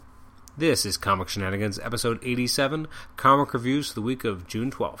This is Comic Shenanigans, episode 87, comic reviews for the week of June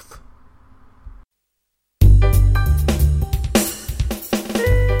 12th.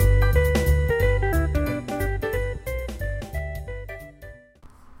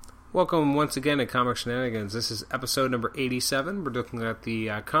 Welcome once again to Comic Shenanigans. This is episode number 87. We're looking at the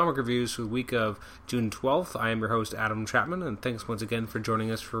comic reviews for the week of June 12th. I am your host, Adam Chapman, and thanks once again for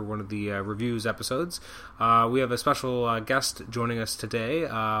joining us for one of the reviews episodes. We have a special guest joining us today.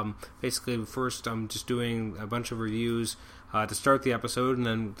 Basically, first I'm just doing a bunch of reviews to start the episode, and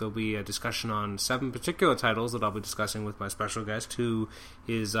then there'll be a discussion on 7 particular titles that I'll be discussing with my special guest, who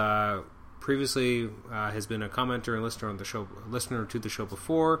is previously has been a commenter and listener to the show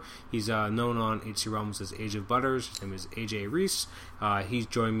before. He's known on HC Realms as Age of Butters. His name is AJ Reese. He's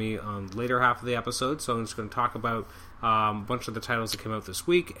joined me on the later half of the episode, so I'm just going to talk about a bunch of the titles that came out this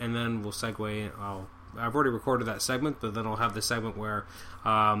week, and then we'll segue. I've already recorded that segment, but then I'll have the segment where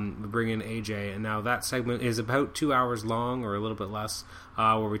we bring in AJ, and now that segment is about 2 hours long, or a little bit less,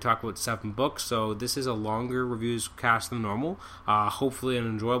 where we talk about 7 books, so this is a longer reviews cast than normal, hopefully an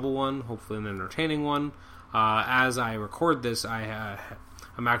enjoyable one, hopefully an entertaining one. As I record this,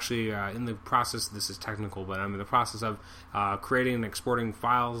 I'm actually in the process, this is technical, but I'm in the process of creating and exporting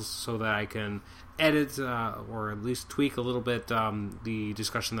files so that I can edit or at least tweak a little bit the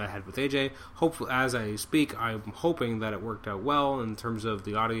discussion that I had with AJ. Hopefully, as I speak, I'm hoping that it worked out well in terms of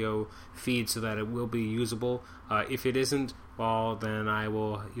the audio feed so that it will be usable. If it isn't, well, then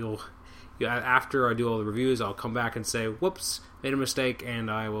after I do all the reviews, I'll come back and say, whoops, made a mistake,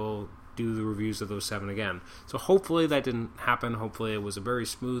 and I will do the reviews of those 7 again. So hopefully that didn't happen. Hopefully it was a very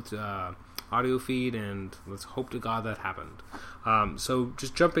smooth audio feed, and let's hope to God that happened. So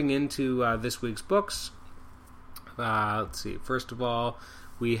just jumping into this week's books, let's see. First of all,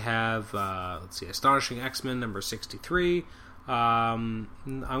 we have Astonishing X-Men number 63. I'm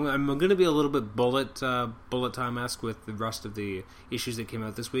going to be a little bit bullet time-esque with the rest of the issues that came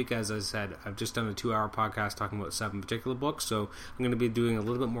out this week. As I said, I've just done a 2-hour podcast talking about 7 particular books, so I'm going to be doing a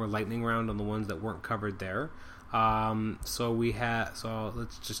little bit more lightning round on the ones that weren't covered there. So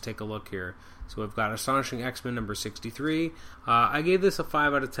let's just take a look here. So we've got Astonishing X-Men number 63. I gave this a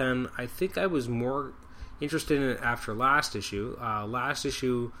 5 out of 10. I think I was more interested in it after last issue. Last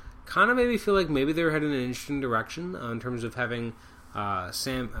issue kind of made me feel like maybe they were heading in an interesting direction in terms of having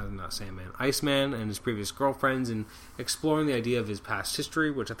Iceman and his previous girlfriends, and exploring the idea of his past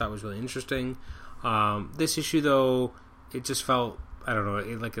history, which I thought was really interesting. This issue, though, it just felt, I don't know,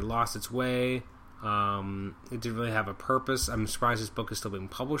 it lost its way. It didn't really have a purpose. I'm surprised this book is still being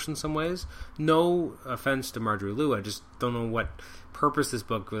published in some ways. No offense to Marjorie Liu, I just don't know what purpose this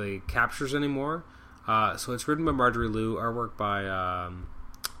book really captures anymore. So it's written by Marjorie Liu, artwork by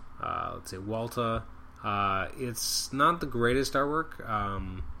Walta. It's not the greatest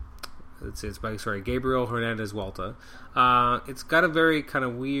artwork. It's by Gabriel Hernandez Walta. It's got a very kind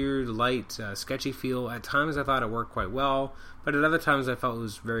of weird, light, sketchy feel. At times I thought it worked quite well, but at other times I felt it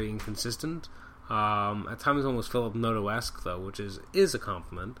was very inconsistent. At times almost Philip Noto-esque, though, which is a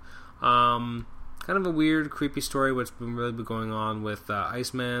compliment. Kind of a weird, creepy story what's been really been going on with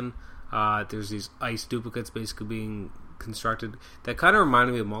Iceman. There's these ice duplicates basically being constructed that kind of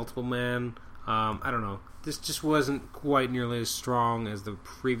reminded me of Multiple Man. I don't know. This just wasn't quite nearly as strong as the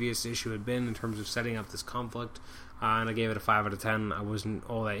previous issue had been in terms of setting up this conflict. And I gave it a 5 out of 10. I wasn't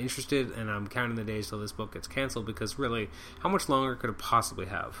all that interested, and I'm counting the days till this book gets canceled, because really, how much longer could it possibly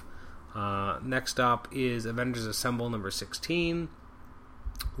have? Next up is Avengers Assemble number 16.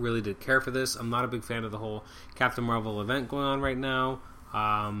 Really did care for this. I'm not a big fan of the whole Captain Marvel event going on right now,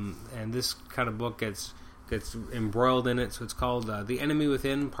 and this kind of book gets embroiled in it. So it's called The Enemy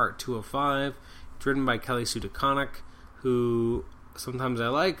Within, Part 205. It's written by Kelly Sue DeConnick, who sometimes I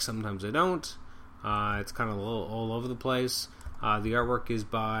like, sometimes I don't. It's kind of all over the place. The artwork is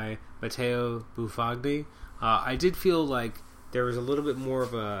by Matteo Buffagni. I did feel like there was a little bit more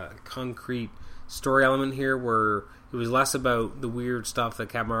of a concrete story element here, where it was less about the weird stuff that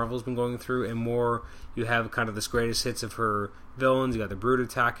Captain Marvel's been going through, and more you have kind of this greatest hits of her villains. You got the Brood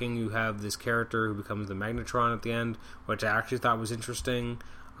attacking. You have this character who becomes the Magnetron at the end, which I actually thought was interesting.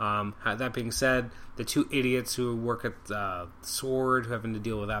 That being said, the 2 idiots who work at Sword, who having to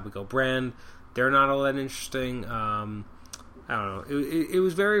deal with Abigail Brand, they're not all that interesting. I don't know. It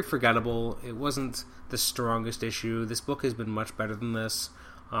was very forgettable. It wasn't the strongest issue. This book has been much better than this.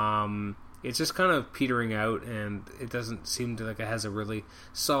 It's just kind of petering out, and it doesn't seem to like it has a really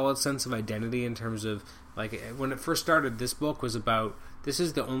solid sense of identity in terms of, like, when it first started, this book was about, this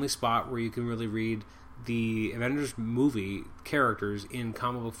is the only spot where you can really read the Avengers movie characters in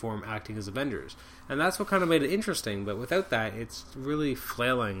comic book form acting as Avengers. And that's what kind of made it interesting, but without that, it's really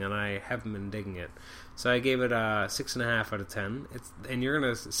flailing, and I haven't been digging it. So I gave it a 6.5 out of 10. And you're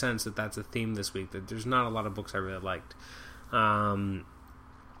going to sense that that's a theme this week, that there's not a lot of books I really liked.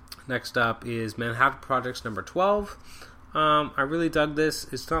 Next up is Manhattan Projects number 12. I really dug this.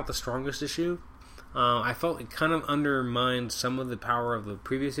 It's not the strongest issue. I felt it kind of undermined some of the power of the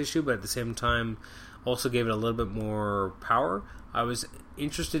previous issue, but at the same time also gave it a little bit more power. I was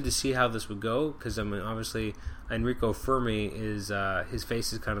interested to see how this would go, because I mean, obviously Enrico Fermi is his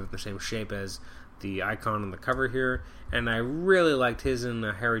face is kind of the same shape as the icon on the cover here, and I really liked his and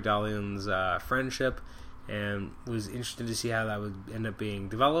Harry Dahlian's friendship, and was interested to see how that would end up being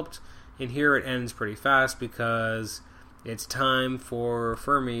developed. And here it ends pretty fast because it's time for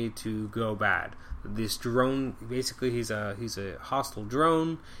Fermi to go bad. This drone, basically, he's a hostile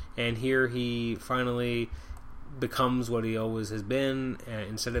drone, and here he finally becomes what he always has been.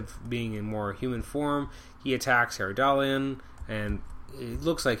 Instead of being in more human form, he attacks Harry Dahlian, and it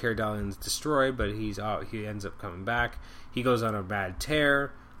looks like Harry Dahlian's destroyed, but he ends up coming back. He goes on a bad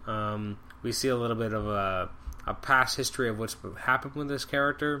tear. We see a little bit of a past history of what's happened with this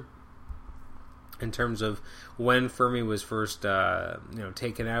character, in terms of when Fermi was first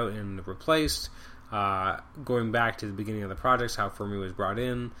taken out and replaced, going back to the beginning of the projects, how Fermi was brought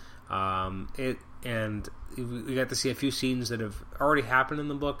in. And we got to see a few scenes that have already happened in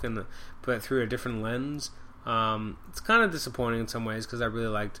the book, and put through a different lens. It's kind of disappointing in some ways, because I really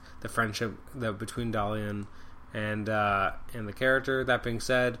liked the friendship between Dahlian and the character. That being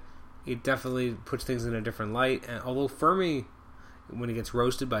said, it definitely puts things in a different light. And although Fermi, when he gets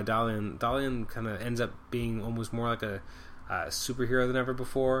roasted by Dahlian kind of ends up being almost more like a superhero than ever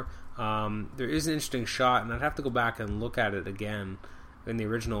before. There is an interesting shot, and I'd have to go back and look at it again in the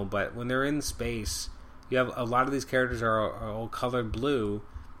original, but when they're in space, you have a lot of these characters are all colored blue,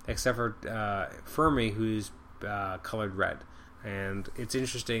 except for Fermi, who's colored red. And it's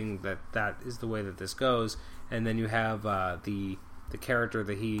interesting that is the way that this goes. And then you have the character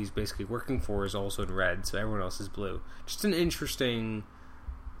that he's basically working for is also in red, so everyone else is blue. Just an interesting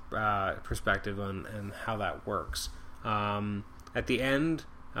perspective on how that works. At the end,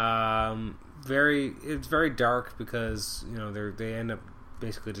 it's very dark, because they end up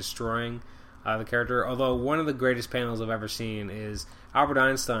basically destroying the character. Although one of the greatest panels I've ever seen is Albert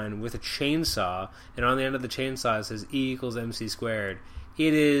Einstein with a chainsaw, and on the end of the chainsaw it says E = MC squared.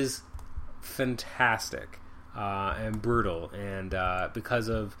 It is fantastic. And brutal, and because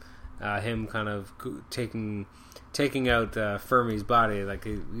of him kind of taking out Fermi's body, like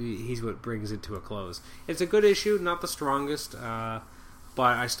he's what brings it to a close. It's a good issue, not the strongest,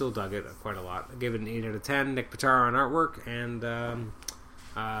 but I still dug it quite a lot. I gave it an 8 out of 10. Nick Pitara on artwork, and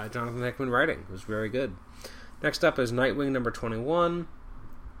Jonathan Hickman writing. It was very good. Next up is Nightwing number 21.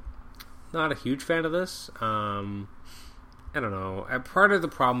 Not a huge fan of this. I don't know. Part of the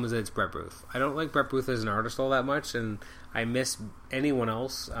problem is that it's Brett Booth. I don't like Brett Booth as an artist all that much, and I miss anyone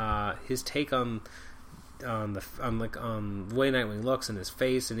else. His take on the way Nightwing looks, and his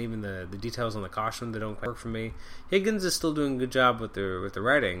face, and even the details on the costume, they don't quite work for me. Higgins is still doing a good job with the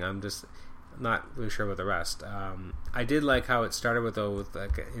writing. I'm just not really sure about the rest. I did like how it started with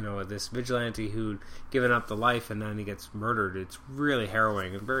this vigilante who'd given up the life, and then he gets murdered. It's really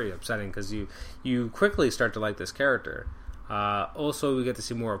harrowing and very upsetting, because you quickly start to like this character. Also, we get to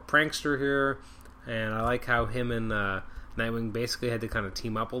see more of Prankster here, and I like how him and Nightwing basically had to kind of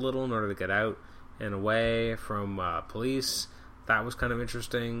team up a little in order to get out and away from police. That was kind of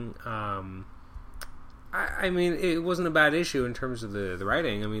interesting. I mean, it wasn't a bad issue in terms of the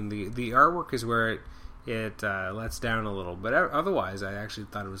writing. I mean, the artwork is where it lets down a little, but otherwise, I actually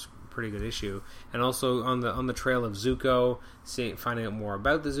thought it was a pretty good issue. And also on the trail of Zuko, finding out more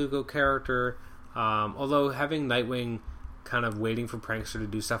about the Zuko character. Although having Nightwing kind of waiting for Prankster to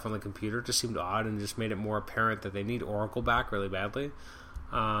do stuff on the computer just seemed odd, and just made it more apparent that they need Oracle back really badly.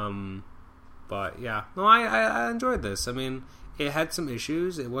 But yeah, no, I enjoyed this. I mean, it had some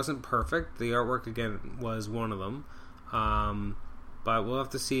issues. It wasn't perfect. The artwork, again, was one of them. But we'll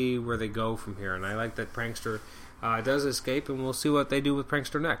have to see where they go from here. And I like that Prankster does escape, and we'll see what they do with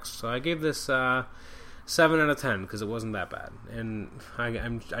Prankster next. So I gave this 7 out of 10, because it wasn't that bad. And I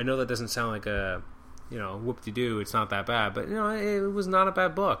know that doesn't sound like a whoop-de-doo, it's not that bad, but it was not a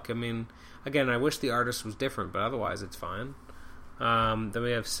bad book. I mean, again, I wish the artist was different, but otherwise it's fine. Then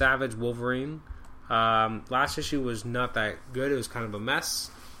we have Savage Wolverine. Last issue was not that good. It was kind of a mess,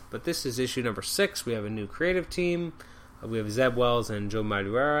 but this is issue number 6. We have a new creative team. We have Zeb Wells and Joe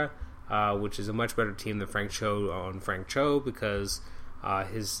Madureira, which is a much better team than Frank Cho on Frank Cho, because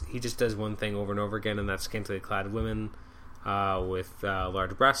He just does one thing over and over again, and that's scantily clad women with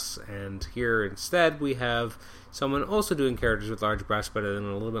large breasts. And here instead we have someone also doing characters with large breasts, but in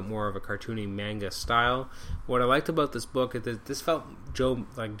a little bit more of a cartoony manga style. What I liked about this book is that this felt Joe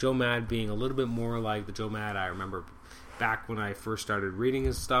Mad being a little bit more like the Joe Mad I remember back when I first started reading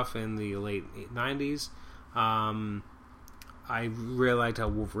his stuff in the late 90s. I really liked how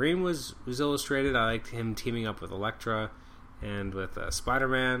Wolverine was illustrated. I liked him teaming up with Elektra and with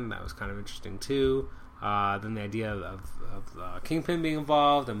Spider-Man. That was kind of interesting too. Then the idea of Kingpin being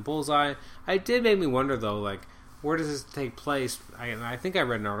involved and Bullseye. It did make me wonder though, like, where does this take place? I think I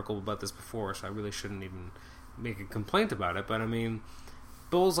read an article about this before, so I really shouldn't even make a complaint about it. But I mean,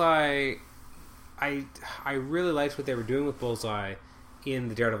 Bullseye, I really liked what they were doing with Bullseye in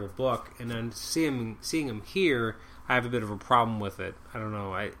the Daredevil book, and then seeing him here, I have a bit of a problem with it. I don't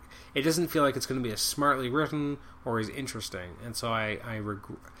know. It doesn't feel like it's going to be as smartly written or as interesting, and so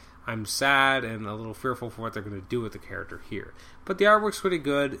I'm sad and a little fearful for what they're going to do with the character here. But the artwork's pretty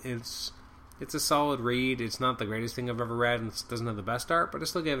good. It's a solid read. It's not the greatest thing I've ever read, and it doesn't have the best art, but I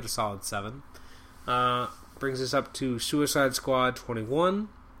still gave it a solid 7. Brings us up to Suicide Squad 21.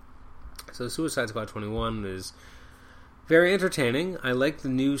 So Suicide Squad 21 is very entertaining. I like the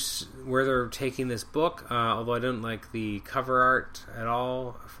news where they're taking this book, although I don't like the cover art at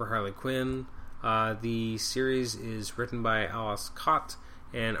all for Harley Quinn. The series is written by Alice Cott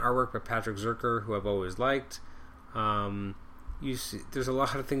and artwork by Patrick Zircher, who I've always liked. There's a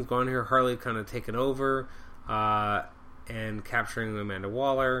lot of things going on here. Harley kind of taking over and capturing Amanda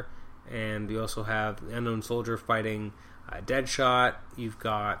Waller, and you also have the Unknown Soldier fighting Deadshot. You've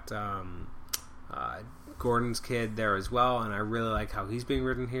got Gordon's kid there as well, and I really like how he's being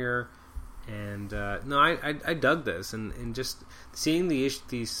written here. And I dug this, and just seeing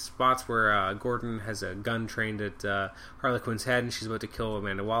these spots where Gordon has a gun trained at Harley Quinn's head, and she's about to kill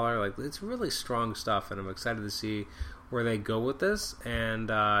Amanda Waller. Like, it's really strong stuff, and I'm excited to see where they go with this. And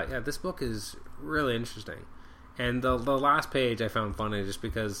this book is really interesting. And the last page I found funny just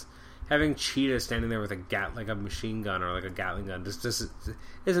because having Cheetah standing there with a machine gun or like a Gatling gun just is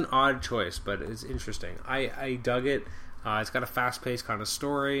an odd choice, but it's interesting. I dug it. It's got a fast-paced kind of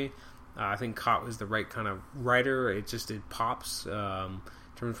story. I think Cott was the right kind of writer. It pops. From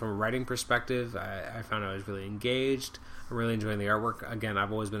a writing perspective, I found I was really engaged. I'm really enjoying the artwork. Again,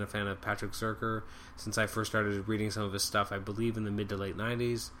 I've always been a fan of Patrick Zircher since I first started reading some of his stuff, I believe in the mid to late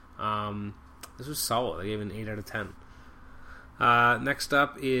 90s. This was solid. I gave it an 8 out of 10. Next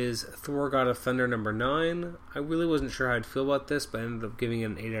up is Thor God of Thunder number 9. I really wasn't sure how I'd feel about this, but I ended up giving it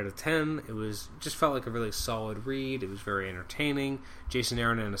an 8 out of 10. It just felt like a really solid read. It was very entertaining. Jason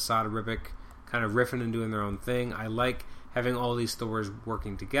Aaron and Asad Ribic kind of riffing and doing their own thing. I like having all these Thors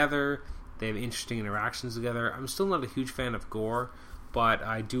working together. They have interesting interactions together. I'm still not a huge fan of Gore, but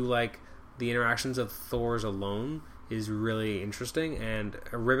I do like the interactions of Thors alone is really interesting, and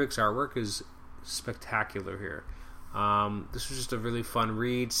Ribic's artwork is spectacular here. This was just a really fun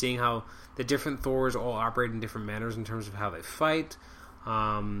read, seeing how the different Thors all operate in different manners in terms of how they fight,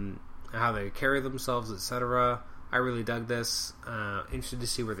 how they carry themselves, etc. I really dug this. Interested to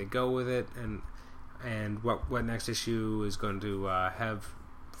see where they go with it, and what next issue is going to have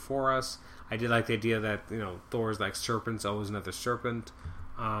for us. I did like the idea that Thor's like serpents, always another serpent.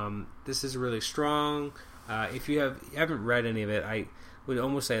 This is really strong. If you haven't read any of it, I would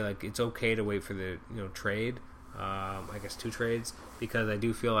almost say like it's okay to wait for the trade. I guess 2 trades, because I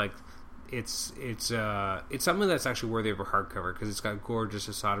do feel like it's something that's actually worthy of a hardcover because it's got gorgeous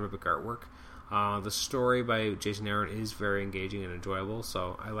Asad Ribic artwork. The story by Jason Aaron is very engaging and enjoyable,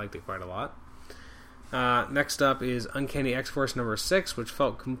 so I liked it quite a lot. Next up is Uncanny X-Force number 6, which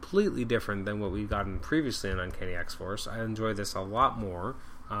felt completely different than what we've gotten previously in Uncanny X-Force. I enjoyed this a lot more.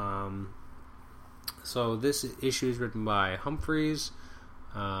 So this issue is written by Humphreys.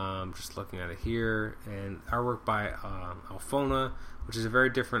 Just looking at it here, and artwork by Alfona, which is a very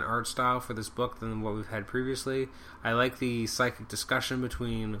different art style for this book than what we've had previously. I like the psychic discussion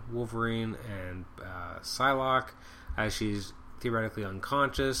between Wolverine and Psylocke as she's theoretically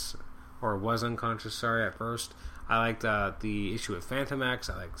unconscious, or was unconscious, at first. I liked the issue with Phantom X.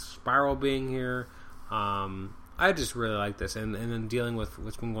 I like Spiral being here. I just really like this, and then dealing with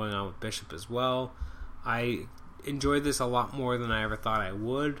what's been going on with Bishop as well. I enjoyed this a lot more than I ever thought I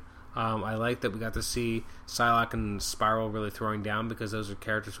would. I like that we got to see Psylocke and Spiral really throwing down, because those are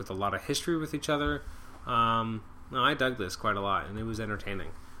characters with a lot of history with each other. I dug this quite a lot, and it was entertaining.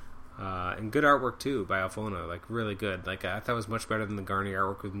 And good artwork too by Alfona, like really good. Like I thought it was much better than the Garnier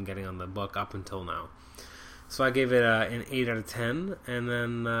artwork we've been getting on the book up until now. So I gave it an 8 out of 10, and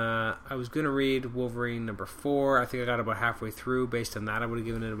then I was going to read Wolverine number 4. I think I got about halfway through. Based on that, I would have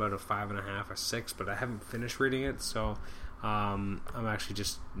given it about a 5.5 or 6, but I haven't finished reading it, so I'm actually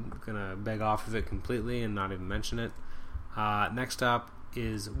just going to beg off of it completely and not even mention it. Next up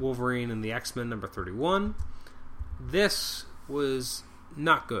is Wolverine and the X-Men number 31. This was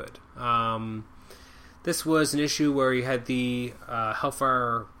not good. This was an issue where you had the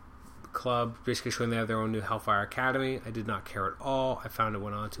Hellfire Club basically showing they have their own new Hellfire Academy. I did not care at all. I found it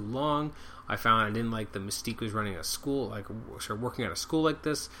went on too long. I found I didn't like the Mystique was running a school, like working at a school like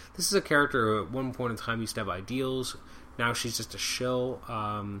this. This is a character who at one point in time used to have ideals. Now she's just a shill,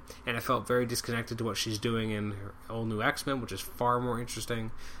 and I felt very disconnected to what she's doing in her all new X-Men, which is far more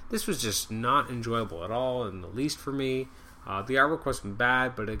interesting. This was just not enjoyable at all, in the least for me. The artwork wasn't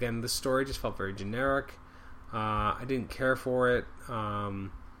bad, but again, the story just felt very generic. I didn't care for it.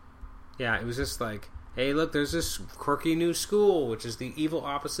 Yeah, it was just like, hey, look, there's this quirky new school, which is the evil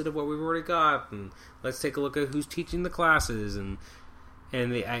opposite of what we've already got, and let's take a look at who's teaching the classes, and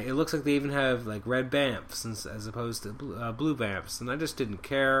it looks like they even have like red bamfs as opposed to blue bamfs, and I just didn't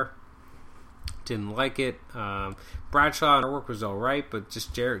care, didn't like it. Bradshaw artwork was alright, but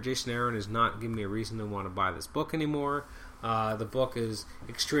just Jason Aaron is not giving me a reason to want to buy this book anymore. The book is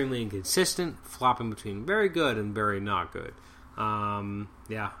extremely inconsistent, flopping between very good and very not good.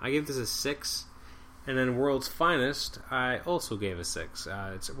 Yeah, I gave this a 6. And then World's Finest, I also gave a 6.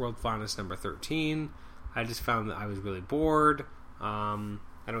 It's World's Finest number 13. I just found that I was really bored. I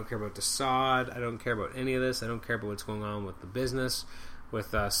don't care about Desaad. I don't care about any of this. I don't care about what's going on with the business,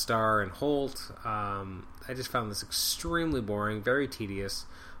 with Starr and Holt. I just found this extremely boring, very tedious.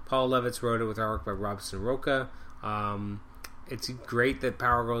 Paul Levitz wrote it with artwork by Robson Roca. It's great that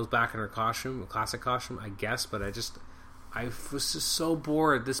Power Girl's back in her costume, classic costume, I guess, but I was just so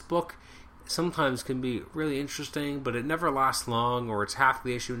bored. This book sometimes can be really interesting, but it never lasts long, or it's half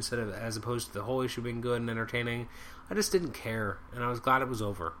the issue as opposed to the whole issue being good and entertaining. I just didn't care, and I was glad it was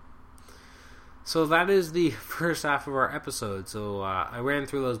over. So that is the first half of our episode. So I ran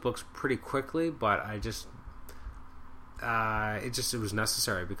through those books pretty quickly, but it was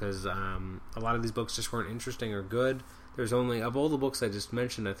necessary because a lot of these books just weren't interesting or good. There's only, of all the books I just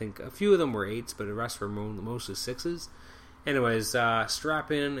mentioned, I think a few of them were 8s, but the rest were mostly 6s. Anyways, strap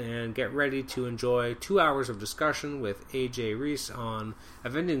in and get ready to enjoy 2 hours of discussion with AJ Reese on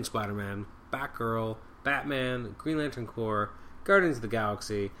Avenging Spider-Man, Batgirl, Batman, Green Lantern Corps, Guardians of the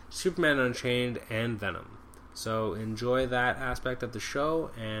Galaxy, Superman Unchained, and Venom. So enjoy that aspect of the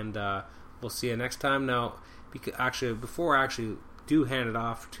show, and we'll see you next time. Now, before I actually do hand it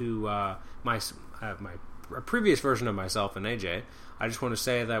off to my previous version of myself and AJ, I just want to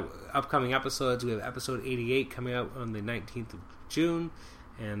say that upcoming episodes, we have episode 88 coming out on the 19th of June,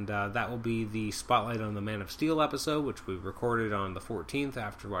 and that will be the Spotlight on the Man of Steel episode, which we recorded on the 14th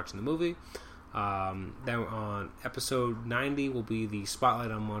after watching the movie. Then on episode 90 will be the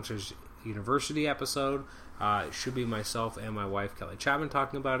Spotlight on Monsters University episode. It should be myself and my wife, Kelly Chapman,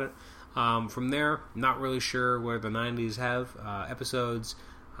 talking about it. From there, not really sure where the 90s have episodes.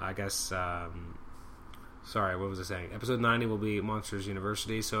 I guess... Sorry, what was I saying? Episode 90 will be Monsters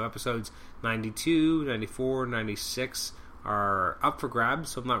University. So episodes 92, 94, 96 are up for grabs.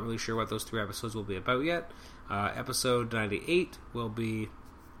 So I'm not really sure what those 3 episodes will be about yet. Episode 98 will be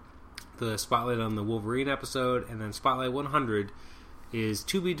the Spotlight on the Wolverine episode. And then Spotlight 100 is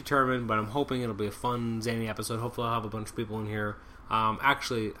to be determined. But I'm hoping it'll be a fun, zany episode. Hopefully I'll have a bunch of people in here.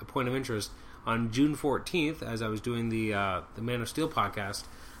 Actually, a point of interest. On June 14th, as I was doing the Man of Steel podcast,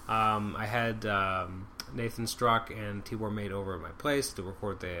 I had Nathan Struck and Tibor Made over at my place to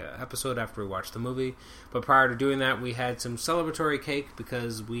record the episode after we watched the movie. But prior to doing that, we had some celebratory cake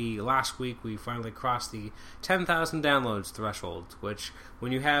because last week we finally crossed the 10,000 downloads threshold, which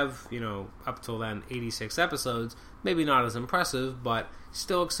when you have, up till then 86 episodes, maybe not as impressive, but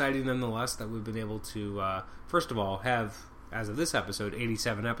still exciting nonetheless that we've been able to, first of all, have, as of this episode,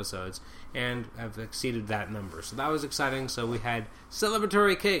 87 episodes, and have exceeded that number. So that was exciting. So we had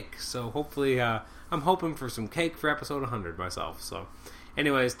celebratory cake. So hopefully, I'm hoping for some cake for episode 100 myself. So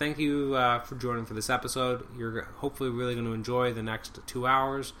anyways, thank you for joining for this episode. You're hopefully really going to enjoy the next 2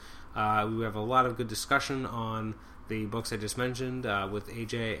 hours. We have a lot of good discussion on the books I just mentioned with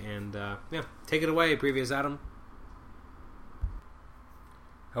AJ, and take it away, previous Adam.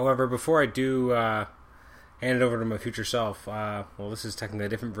 However, before I do... hand it over to my future self. This is technically a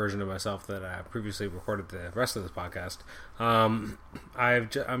different version of myself that I previously recorded the rest of this podcast.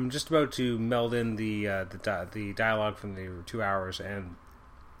 I'm just about to meld in the dialogue from the 2 hours, and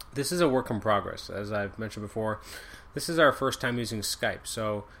this is a work in progress. As I've mentioned before, this is our first time using Skype,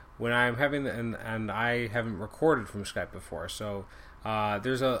 so when I'm having and I haven't recorded from Skype before, so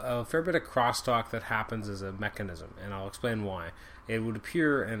there's a fair bit of crosstalk that happens as a mechanism, and I'll explain why. It would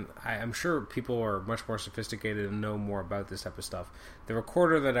appear, and I'm sure people are much more sophisticated and know more about this type of stuff. The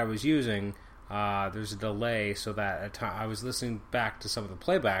recorder that I was using, there's a delay, so that I was listening back to some of the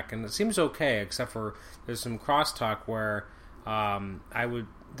playback, and it seems okay, except for there's some crosstalk where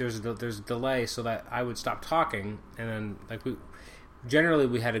there's a delay, so that I would stop talking, and then generally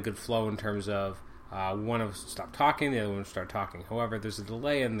we had a good flow in terms of one of us stop talking, the other one would start talking. However, there's a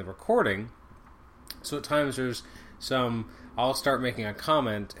delay in the recording, so at times there's I'll start making a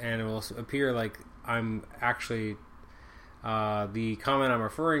comment, and it will appear like I'm actually the comment I'm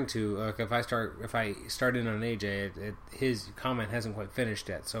referring to. Like if I start in on AJ, his comment hasn't quite finished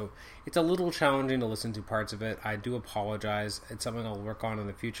yet, so it's a little challenging to listen to parts of it. I do apologize. It's something I'll work on in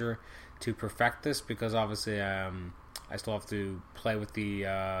the future to perfect this, because obviously I still have to play with the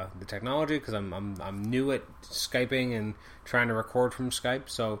technology, because I'm new at Skyping and trying to record from Skype.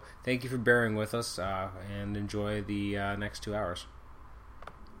 So thank you for bearing with us, and enjoy the next 2 hours.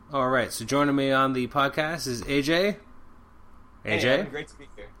 All right, so joining me on the podcast is AJ. AJ, hey, great to be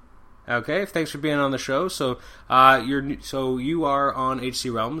here. Okay, thanks for being on the show. So you are on HC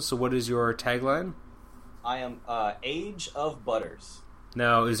Realms. So what is your tagline? I am Age of Butters.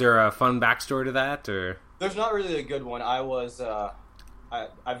 Now, is there a fun backstory to that, or? There's not really a good one. I've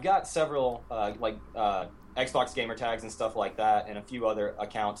got several Xbox gamer tags and stuff like that, and a few other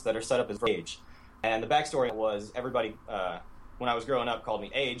accounts that are set up as Age. And the backstory was everybody, when I was growing up, called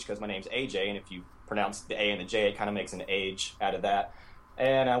me Age because my name's AJ, and if you pronounce the A and the J, it kind of makes an age out of that.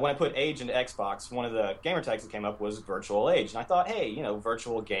 And when I put Age into Xbox, one of the gamer tags that came up was Virtual Age, and I thought, hey,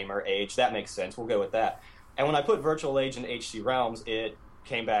 Virtual Gamer Age, that makes sense. We'll go with that. And when I put Virtual Age into HC Realms, it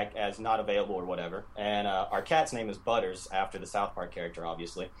came back as not available or whatever. And our cat's name is Butters, after the South Park character,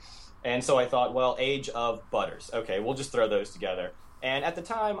 obviously. And so I thought, well, Age of Butters. Okay, we'll just throw those together. And at the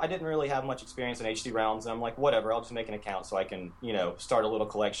time, I didn't really have much experience in HC Realms, and I'm like, whatever, I'll just make an account so I can, start a little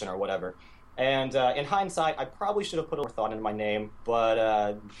collection or whatever. And in hindsight, I probably should have put more thought into my name,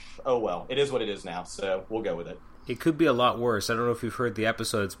 but oh well, it is what it is now, so we'll go with it. It could be a lot worse. I don't know if you've heard the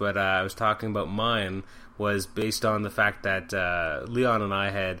episodes, but I was talking about mine was based on the fact that Leon and I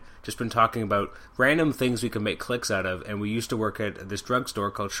had just been talking about random things we could make clicks out of, and we used to work at this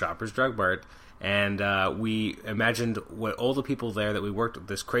drugstore called Shoppers Drug Mart, and we imagined what all the people there that we worked with,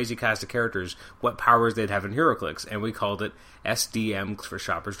 this crazy cast of characters, what powers they'd have in HeroClix, and we called it SDM for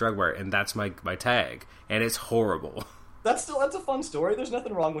Shoppers Drug Mart, and that's my tag, and it's horrible. That's a fun story. There's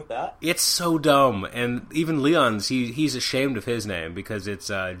nothing wrong with that. It's so dumb, and even Leon's he's ashamed of his name because it's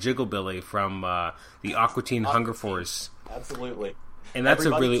Jigglebilly from the Aqua Teen Hunger Force. Absolutely, and that's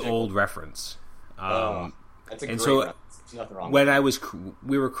a really old reference. That's a great reference. There's nothing wrong. When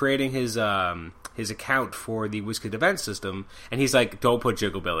we were creating his account for the WizKid event system, and he's like, "Don't put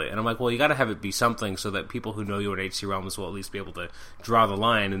Jigglebilly," and I'm like, "Well, you got to have it be something so that people who know you at HC Realms will at least be able to draw the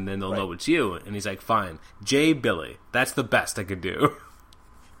line, and then they'll know it's you." And he's like, "Fine, J Billy. That's the best I could do."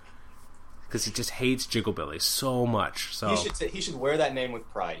 Because he just hates Jigglebilly so much. So he should wear that name with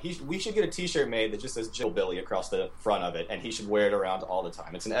pride. We should get a T-shirt made that just says Jigglebilly across the front of it, and he should wear it around all the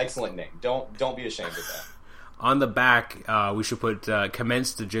time. It's an excellent name. Don't be ashamed of that. On the back, we should put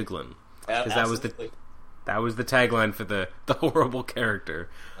 "Commence the Jigglin'." Because that was the tagline for the horrible character.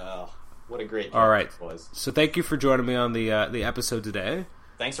 Oh, what a great All right. It was. So thank you for joining me on the episode today.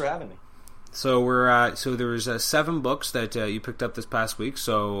 Thanks for having me. So we're there was 7 books that you picked up this past week.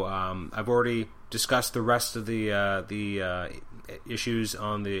 So I've already discussed the rest of the issues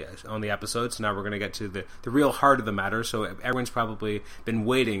on the episode. So now we're going to get to the real heart of the matter. So everyone's probably been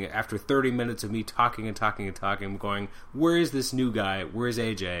waiting after 30 minutes of me talking and talking and talking, going, "Where is this new guy? Where's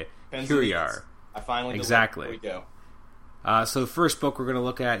AJ?" Here we are. I finally exactly. Here we go. So the first book we're going to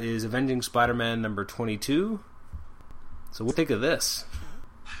look at is Avenging Spider-Man number 22. So what do you think of this?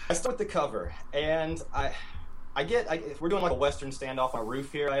 I start with the cover, and if we're doing like a Western standoff on a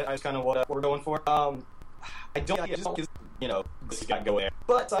roof here. I just kind of what we're going for. I don't this got go there,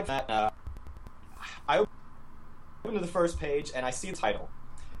 but I open to the first page and I see the title.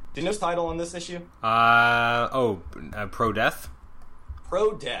 Do you know the title on this issue? Pro-Death.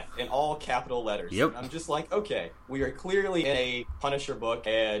 Pro-Death in all capital letters. Yep. I'm just like, okay, we are clearly in a Punisher book,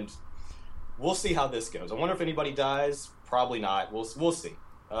 and we'll see how this goes. I wonder if anybody dies. Probably not. We'll see.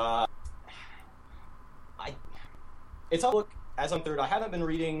 It's a book as I'm third. I haven't been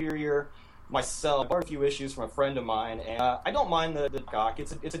reading Superior myself. I borrowed a few issues from a friend of mine, and I don't mind the cock.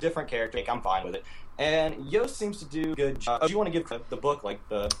 It's a different character. I'm fine with it. And Yost seems to do a good job. Do you want to give the book, like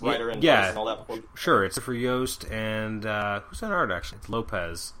the writer and all that? Before? Sure. It's for Yost and who's on art actually? It's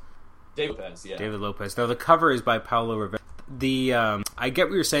Lopez. David Lopez, yeah. David Lopez. Now the cover is by Paulo Rivera. I get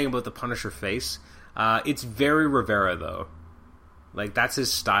what you're saying about the Punisher face. It's very Rivera though. Like that's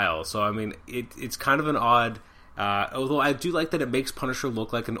his style. So I mean, it's kind of an odd. Although I do like that it makes Punisher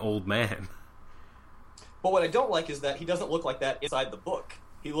look like an old man. But what I don't like is that he doesn't look like that inside the book.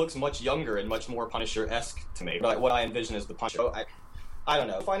 He looks much younger and much more Punisher-esque to me. Like what I envision as the Punisher. I don't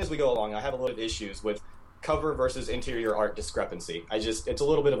know. Fine as we go along, I have a lot of issues with cover versus interior art discrepancy. It's a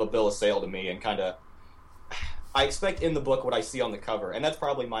little bit of a bill of sale to me, and kind of. I expect in the book what I see on the cover, and that's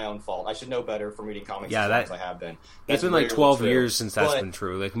probably my own fault. I should know better from reading comics as long as I have been. It's been like 12 years since that's been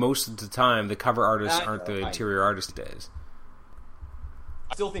true. Like most of the time, the cover artists aren't the interior artists days.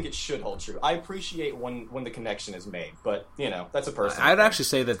 I still think it should hold true. I appreciate when the connection is made, but that's a personal I'd thing. actually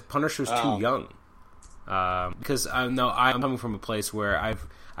say that Punisher's too young. Because I'm coming from a place where I'm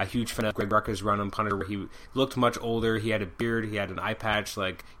a huge fan of Greg Rucka's run on Punisher, where he looked much older, he had a beard, he had an eye patch,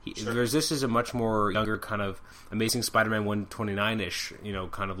 this is a much more younger kind of Amazing Spider-Man 129-ish,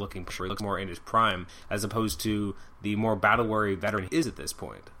 kind of looking Punisher. He looks more in his prime, as opposed to the more battle-weary veteran he is at this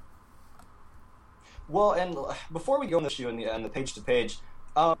point. Well, and before we go on the issue and the page-to-page,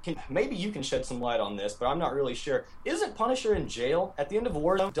 maybe you can shed some light on this, but I'm not really sure. Isn't Punisher in jail at the end of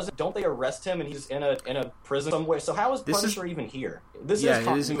Warzone? Don't they arrest him and he's in a prison somewhere? So how is Punisher even here? It is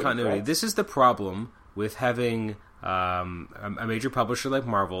in continuity. Right? This is the problem with having a major publisher like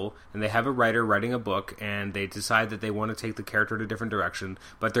Marvel, and they have a writer writing a book, and they decide that they want to take the character in a different direction,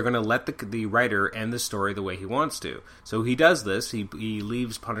 but they're going to let the writer end the story the way he wants to. So he does this. He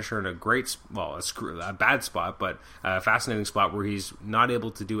leaves Punisher in a bad spot, but a fascinating spot where he's not able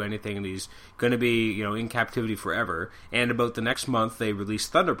to do anything, and he's going to be in captivity forever. And about the next month, they release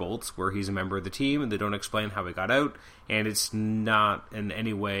Thunderbolts, where he's a member of the team, and they don't explain how he got out, and it's not in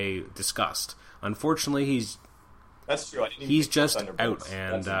any way discussed. Unfortunately, that's true. He's just out,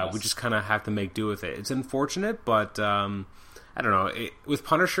 and we just kind of have to make do with it. It's unfortunate, but I don't know. With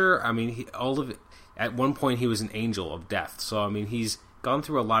Punisher, I mean, at one point he was an angel of death. So I mean, he's gone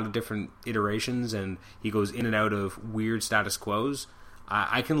through a lot of different iterations, and he goes in and out of weird status quos.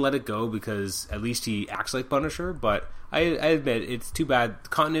 I can let it go because at least he acts like Punisher. But I admit it's too bad.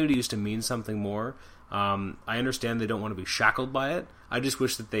 Continuity used to mean something more. I understand they don't want to be shackled by it. I just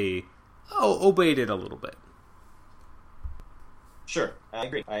wish that they obeyed it a little bit. Sure, I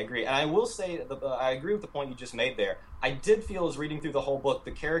agree. And I will say that I agree with the point you just made there. I did feel, as reading through the whole book,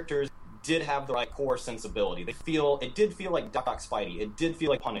 the characters did have the right core sensibility. It did feel like Doc Spidey. It did feel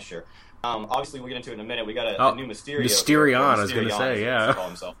like Punisher. Obviously, we'll get into it in a minute. We got a new Mysterio. Mysterion, I was going to say, yeah. Call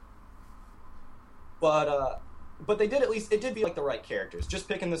himself. But they did it did feel like the right characters. Just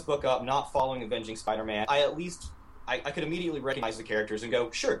picking this book up, not following Avenging Spider-Man, I could immediately recognize the characters and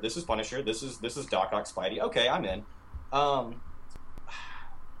go, sure, this is Punisher, this is Doc Spidey. Okay, I'm in.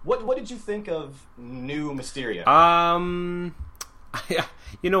 What did you think of new Mysterio?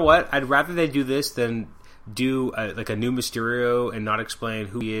 You know what? I'd rather they do this than do a new Mysterio and not explain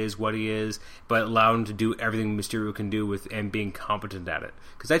who he is, what he is, but allow him to do everything Mysterio can do and being competent at it.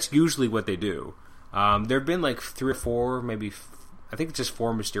 Because that's usually what they do. There have been like 3 or 4, maybe I think it's just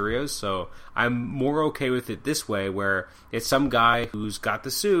 4 Mysterios, so I'm more okay with it this way, where it's some guy who's got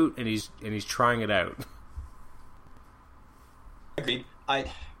the suit and he's trying it out. Agreed.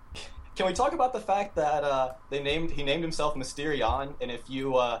 Can we talk about the fact that he named himself Mysterion, and if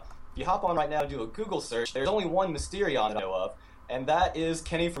you hop on right now and do a Google search, there's only one Mysterion that I know of, and that is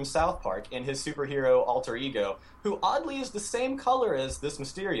Kenny from South Park in his superhero alter ego, who oddly is the same color as this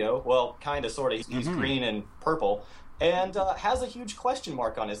Mysterio. Well, kind of, sort of. He's green and purple, and has a huge question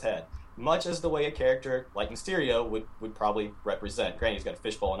mark on his head, much as the way a character like Mysterio would probably represent. Granted, he's got a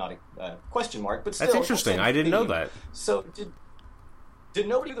fishbowl and not a question mark, but still. That's interesting. I didn't know that. So Did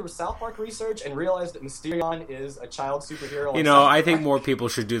nobody do the South Park research and realize that Mysterion is a child superhero? I think more people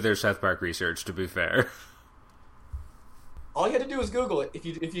should do their South Park research, to be fair. All you had to do is Google it.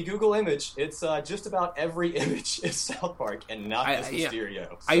 If you Google image, it's just about every image is South Park and not just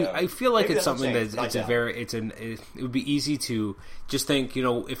Mysterio. So I feel like it's something that it would be easy to just think,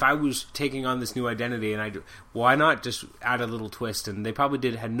 if I was taking on this new identity, and why not just add a little twist? And they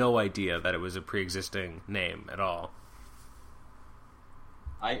probably had no idea that it was a pre-existing name at all.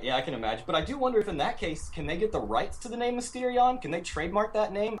 I can imagine. But I do wonder if in that case, can they get the rights to the name Mysterion? Can they trademark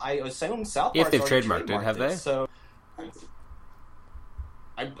that name? I assume South Park. If they've trademarked it, have they? So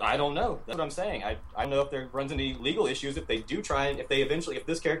I don't know. That's what I'm saying. I don't know if there runs any legal issues if they do try and if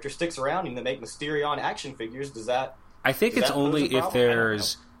this character sticks around and they make Mysterion action figures, does that... I think it's only if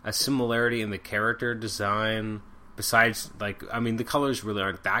there's a similarity in the character design besides, the colors really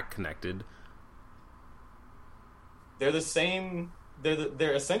aren't that connected. They're the same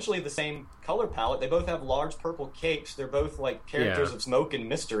they're essentially the same color palette. They both have large purple capes. They're both like characters of smoke and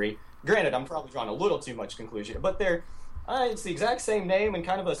mystery. Granted, I'm probably drawing a little too much conclusion, but they're it's the exact same name and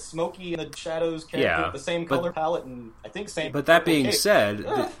kind of a smoky in the shadows character with the same color palette and I think same. But that being cape. said,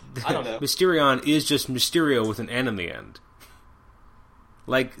 I don't know. Mysterion is just Mysterio with an N in the end.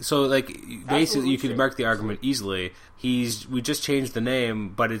 Basically, you could mark the argument easily. We just changed the name,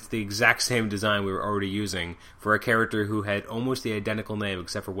 but it's the exact same design we were already using for a character who had almost the identical name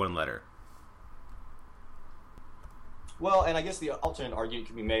except for one letter. Well, and I guess the alternate argument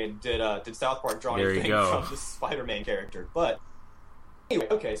can be made: did South Park draw anything from the Spider-Man character? But anyway,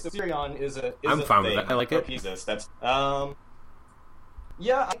 okay, so Mysterion is I'm fine with that. I like it. That's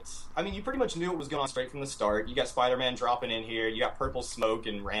yeah. I mean, you pretty much knew what was going on straight from the start. You got Spider-Man dropping in here. You got purple smoke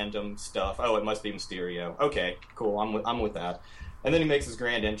and random stuff. Oh, it must be Mysterio. Okay, cool. I'm with that. And then he makes his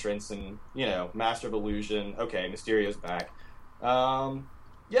grand entrance, and Master of Illusion. Okay, Mysterio's back.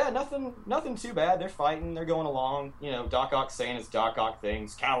 Yeah, nothing too bad. They're fighting. They're going along. Doc Ock saying his Doc Ock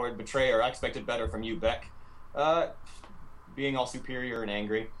things. Coward, betrayer. I expected better from you, Beck. Being all superior and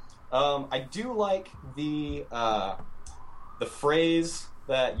angry. I do like the phrase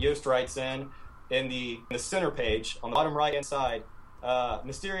that Yost writes in the center page on the bottom right hand side.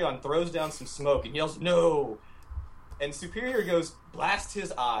 Mysterion throws down some smoke and yells, "No!" And Superior goes, "Blast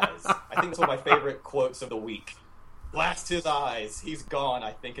his eyes." I think it's one of my favorite quotes of the week. Blast his eyes. He's gone,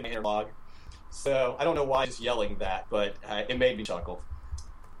 I think, in the interlog. So, I don't know why I'm just yelling that, but it made me chuckle.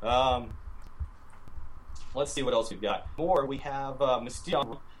 Let's see what else we've got. We have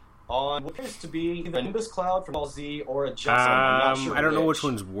Mysterion on what appears to be either a Nimbus Cloud from All Z or a Jetson. I'm not sure I don't know which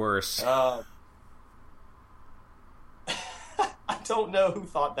one's worse. I don't know who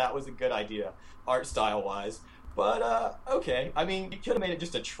thought that was a good idea, art style-wise. But, okay. I mean, you could have made it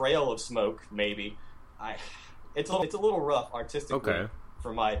just a trail of smoke, maybe. It's a little rough artistically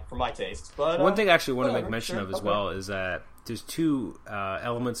for my tastes. But one thing I actually want to make mention of as well is that there's two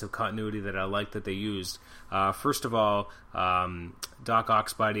elements of continuity that I like that they used. First of all, Doc Ock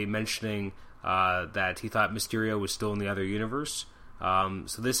Spidey mentioning that he thought Mysterio was still in the other universe.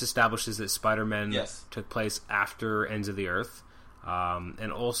 So this establishes that Spider-Man took place after Ends of the Earth.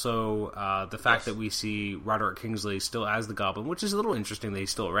 And also the fact that we see Roderick Kingsley still as the Goblin, which is a little interesting that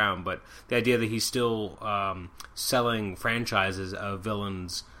he's still around, but the idea that he's still selling franchises of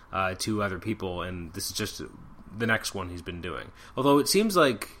villains to other people, and this is just the next one he's been doing. Although it seems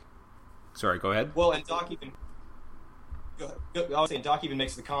like... Sorry, go ahead. Well, and Doc even... I was saying Doc even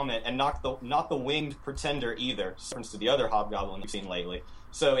makes the comment, and not the winged pretender either, reference to the other Hobgoblin you've seen lately.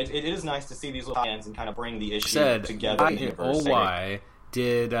 So it is nice to see these little hands and kind of bring the issue together. Why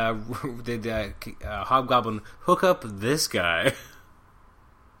did Hobgoblin hook up this guy?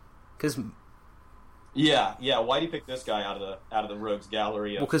 Because why do you pick this guy out of the rogues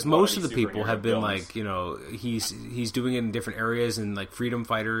gallery? Because most of the people have been he's doing it in different areas and like freedom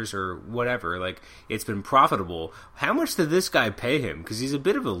fighters or whatever. Like it's been profitable. How much did this guy pay him? Because he's a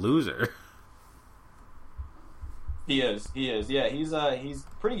bit of a loser. He is. Yeah, he's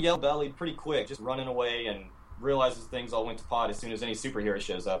pretty yellow-bellied, pretty quick, just running away and realizes things all went to pot as soon as any superhero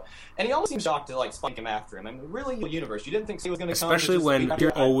shows up. And he almost seems shocked to spike him after him. I mean, really, universe, you didn't think he was going to come? Especially when he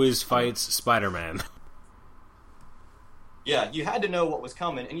always fights Spider-Man. Yeah, you had to know what was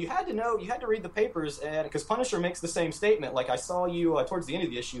coming, and you had to read the papers, and because Punisher makes the same statement. Like, I saw you towards the end of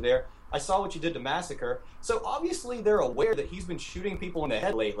the issue there. I saw what you did to Massacre. So obviously they're aware that he's been shooting people in the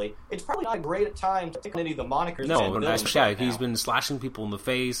head lately. It's probably not a great time to take any of the monikers. No, he's been slashing people in the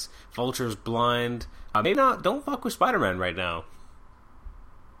face. Vulture's blind. Maybe not. Don't fuck with Spider-Man right now.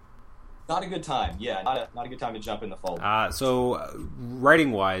 Not a good time. Yeah, not a good time to jump in the fold. So,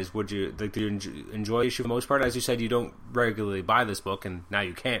 writing-wise, would you enjoy the issue for the most part? As you said, you don't regularly buy this book, and now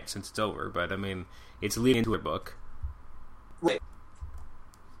you can't since it's over. But I mean, it's leading into a book. Right.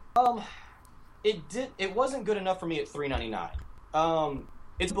 It wasn't good enough for me at $3.99.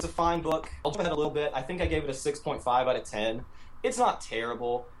 It's a fine book. I'll jump ahead a little bit. I think I gave it a 6.5 out of 10. It's not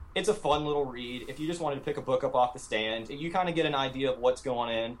terrible. It's a fun little read. If you just wanted to pick a book up off the stand, you kind of get an idea of what's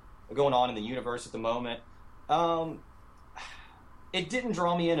going on in the universe at the moment. It didn't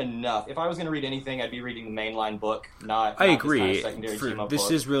draw me in enough. If I was going to read anything, I'd be reading the mainline book, not I agree. This kind of secondary this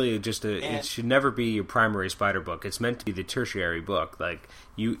book. Is really just it should never be your primary Spider book. It's meant to be the tertiary book. Like,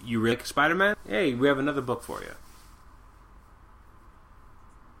 you really like Spider-Man? Hey, we have another book for you.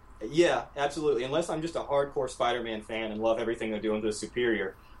 Yeah, absolutely. Unless I'm just a hardcore Spider-Man fan and love everything they're doing to the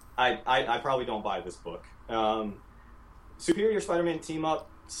Superior, I probably don't buy this book. Superior Spider-Man team-up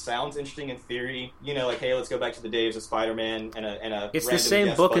sounds interesting in theory. Like, hey, let's go back to the days of Spider-Man and a it's the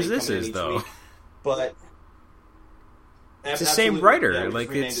same book as this is, though. Week. But It's the same writer. Yeah,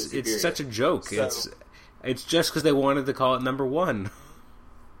 like it's such a joke. So, it's just because they wanted to call it number one.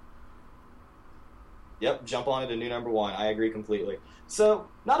 Yep, jump on it, a new number one. I agree completely. So,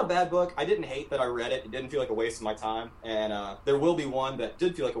 not a bad book. I didn't hate that I read it. It didn't feel like a waste of my time. And there will be one that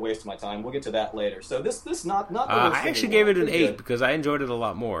did feel like a waste of my time. We'll get to that later. So this not the worst I actually thing gave it in an the world. 8 because I enjoyed it a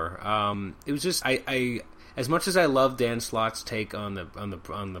lot more. It was just I as much as I love Dan Slott's take on the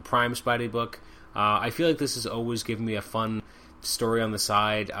Prime Spidey book, I feel like this has always given me a fun story on the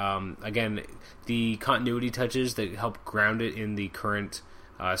side. Again, the continuity touches that help ground it in the current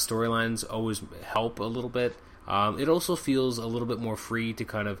storylines always help a little bit. It also feels a little bit more free to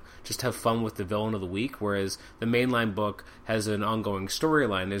kind of just have fun with the villain of the week, whereas the mainline book has an ongoing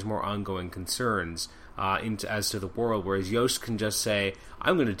storyline. There's more ongoing concerns as to the world, whereas Yost can just say,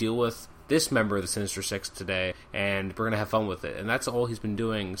 I'm going to deal with this member of the Sinister Six today, and we're going to have fun with it. And that's all he's been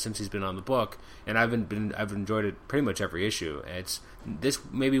doing since he's been on the book, and I've enjoyed it pretty much every issue. This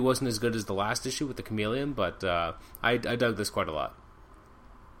maybe wasn't as good as the last issue with the Chameleon, but I dug this quite a lot.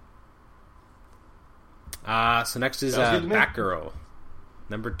 So next is Batgirl,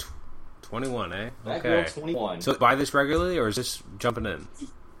 number 21, eh? Okay. Batgirl 21. So buy this regularly, or is this jumping in?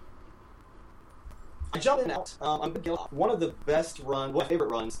 I jump in and out. I'm big one of the best runs, my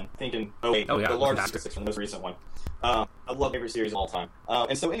favorite runs, I'm thinking, the largest six from the most recent one. I love favorite series of all time.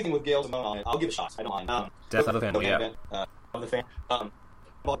 And so anything with Gail Simone on it, I'll give a shot. I don't mind. Death of the Family, yeah. Of the fan.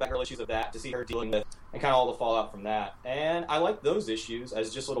 Bought Batgirl issues of that to see her dealing with, and kind of all the fallout from that. And I like those issues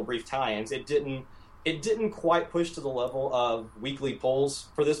as just little brief tie-ins. It didn't quite push to the level of weekly pulls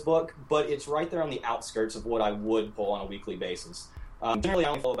for this book, but it's right there on the outskirts of what I would pull on a weekly basis. Generally, I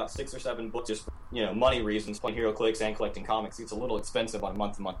only follow about 6 or 7 books just for money reasons, playing HeroClix and collecting comics. It's a little expensive on a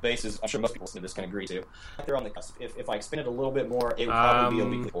month-to-month basis. I'm sure most people listening to this can agree to. They're on the cusp. If I expanded a little bit more, it would probably be a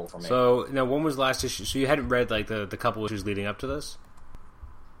weekly pull for me. So, now, when was the last issue? So you hadn't read like the couple issues leading up to this?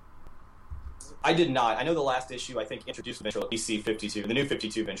 I did not. I know the last issue, I think, introduced the DC 52, the new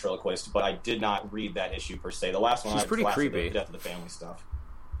 52 ventriloquist, but I did not read that issue per se. The last one, She's pretty creepy. The Death of the Family stuff.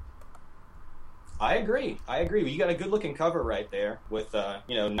 I agree. You got a good-looking cover right there with,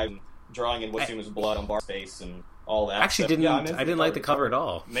 drawing in what seems blood on Bart's face and all that. Actually, I didn't like the cover at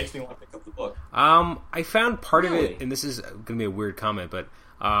all. Makes me want to pick up the book. I found part of it, and this is going to be a weird comment, but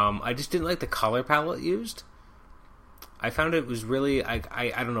I just didn't like the color palette used. I found it was really, I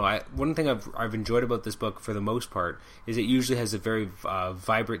don't know. One thing I've enjoyed about this book for the most part is it usually has a very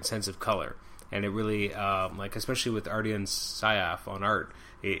vibrant sense of color, and it really, especially with Ardian Syaf on art,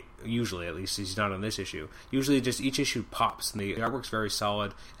 usually, at least he's not on this issue. Usually, just each issue pops, and the artwork's very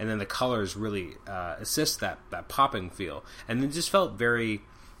solid, and then the colors really assist that popping feel, and it just felt very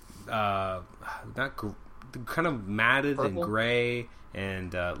kind of matted Purple? and gray.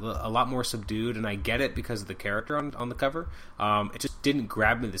 And a lot more subdued, and I get it because of the character on the cover. It just didn't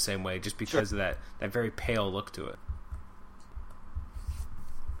grab me the same way, just because of that very pale look to it.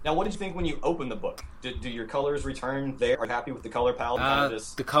 Now, what did you think when you opened the book? Do your colors return there? Are you happy with the color palette?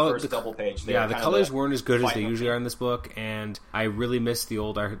 The double page. Yeah, the colors weren't as good as they usually are in this book, and I really missed the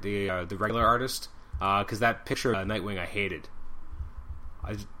old the regular artist because that picture of Nightwing I hated.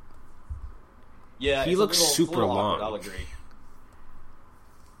 He looks super long. Awkward, I'll agree.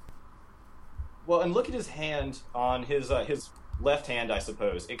 Well, and look at his hand on his left hand, I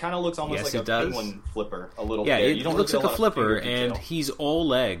suppose. It kind of looks almost like a penguin flipper a little bit. Yeah, it looks like a flipper, and he's all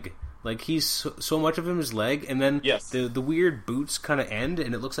leg. Like, he's so much of him is leg, and then the weird boots kind of end,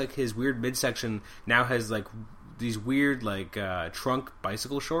 and it looks like his weird midsection now has, like, these weird, like, trunk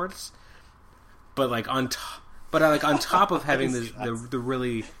bicycle shorts. But, like, on top of having the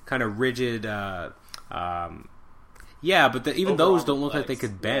really kind of rigid... but even those don't look like they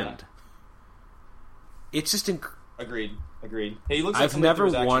could bend. Yeah. It's just agreed. He looks like I've never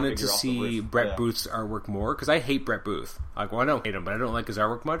wanted to see Brett Booth's artwork more because I hate Brett Booth. I don't hate him, but I don't like his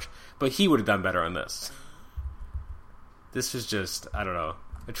artwork much. But he would have done better on this. This was just, I don't know,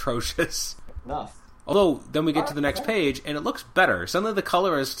 atrocious. Enough. Although then we get to the next page and it looks better. Suddenly the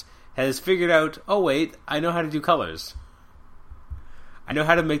colorist has figured out, oh wait, I know how to do colors. I know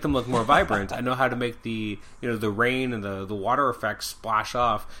how to make them look more vibrant. I know how to make the rain and the water effects splash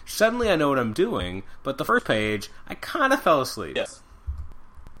off. Suddenly I know what I'm doing, but the first page, I kind of fell asleep. Yes.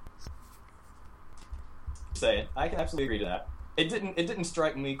 Say it. I can absolutely agree to that. It didn't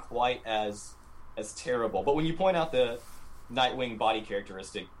strike me quite as terrible, but when you point out the Nightwing body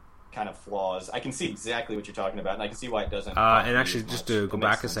characteristic kind of flaws, I can see exactly what you're talking about, and I can see why it doesn't. And actually, just to go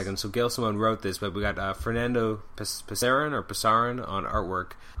back a second, so Gail Simone wrote this, but we got Fernando Pasarin on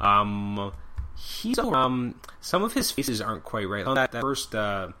artwork. he's some of his faces aren't quite right. On that first,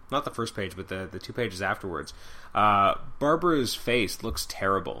 not the first page, but the 2 pages afterwards, Barbara's face looks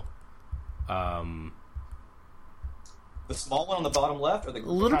terrible. The small one on the bottom left, or the a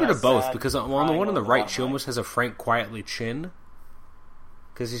little bit of both, because on the one on the right, she right? almost has a Frank Quietly chin,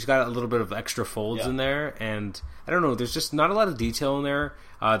 because he's got a little bit of extra folds in there, and I don't know, there's just not a lot of detail in there.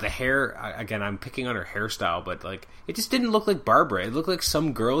 The hair, again, I'm picking on her hairstyle, but like it just didn't look like Barbara. It looked like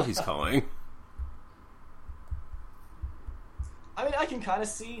some girl he's calling. I mean, I can kind of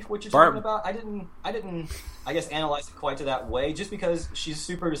see what you're talking about. I didn't, I guess, analyze it quite to that way, just because she's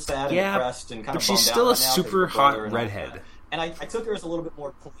super sad and depressed and kind of bummed out. But she's still a right now super hot redhead. And I took her as a little bit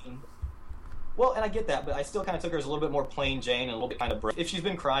more plain. Well, and I get that, but I still kind of took her as a little bit more plain Jane and a little bit kind of brave. If she's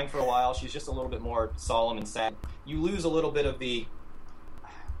been crying for a while, she's just a little bit more solemn and sad. You lose a little bit of the...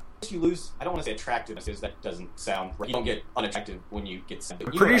 You lose... I don't want to say attractiveness, because that doesn't sound right. You don't get unattractive when you get sad.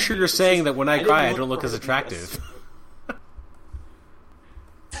 I'm pretty sure you're saying that when I cry, I don't look as attractive.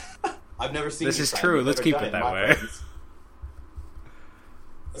 I've never seen this is true. Let's keep it that way.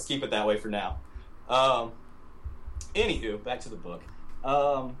 Let's keep it that way for now. Anywho, back to the book.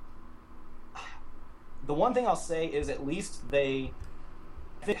 The one thing I'll say is at least I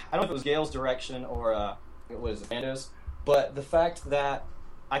don't know if it was Gail's direction or it was Amanda's, but the fact that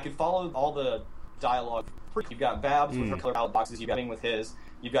I could follow all the dialogue. You've got Babs with her color palette boxes, you've got Bing with his,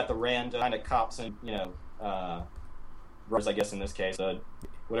 you've got the random kind of cops and, Rose, I guess in this case,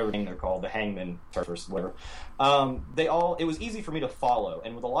 whatever thing they're called, the hangman, surfers, whatever. It was easy for me to follow,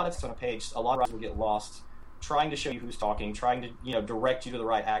 and with a lot of text on a page, a lot of people get lost trying to show you who's talking, trying to, direct you to the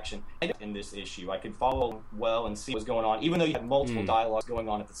right action. In this issue, I could follow well and see what's going on, even though you have multiple dialogues going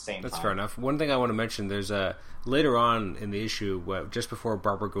on at the same time. That's fair enough. One thing I want to mention, there's later on in the issue, just before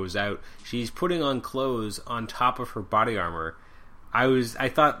Barbara goes out, she's putting on clothes on top of her body armor. I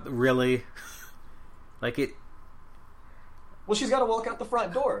thought, really? Like it... Well, she's got to walk out the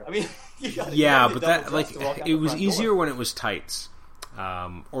front door. I mean, but that, like, it was easier when it was tights,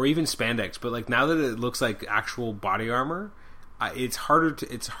 or even spandex. But like now that it looks like actual body armor, it's harder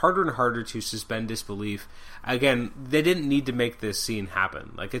and harder to suspend disbelief. Again, they didn't need to make this scene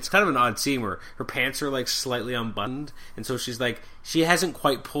happen. Like, it's kind of an odd scene where her pants are like slightly unbuttoned, and so she hasn't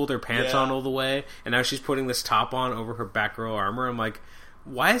quite pulled her pants on all the way, and now she's putting this top on over her Batgirl armor. I'm like,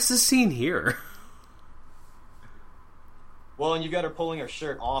 why is this scene here? Well, and you've got her pulling her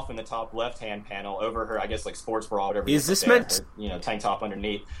shirt off in the top left-hand panel over her, I guess, like sports bra, whatever. Is this meant? Her, tank top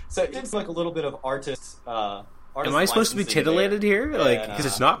underneath. So it's like a little bit of artist. Am I supposed to be titillated here? Like, because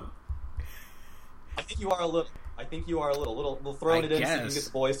it's not. I think you are a little. We'll throw it in so you can get the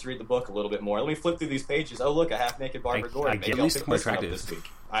boys to read the book a little bit more. Let me flip through these pages. Oh, look, a half-naked Barbara Gordon. Maybe at least more attractive this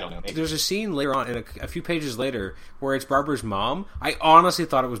week. I don't know. Maybe. There's a scene later on, a few pages later, where it's Barbara's mom. I honestly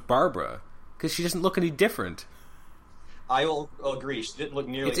thought it was Barbara because she doesn't look any different. I will agree. She didn't look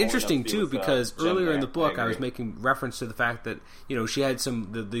nearly. It's interesting too because earlier in the book I was agree. making reference to the fact that she had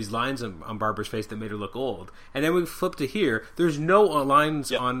these lines on Barbara's face that made her look old, and then we flip to here. There's no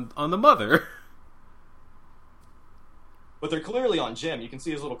lines on the mother, but they're clearly on Jim. You can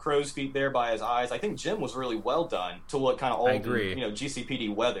see his little crow's feet there by his eyes. I think Jim was really well done to look kind of old. I agree. And,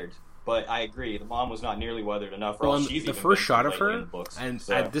 GCPD weathered. But I agree, the mom was not nearly weathered enough. The first shot of her,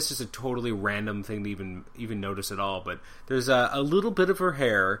 this is a totally random thing to even notice at all, but there's a little bit of her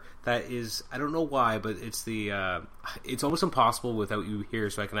hair that is, I don't know why, but it's it's almost impossible without you here,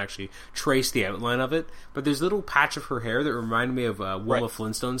 so I can actually trace the outline of it. But there's a little patch of her hair that reminded me of Wilma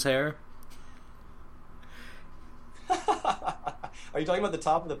Flintstone's hair. Are you talking about the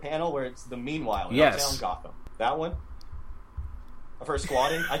top of the panel where it's the Meanwhile in Uptown Gotham? That one? Of her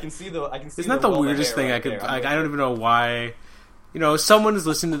squatting, I can see. Isn't that the weirdest thing? I don't even know why. Someone's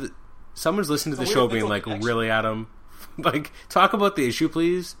listening to the show, being like, "Really, Adam? Like, talk about the issue,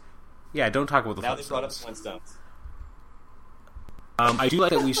 please." Yeah, don't talk about the Flintstones. Now they brought up the Flintstones. I do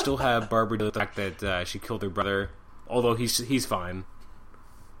like that we still have Barbara deal with the fact that she killed her brother, although he's fine.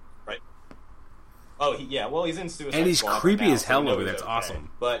 Right. Oh, he's in Suicide and he's Squad creepy right now, as hell over. Okay. That's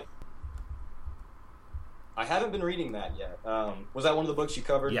awesome. But I haven't been reading that yet. Was that one of the books you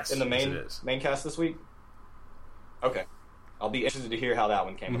covered in the main cast this week? Okay. I'll be interested to hear how that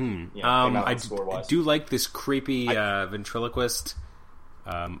one came, came out I score-wise. do like this creepy ventriloquist.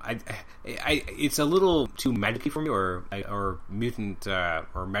 It's a little too magic-y for me, or mutant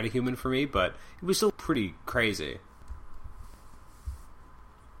or metahuman for me, but it was still pretty crazy.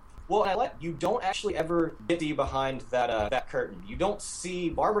 Well, and you don't actually ever get behind that curtain. You don't see.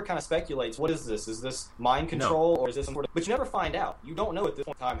 Barbara kind of speculates, what is this? Is this mind control, or is this some sort of... But you never find out. You don't know at this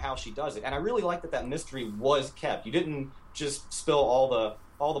point in time how she does it. And I really like that mystery was kept. You didn't just spill all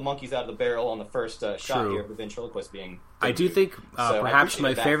all the monkeys out of the barrel on the first shot True. here of the ventriloquist being. I do think So perhaps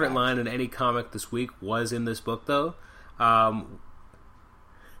my that favorite fact. line in any comic this week was in this book, though. I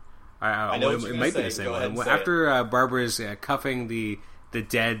know what it you're might gonna be the say. same Go ahead one. and say After Barbara's cuffing the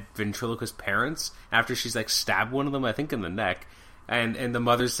dead ventriloquist parents, after she's like stabbed one of them, I think in the neck, and the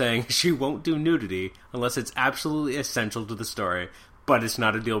mother's saying she won't do nudity unless it's absolutely essential to the story, but it's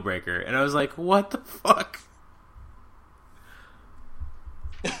not a deal breaker. And I was like, what the fuck?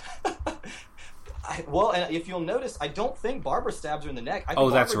 Well, and if you'll notice, I don't think Barbara stabs her in the neck. I think Oh,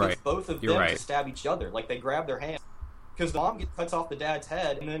 that's Barbara right. gets both of You're them right. to stab each other. Like, they grab their hands. Because the mom cuts off the dad's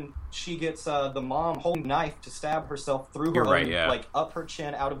head, and then she gets the mom holding a knife to stab herself through You're her right, own, yeah. like, up her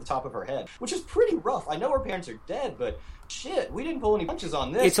chin, out of the top of her head. Which is pretty rough. I know her parents are dead, but shit, we didn't pull any punches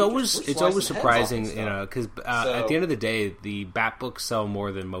on this. It's We're always slicing it's always heads off surprising, and you stuff. know, because So- at the end of the day, the Bat books sell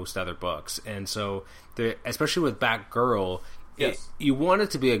more than most other books, and so especially with Batgirl, Yes. you want it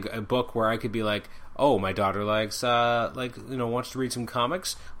to be a book where I could be like, oh, my daughter likes wants to read some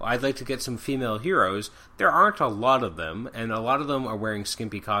comics. Well, I'd like to get some female heroes. There aren't a lot of them, and a lot of them are wearing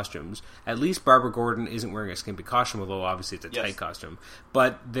skimpy costumes. At least Barbara Gordon isn't wearing a skimpy costume, although obviously it's a Yes. tight costume.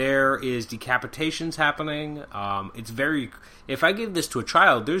 But there is decapitations happening. It's very. If I give this to a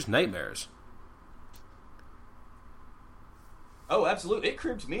child, there's nightmares. Oh, absolutely. It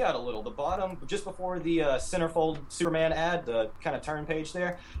creeped me out a little. The bottom, just before the centerfold Superman ad, the kind of turn page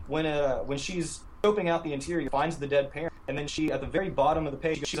there, when she's scoping out the interior, finds the dead parent, and then she, at the very bottom of the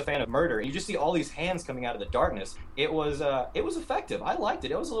page, she's a fan of murder, and you just see all these hands coming out of the darkness. It was effective. I liked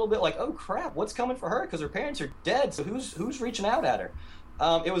it. It was a little bit like, oh crap, what's coming for her? Because her parents are dead, so who's reaching out at her?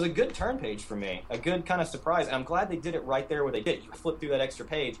 It was a good turn page for me, a good kind of surprise, and I'm glad they did it right there where they did. You flip through that extra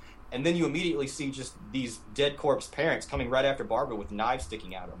page, and then you immediately see just these dead corpse parents coming right after Barbara with knives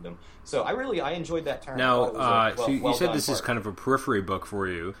sticking out of them. So I enjoyed that turn. I thought it Now, was so you well said done this is part. kind of a periphery book for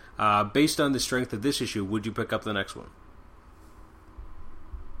you. Based on the strength of this issue, would you pick up the next one?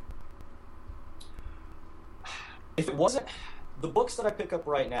 If it wasn't the books that I pick up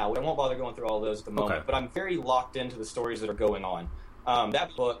right now, I won't bother going through all those at the moment, Okay. but I'm very locked into the stories that are going on.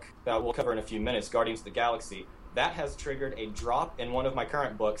 That book that we'll cover in a few minutes, Guardians of the Galaxy, that has triggered a drop in one of my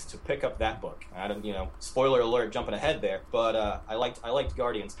current books to pick up that book. I don't, spoiler alert, jumping ahead there, but I liked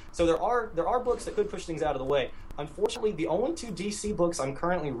Guardians. So there are books that could push things out of the way. Unfortunately, the only two DC books I'm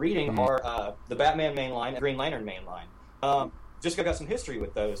currently reading are the Batman mainline and Green Lantern mainline. Just 'cause I've got some history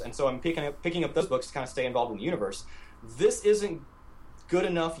with those, and so I'm picking up those books to kind of stay involved in the universe. This isn't good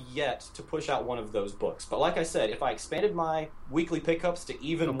enough yet to push out one of those books. But like I said, if I expanded my weekly pickups to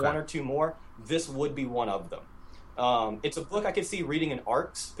even one or two more, this would be one of them. It's a book I could see reading in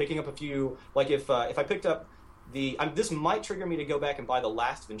arcs, picking up a few. Like if I picked up this might trigger me to go back and buy the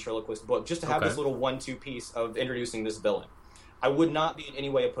last ventriloquist book just to have this little 1-2 piece of introducing this villain. I would not be in any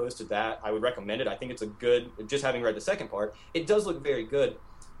way opposed to that. I would recommend it. I think it's a good. Just having read the second part, it does look very good.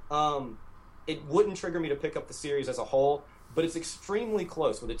 It wouldn't trigger me to pick up the series as a whole, but it's extremely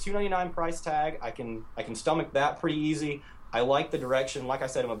close with a $2.99 price tag. I can stomach that pretty easy. I like the direction. Like I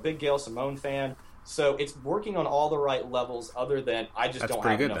said, I'm a big Gail Simone fan. So it's working on all the right levels other than I just don't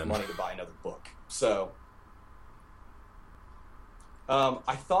have enough money to buy another book. So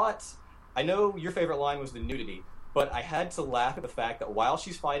I know your favorite line was the nudity, but I had to laugh at the fact that while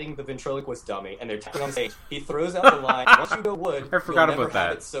she's fighting the ventriloquist dummy and they're tapping on stage, he throws out the line, once you go wood, I forgot you'll never about that.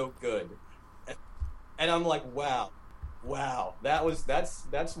 have it so good. And I'm like, wow,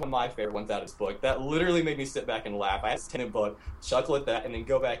 that's one of my favorite ones out of this book. That literally made me sit back and laugh. I had a book, chuckle at that, and then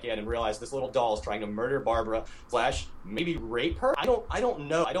go back in and realize this little doll is trying to murder Barbara / maybe rape her. I don't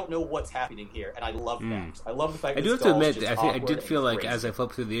know. I don't know what's happening here, and I love that. I love the fact. I that do have this to doll's admit, just I did awkward feel and like crazy. as I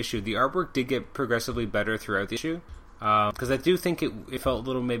flipped through the issue, the artwork did get progressively better throughout the issue. Because I do think it felt a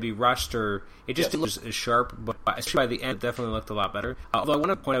little maybe rushed, or it just didn't look as sharp. But by the end, it definitely looked a lot better. Although I want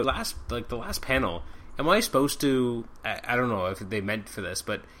to point out, the last panel. Am I supposed to? I don't know if they meant for this,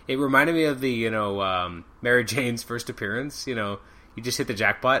 but it reminded me of the Mary Jane's first appearance. You just hit the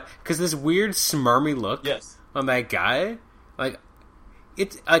jackpot because this weird smarmy look on that guy,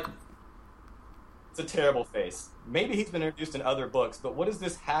 it's a terrible face. Maybe he's been introduced in other books, but what is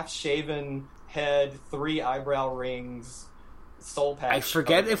this half-shaven head, 3 eyebrow rings, soul patch? I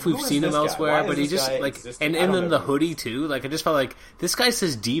forget if we've seen him elsewhere, but he just and then the hoodie too. I just felt like this guy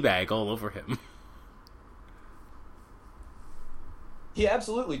says D-bag all over him. He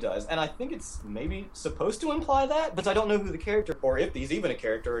absolutely does, and I think it's maybe supposed to imply that, but I don't know who the character, or if he's even a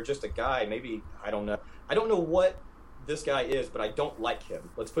character or just a guy. Maybe I don't know. I don't know what this guy is, but I don't like him.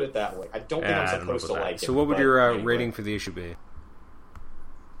 Let's put it that way. I don't think I'm supposed to like him. So, what would but your anyway. rating for the issue be?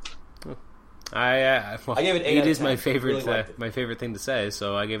 Well, I gave it 8 8 out of is 10. my favorite Really liked it. my favorite thing to say,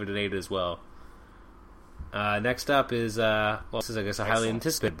 so I gave it an 8 as well. Next up is this is I guess a highly Excellent.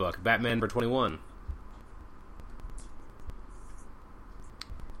 anticipated book, Batman number 21.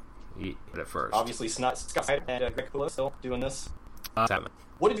 At first, Obviously, Scott Snyder and Greg Capullo still doing this. Batman.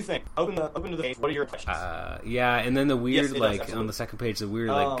 What did you think? Open to the page. What are your impressions? Yeah, and then the weird Yes, it does, on absolutely. the second page, the weird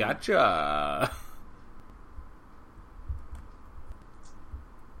gotcha.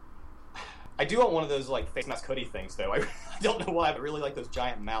 I do want one of those face mask hoodie things though. I don't know why, but I really like those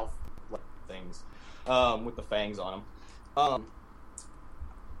giant mouth things with the fangs on them.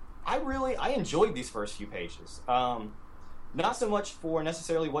 I enjoyed these first few pages. Not so much for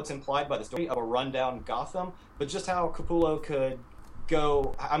necessarily what's implied by the story of a rundown Gotham, but just how Capullo could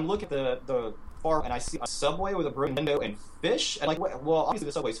go. I'm looking at the far, and I see a subway with a broken window and fish. And well, obviously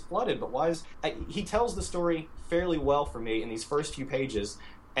the subway's flooded, but why is he tells the story fairly well for me in these first few pages,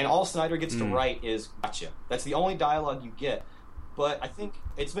 and all Snyder gets to write is "gotcha." That's the only dialogue you get. But I think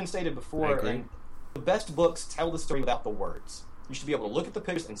it's been stated before, and the best books tell the story without the words. You should be able to look at the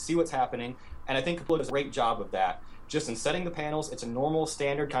pictures and see what's happening, and I think Capullo does a great job of that. Just in setting the panels, it's a normal,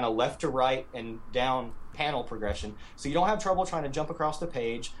 standard kind of left to right and down panel progression, so you don't have trouble trying to jump across the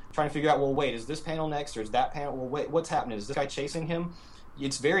page, trying to figure out, well, wait, is this panel next, or is that panel? Well, wait, what's happening? Is this guy chasing him?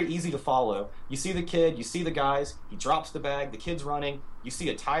 It's very easy to follow. You see the kid, you see the guys, he drops the bag, the kid's running, you see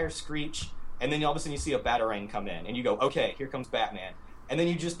a tire screech, and then all of a sudden you see a Batarang come in, and you go, okay, here comes Batman. And then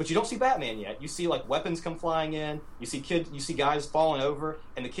but you don't see Batman yet. You see weapons come flying in, you see guys falling over,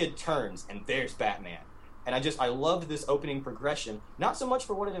 and the kid turns, and there's Batman. And I loved this opening progression, not so much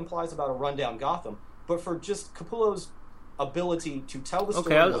for what it implies about a rundown Gotham, but for just Capullo's ability to tell the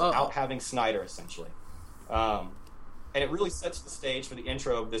story without having Snyder, essentially. And it really sets the stage for the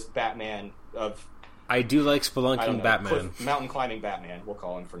intro of this Batman of... I do like spelunking Batman. Mountain climbing Batman, we'll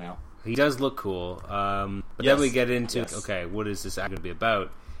call him for now. He does look cool. But then we get into, okay, what is this going to be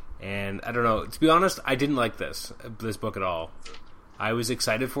about? And I don't know. To be honest, I didn't like this book at all. I was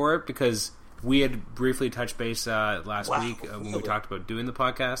excited for it because we had briefly touched base last week when we talked about doing the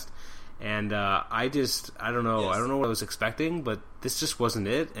podcast. And I don't know. Yes. I don't know what I was expecting, but this just wasn't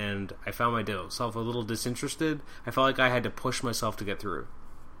it. And I found myself a little disinterested. I felt like I had to push myself to get through.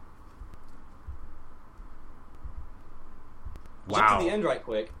 Wow. Jump to the end right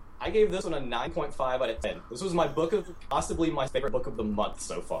quick. I gave this one a 9.5 out of 10. This was possibly my favorite book of the month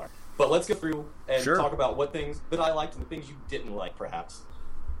so far. But let's go through and talk about what things that I liked and the things you didn't like, perhaps.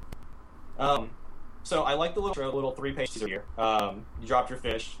 So I like the little 3-page teaser here. You dropped your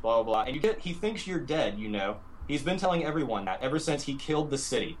fish, blah, blah, blah. And he thinks you're dead, you know. He's been telling everyone that ever since he killed the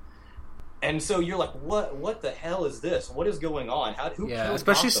city. And so you're like, what the hell is this? What is going on? Who killed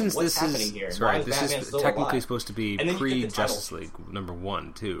especially Gotham? since What's this happening here? is Why right. This Batman is still technically alive? supposed to be And then you get the pre-Justice title. League number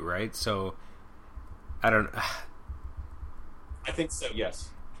 1 too, right? So I don't. I think so. Yes.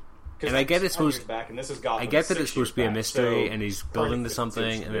 And I get it's supposed. Back, and this is Gotham I get that 6 it's supposed to be a years back, mystery, so and he's building to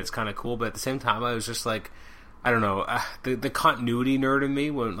something, and it's kind of cool. But at the same time, I was just like, I don't know, the continuity nerd in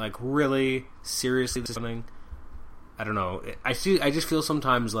me went like, really seriously something. I don't know. I just feel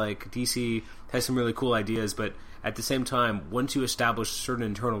sometimes like DC has some really cool ideas, but at the same time, once you establish certain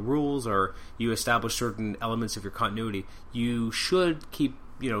internal rules or you establish certain elements of your continuity, you should keep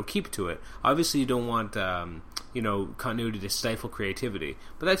to it. Obviously, you don't want continuity to stifle creativity,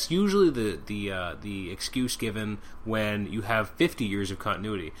 but that's usually the excuse given when you have 50 years of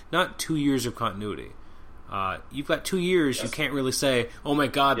continuity, not 2 years of continuity. You've got 2 years. Yes. You can't really say, "Oh my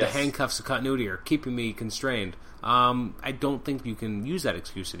God, the handcuffs of continuity are keeping me constrained." I don't think you can use that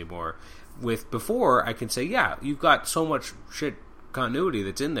excuse anymore. Before, I can say, "Yeah, you've got so much shit continuity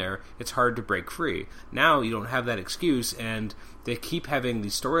that's in there. It's hard to break free." Now you don't have that excuse, and they keep having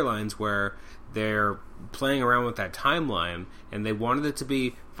these storylines where they're playing around with that timeline, and they wanted it to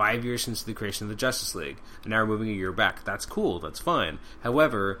be 5 years since the creation of the Justice League, and now we're moving a year back. That's cool. That's fine.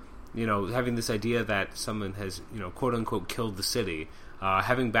 However, having this idea that someone has, quote unquote, killed the city,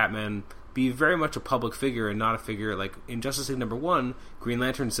 having Batman be very much a public figure and not a figure like in Justice League number 1, Green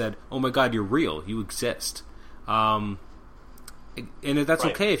Lantern said, "Oh my God, you're real. You exist." And that's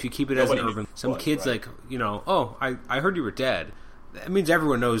okay if you keep it as an urban. Some kids "Oh, I heard you were dead." That means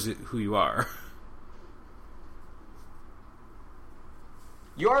everyone knows who you are.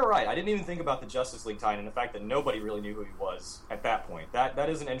 You are right. I didn't even think about the Justice League tie-in and the fact that nobody really knew who he was at that point. That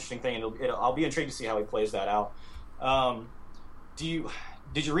is an interesting thing, and I'll be intrigued to see how he plays that out.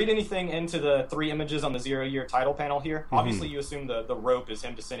 Did you read anything into the 3 images on the 0-year title panel here? Mm-hmm. Obviously, you assume the rope is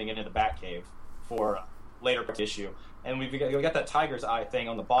him descending into the Batcave for later issue, and we got that tiger's eye thing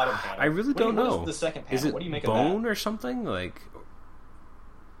on the bottom panel. I really don't know. What is the second panel? Is it what do you make bone of that? or something? Like,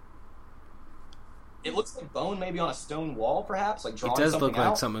 It looks like bone maybe on a stone wall, perhaps, like drawing It does something look like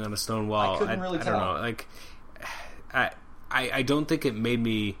out. something on a stone wall. I couldn't really I tell. don't know. Like, I don't think it made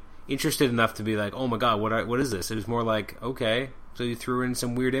me interested enough to be like, oh my god, what is this? It was more like, okay, so you threw in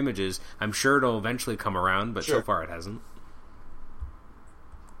some weird images. I'm sure it'll eventually come around, but Sure. so far it hasn't.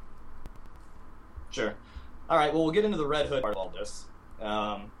 Sure. All right. Well, we'll get into the Red Hood part of all this.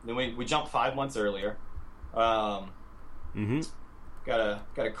 Then we jump 5 months earlier. Mm-hmm. Got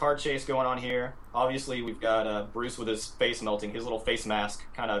a car chase going on here. Obviously, we've got Bruce with his face melting, his little face mask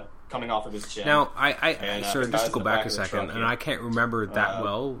kind of coming off of his chin. Now, And, sort of guys just to in go the back back a of the second, truck and here. I can't remember that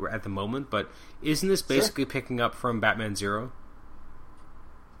well at the moment, but isn't this basically picking up from Batman Zero?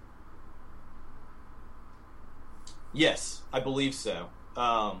 Yes, I believe so.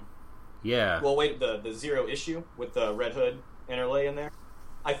 Yeah. Well, wait, the Zero issue with the Red Hood interlay in there?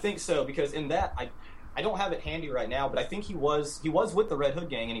 I think so, because in that, I don't have it handy right now, but I think he was with the Red Hood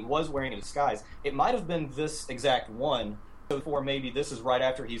gang, and he was wearing a disguise. It might have been this exact one, or maybe this is right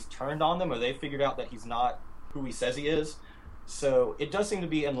after he's turned on them, or they figured out that he's not who he says he is. So it does seem to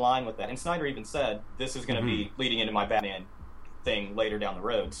be in line with that. And Snyder even said, this is going to be leading into my Batman thing later down the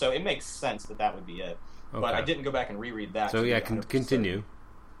road. So it makes sense that that would be it. Okay. But I didn't go back and reread that. So to yeah, be 100% continue.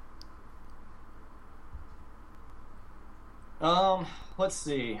 Let's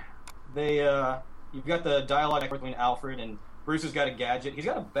see. You've got the dialogue between Alfred and Bruce has got a gadget. He's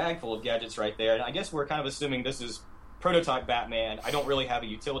got a bag full of gadgets right there, and I guess we're kind of assuming this is prototype Batman. I don't really have a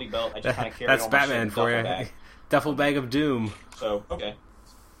utility belt. I just kind of carry That's all my shit Batman in a for duffel you. bag. Duffel bag of doom. So, okay.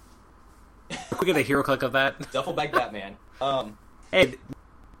 Can we get a hero click of that? Duffel bag Batman. Hey,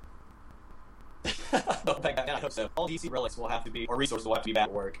 Duffel bag Batman, I hope so. All DC relics will have to be, or resources will have to be back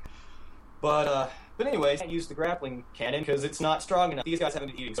at work. But anyways, I can't use the grappling cannon because it's not strong enough. These guys haven't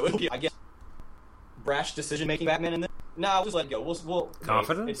been eating, so it'll be, I guess, brash decision-making Batman in this. Nah, we'll just let it go. We'll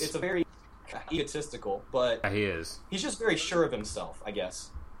Confidence? It's a very egotistical, but yeah, he is. he's just very sure of himself, I guess.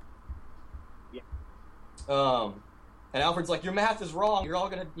 Yeah. And Alfred's like, your math is wrong. You're all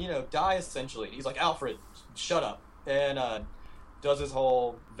gonna, die essentially. He's like, Alfred, shut up. And does his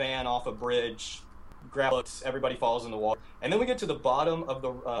whole van off a bridge, grabs, everybody falls in the water. And then we get to the bottom of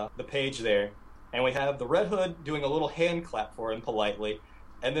the page there, and we have the Red Hood doing a little hand clap for him politely.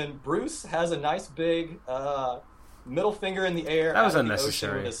 And then Bruce has a nice big middle finger in the air. That was out of the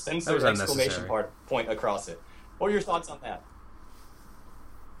unnecessary. ocean with a That censored was exclamation unnecessary. point across it. What are your thoughts on that?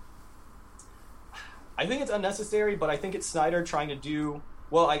 I think it's unnecessary, but I think it's Snyder trying to do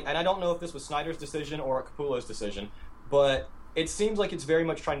well. I don't know if this was Snyder's decision or Capullo's decision, but it seems like it's very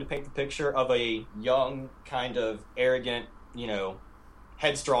much trying to paint the picture of a young, kind of arrogant,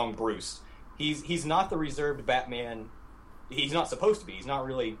 headstrong Bruce. He's not the reserved Batman. He's not supposed to be. He's not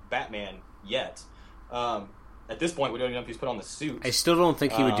really Batman yet. At this point, we don't even know if he's put on the suit. I still don't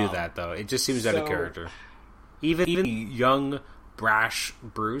think he would do that, though. It just seems out of so- character. Even young, brash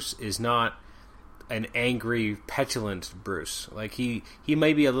Bruce is not an angry, petulant Bruce. Like, he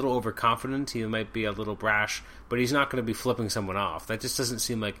may be a little overconfident, he might be a little brash, but he's not going to be flipping someone off. That just doesn't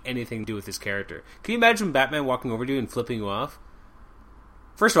seem like anything to do with his character. Can you imagine Batman walking over to you and flipping you off?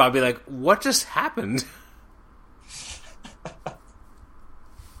 First of all, I'd be like, what just happened?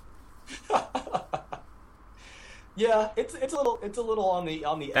 Yeah, it's a little on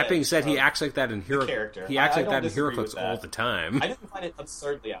the That being edge said, he of acts like that in Hero. character. He acts I like don't that in disagree HeroClix with that. all the time. I didn't find it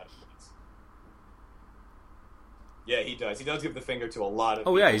absurdly out of place. Yeah, he does. He does give the finger to a lot of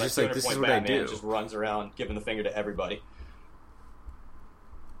Oh, people. yeah, he's That just like, 200 this is point what I Batman do. Just runs around giving the finger to everybody.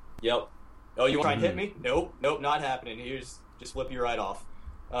 Yep. Oh, you want to try and hit me? Nope, not happening. Here's just flip you right off.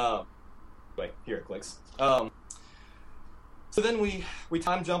 Wait, here it clicks. So then we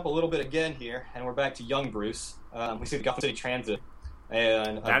time jump a little bit again here, and we're back to young Bruce. We see the Gotham City Transit,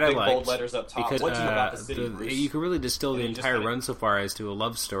 and That I big bold liked, letters up top. because What do you know about the city, Bruce? you can really distill the And he just entire kinda- run so far as to a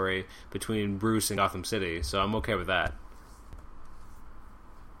love story between Bruce and Gotham City, so I'm okay with that.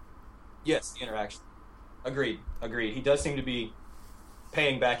 Yes, the interaction. Agreed. He does seem to be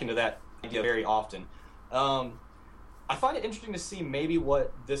paying back into that idea very often. I find it interesting to see maybe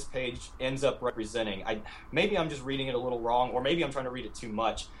what this page ends up representing. Maybe I'm just reading it a little wrong, or maybe I'm trying to read it too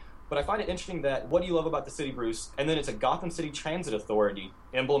much. But I find it interesting that what do you love about the city, Bruce? And then it's a Gotham City Transit Authority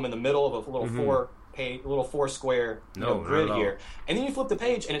emblem in the middle of a little little four square No, grid not at all. here. And then you flip the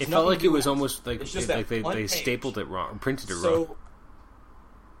page, and it's It felt nothing like to it do was with almost like, It's just like that one they page. stapled it wrong, printed it wrong. So,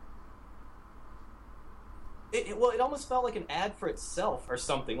 it almost felt like an ad for itself or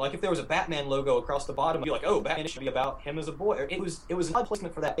something. Like if there was a Batman logo across the bottom, you'd be like, "Oh, Batman should be about him as a boy." It was an odd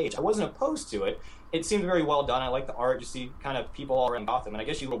placement for that page. I wasn't opposed to it. It seemed very well done. I like the art. You see kind of people all around Gotham, and I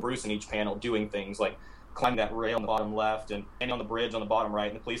guess you little Bruce in each panel doing things like climbing that rail on the bottom left and standing on the bridge on the bottom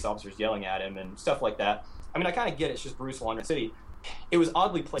right, and the police officers yelling at him and stuff like that. I mean, I kind of get it. It's just Bruce wandering the city. It was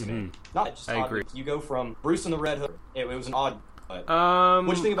oddly placed. Not just I oddly. agree. You go from Bruce and the Red Hood. It was an odd. What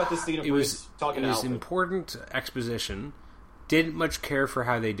do you think about this scene of Bruce talking to Alfred? It was important exposition. Didn't much care for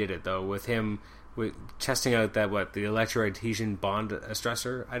how they did it, though, with him testing out that, the electro-adhesion bond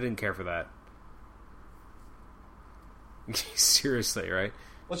stressor. I didn't care for that. Seriously, right?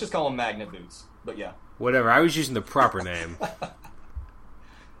 Let's just call them magnet boots, but yeah. Whatever, I was using the proper name.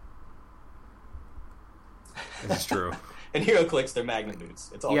 It's true. And HeroClix, they're magnet boots.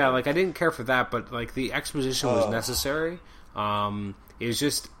 It's all yeah, good. I didn't care for that, but, the exposition was necessary. It was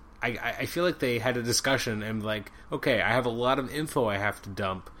just... I feel like they had a discussion and okay, I have a lot of info I have to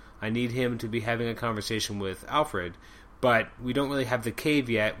dump. I need him to be having a conversation with Alfred, but we don't really have the cave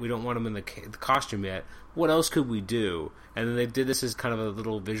yet. We don't want him in the costume yet. What else could we do? And then they did this as kind of a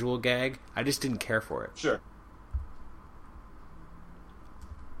little visual gag. I just didn't care for it. Sure.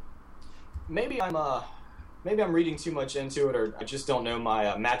 Maybe I'm reading too much into it, or I just don't know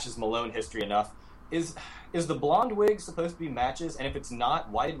my Matches Malone history enough. Is the blonde wig supposed to be Matches? And if it's not,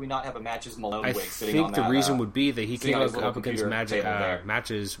 why did we not have a Matches Malone wig sitting on that? I think the reason would be that he came up against computer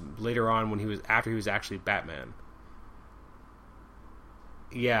Matches later on after he was actually Batman.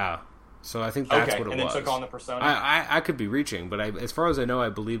 Yeah, so I think that's what it was. And then took on the persona? I could be reaching, but as far as I know, I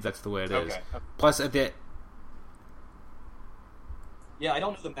believe that's the way it is. Plus, at the... Yeah, I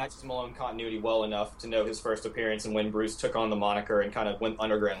don't know the Matches Malone continuity well enough to know his first appearance and when Bruce took on the moniker and kind of went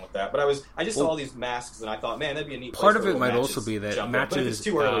underground with that. But I just saw all these masks and I thought, man, that'd be a neat place. Part of it might also be that Matches, but if it's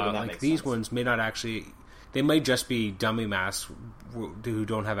too early, then that makes these sense. ones may not actually... They might just be dummy masks who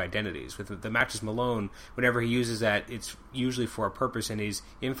don't have identities. With the Matches Malone, whenever he uses that, it's usually for a purpose, and he's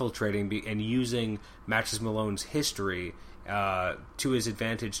infiltrating and using Matches Malone's history to his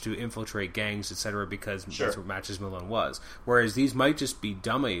advantage to infiltrate gangs, etc., because that's what Matches Malone was. Whereas these might just be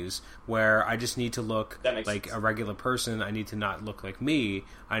dummies, where I just need to look like a regular person. I need to not look like me.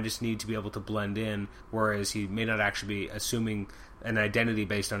 I just need to be able to blend in, whereas he may not actually be assuming an identity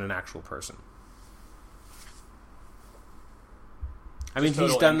based on an actual person. I mean,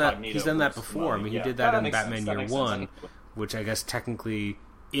 he's done that. He's done that before. I mean, he did that in Batman Year One, which I guess technically,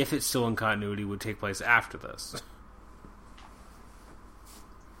 if it's still in continuity, would take place after this.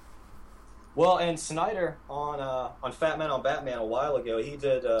 Well, and Snyder on Fat Man on Batman a while ago, he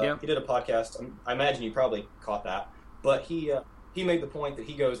did a podcast. I imagine you probably caught that, but he made the point that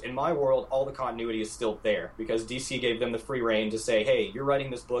he goes, in my world, all the continuity is still there because DC gave them the free reign to say, hey, you're writing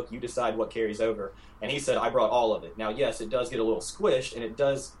this book, you decide what carries over. And he said, I brought all of it. Now, yes, it does get a little squished, and it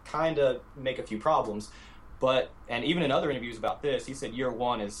does kind of make a few problems, and even in other interviews about this, he said Year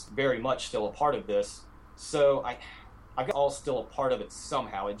One is very much still a part of this. So I've got all still a part of it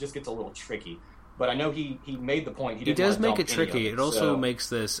somehow. It just gets a little tricky. But I know he made the point. He does make it tricky. It also makes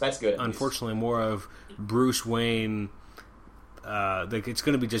this, that's good, unfortunately, more of Bruce Wayne. It's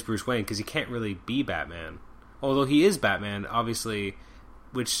going to be just Bruce Wayne because he can't really be Batman. Although he is Batman, obviously,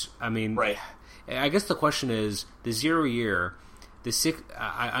 which, I mean... Right. I guess the question is, the 0 year...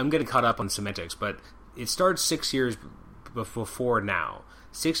 I'm getting caught up on semantics, but it starts 6 years before now.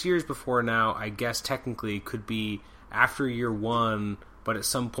 6 years before now, I guess, technically, could be after Year One, but at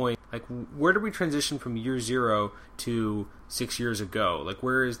some point... where do we transition from Year Zero to 6 years ago?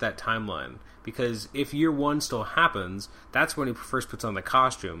 Where is that timeline? Because if Year One still happens, that's when he first puts on the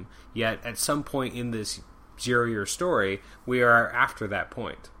costume. Yet, at some point in this 0 year story, we are after that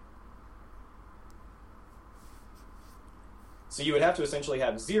point. So you would have to essentially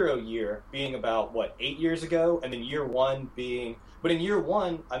have 0 year being about, 8 years ago, and then Year One being... But in Year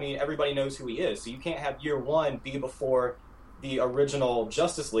One, I mean, everybody knows who he is, so you can't have Year One be before the original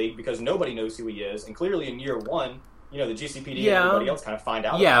Justice League, because nobody knows who he is, and clearly in Year One... the GCPD and everybody else kind of find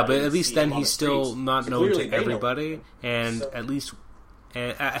out. Yeah, about but it at least then he's still streets. not known to everybody, and at least,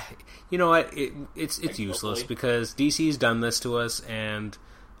 you know what? It's useless because DC's done this to us, and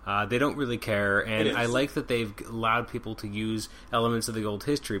they don't really care. And I like that they've allowed people to use elements of the old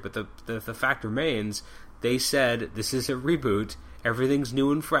history, but the fact remains, they said this is a reboot, everything's new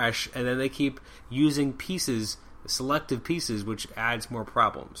and fresh, and then they keep using selective pieces, which adds more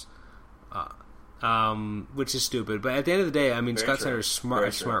problems. Which is stupid. But at the end of the day, I mean, Scott Snyder's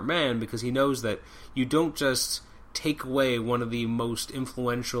a smart man because he knows that you don't just take away one of the most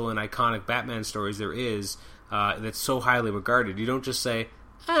influential and iconic Batman stories there is that's so highly regarded. You don't just say,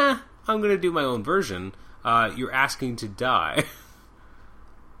 I'm going to do my own version. You're asking to die.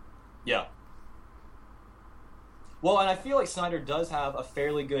 Yeah. Well, and I feel like Snyder does have a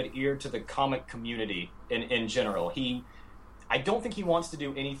fairly good ear to the comic community in general. I don't think he wants to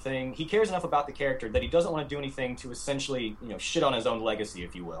do anything. He cares enough about the character that he doesn't want to do anything to essentially, shit on his own legacy,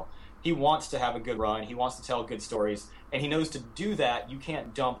 if you will. He wants to have a good run. He wants to tell good stories, and he knows to do that, you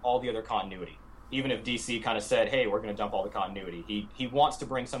can't dump all the other continuity. Even if DC kind of said, "Hey, we're going to dump all the continuity," he wants to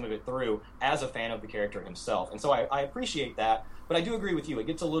bring some of it through as a fan of the character himself, and so I appreciate that. But I do agree with you. It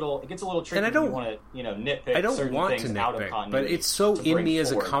gets a little tricky. And I don't want to nitpick. I don't certain want things to out of nitpick, continuity, but it's so in me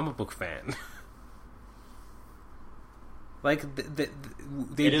as a forward. comic book fan. Like they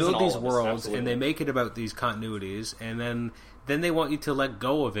build these worlds and they make it about these continuities, and then they want you to let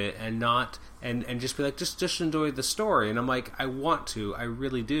go of it and not and just be like just enjoy the story. And I'm like, I want to, I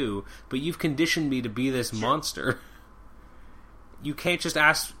really do, but you've conditioned me to be this monster. You can't just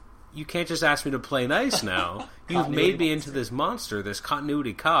ask me to play nice now. You've made me into this monster, this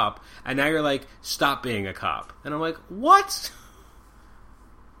continuity cop, and now you're like, stop being a cop. And I'm like, what?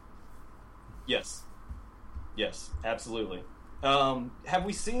 Yes, absolutely. Have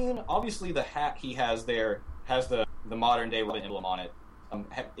we seen? Obviously, the hat he has there has the modern day Robin emblem on it.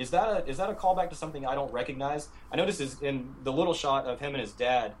 Is that a callback to something I don't recognize? I noticed is in the little shot of him and his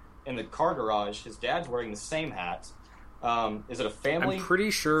dad in the car garage. His dad's wearing the same hat. Is it a family? I'm pretty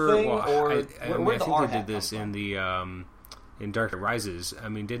sure. Thing, well, or I think they did this in in Dark Knight Rises. I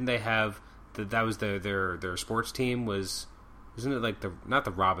mean, didn't they have that was their sports team was. Wasn't it like not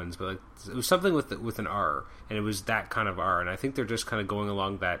the Robins, but like it was something with an R, and it was that kind of R, and I think they're just kind of going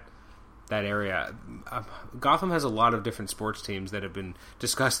along that area. Gotham has a lot of different sports teams that have been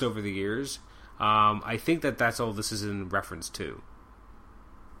discussed over the years. I think that's all this is in reference to.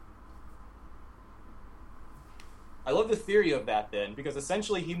 I love the theory of that then, because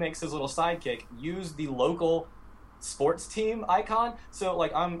essentially he makes his little sidekick use the local sports team icon. So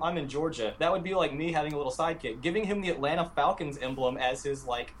like I'm in Georgia, that would be like me having a little sidekick, giving him the Atlanta Falcons emblem as his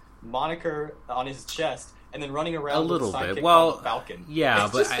like moniker on his chest, and then running around a little with a sidekick bit. Well, called the Falcon. Yeah,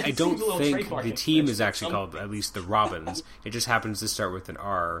 it's but just, I don't think the team is actually called at least the Robins. It just happens to start with an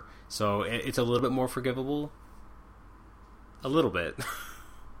R, so it's a little bit more forgivable. A little bit.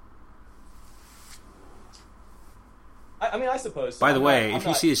 I mean, I suppose. By the way, if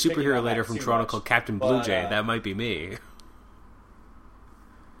you see a superhero later from Toronto called Captain Blue Jay, that might be me.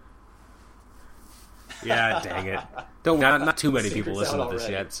 Yeah, dang it. Not too many people listen to this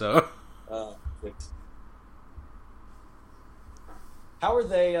yet, so. How are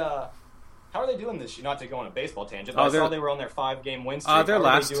they doing this? Not to go on a baseball tangent, but I saw they were on their 5-game win streak. They're How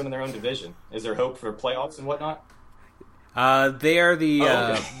last. are they doing in their own division? Is there hope for playoffs and whatnot? They are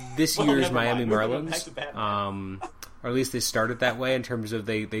the this year's Miami Marlins. Or at least they started that way in terms of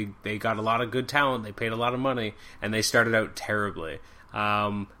they got a lot of good talent, they paid a lot of money, and they started out terribly.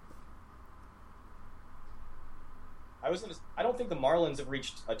 I don't think the Marlins have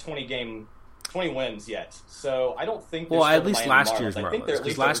reached a 20 wins yet, so I don't think. Well, at least last year's Marlins. Marlins,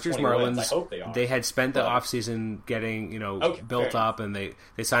 because last year's Marlins, they had spent the But- offseason getting built fair up, and they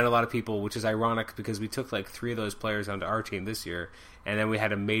signed a lot of people, which is ironic because we took like 3 of those players onto our team this year, and then we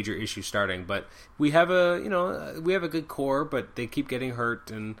had a major issue starting. But we have a good core, but they keep getting hurt,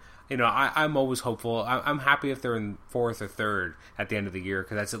 and I'm always hopeful. I'm happy if they're in 4th or 3rd at the end of the year,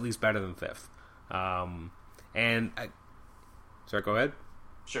 because that's at least better than 5th. Sorry, go ahead.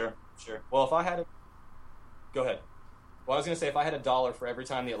 Sure. Well, go ahead. Well, I was going to say, if I had $1 for every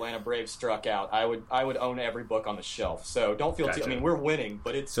time the Atlanta Braves struck out, I would own every book on the shelf. So don't feel Gotcha. I mean, we're winning,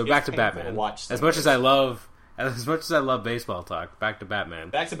 but it's Back to painful Batman. To watch As much as I love baseball talk, back to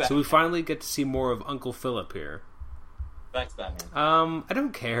Batman. Back to Batman. So we finally get to see more of Uncle Philip here. Back to Batman. I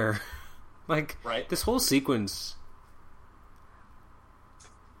don't care. Like, right? This whole sequence.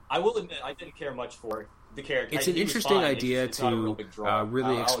 I will admit, I didn't care much for the character. It's an interesting idea it's not a real to big draw.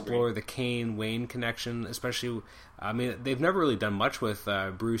 really I'll explore agree. the Kane-Wayne connection, especially. I mean, they've never really done much with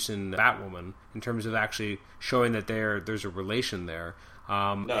Bruce and Batwoman in terms of actually showing that there's a relation there.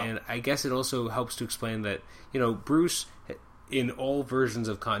 No. And I guess it also helps to explain that Bruce, in all versions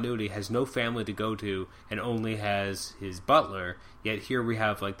of continuity, has no family to go to and only has his butler. Yet here we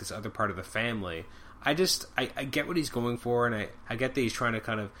have like this other part of the family. I get what he's going for, and I get that he's trying to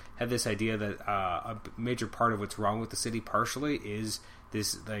kind of have this idea that a major part of what's wrong with the city partially is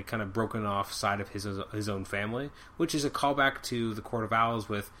this like kind of broken off side of his own family, which is a callback to the Court of Owls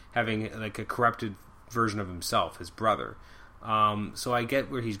with having like a corrupted version of himself, his brother. So I get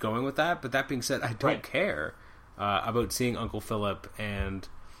where he's going with that, but that being said, I don't care about seeing Uncle Philip and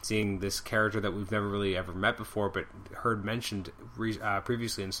seeing this character that we've never really ever met before, but heard mentioned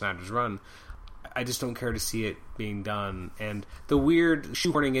previously in Snyder's Run. I just don't care to see it being done. And the weird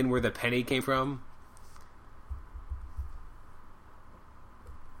shoehorning in where the penny came from.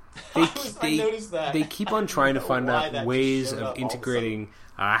 I noticed that. They keep on trying to find out ways of of integrating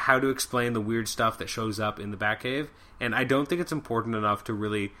how to explain the weird stuff that shows up in the Batcave, and I don't think it's important enough to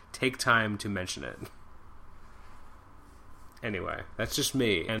really take time to mention it. Anyway, that's just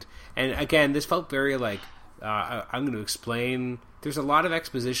me. And again, this felt very like, I'm going to explain. There's a lot of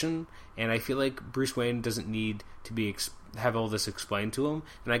exposition, and I feel like Bruce Wayne doesn't need to have all this explained to him.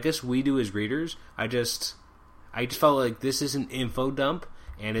 And I guess we do as readers. I just felt like this is an info dump,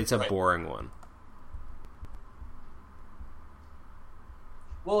 and it's a boring one.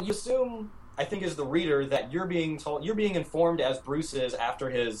 Well, you assume, I think, as the reader, that you're being informed as Bruce is after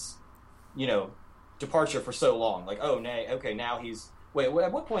his, departure for so long. Like, now he's... Wait,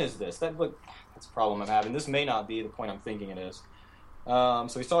 at what point is this? That's a problem I'm having. This may not be the point I'm thinking it is. So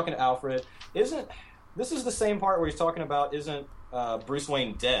he's talking to Alfred. This is the same part where he's talking about, isn't Bruce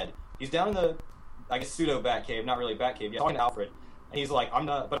Wayne dead? He's down in the, I guess, pseudo Batcave, not really Batcave. He's talking to Alfred, and he's like, I'm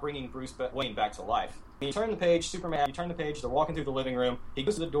not bringing Bruce Wayne back to life. And you turn the page, they're walking through the living room, he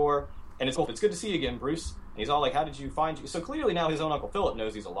goes to the door, and it's good to see you again, Bruce. And he's all like, how did you find you? So clearly now his own Uncle Philip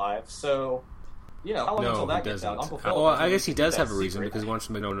knows he's alive, so... how long until that gets out? Uncle Philip. Well, I guess he does have a reason because he wants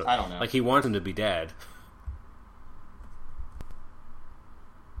him to know. I don't know. Like he wants him to be dead.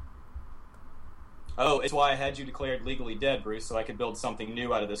 Oh, it's why I had you declared legally dead, Bruce, so I could build something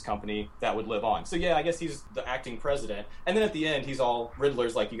new out of this company that would live on. So yeah, I guess he's the acting president, and then at the end, he's all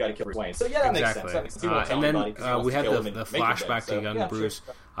Riddler's like, you got to kill Bruce Wayne. So yeah, that makes sense. That makes sense. And then we have the flashback to young Bruce.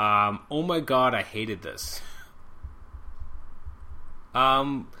 Sure. Oh my god, I hated this.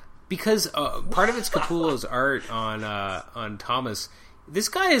 Because part of it's Capullo's art on Thomas. This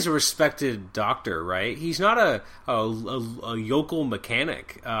guy is a respected doctor, right? He's not a yokel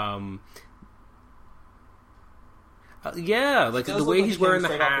mechanic. Like the way he's wearing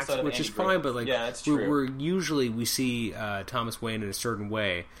the hat, which is fine, but like we see Thomas Wayne in a certain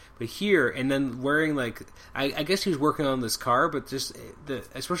way. But here, and then wearing like I guess he was working on this car, but just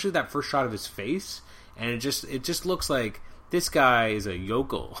especially that first shot of his face, and it just looks like this guy is a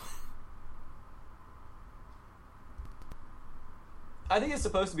yokel. I think it's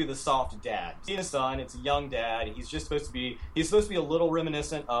supposed to be the soft dad. Seeing his son, it's a young dad. He's supposed to be a little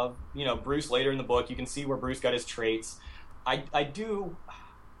reminiscent of, Bruce later in the book. You can see where Bruce got his traits. I do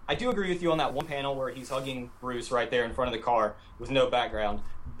agree with you on that one panel where he's hugging Bruce right there in front of the car with no background.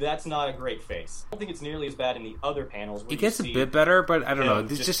 That's not a great face. I don't think it's nearly as bad in the other panels. It gets a bit better, but I don't know.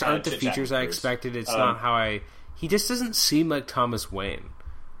 These just aren't the features I expected. It's not how he just doesn't seem like Thomas Wayne.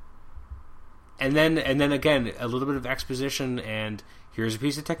 And then again, a little bit of exposition, and here's a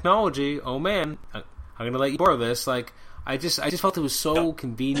piece of technology. Oh man, I'm going to let you borrow this. Like, I just felt it was so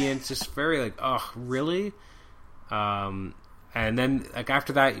convenient, just very like, oh, really? And then like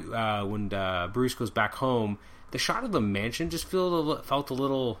after that, when Bruce goes back home, the shot of the mansion just felt a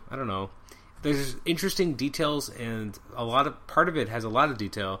little, I don't know. There's interesting details, and part of it has a lot of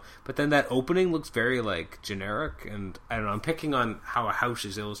detail, but then that opening looks very like generic, and I don't know. I'm picking on how a house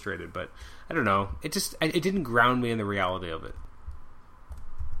is illustrated, but I don't know. It didn't ground me in the reality of it.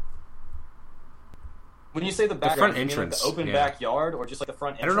 When you say the front entrance, like the open backyard, or just like the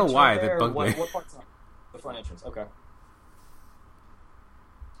front entrance? I don't know why that bugged me. What part's not? The front entrance. Okay.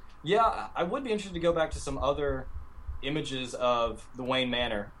 Yeah, I would be interested to go back to some other images of the Wayne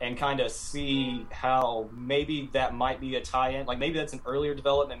Manor and kind of see how maybe that might be a tie-in. Like maybe that's an earlier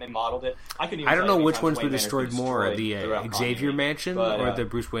development, maybe modeled it. I don't know which ones were destroyed more, the Xavier Mansion or the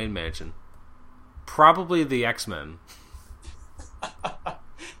Bruce Wayne Mansion. Probably the X-Men.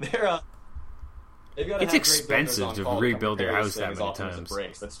 It's expensive to rebuild your house that many times.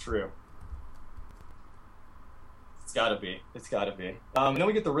 That's true. It's gotta be. And then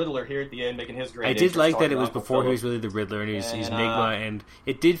we get the Riddler here at the end making his great. I did like that it was before he was really the Riddler, and he's Enigma, and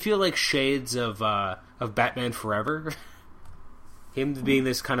it did feel like shades of Batman Forever. Him being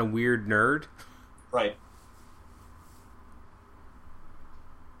this kind of weird nerd. Right.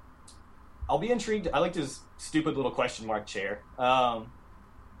 I'll be intrigued. I liked his stupid little question mark chair.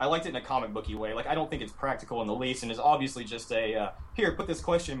 I liked it in a comic booky way. Like, I don't think it's practical in the least, and is obviously just a, here, put this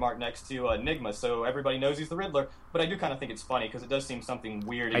question mark next to Enigma so everybody knows he's the Riddler. But I do kind of think it's funny, because it does seem something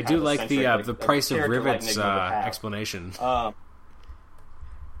weird and I do like the price of rivets explanation. Now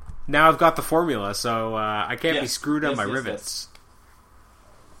I've got the formula, so I can't be screwed on my rivets.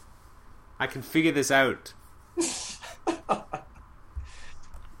 I can figure this out.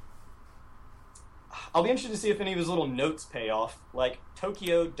 I'll be interested to see if any of his little notes pay off, like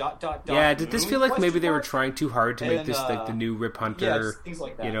Tokyo ... Yeah, did this feel like maybe they were trying too hard to make this like the new Rip Hunter? Yeah, things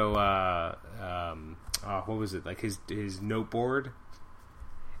like that. What was it, like his note board?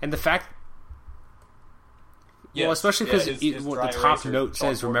 And the fact, Yes. Well, especially because his the dry top eraser note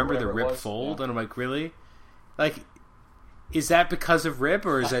says, chalkboard, "Remember the whatever it Rip was. fold," Yeah. and I'm like, really? Like, is that because of Rip,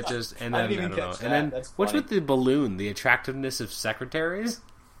 or is that just? And I then didn't I even don't know. catch And that. then That's what's funny. with the balloon? The attractiveness of secretaries.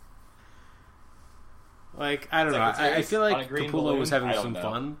 Like, I don't know. I feel On a like green Capullo was balloon? having I don't some know.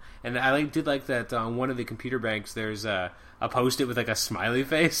 fun, and I did like that on one of the computer banks. There's a post-it with like a smiley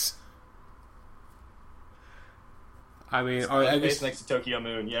face. I mean, or I Face guess next to Tokyo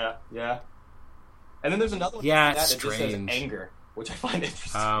Moon. Yeah. And then there's another one Yeah, that it's just says strange. anger, which I find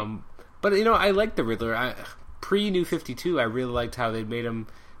interesting. But I like the Riddler. Pre New 52, I really liked how they made him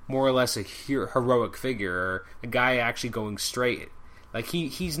more or less a heroic figure, or a guy actually going straight. Like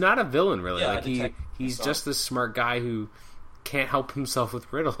he's not a villain really. Yeah, Like he's just this smart guy who can't help himself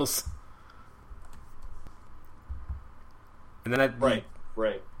with riddles. And then Right.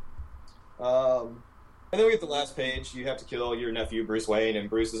 And then we get the last page. You have to kill your nephew, Bruce Wayne, and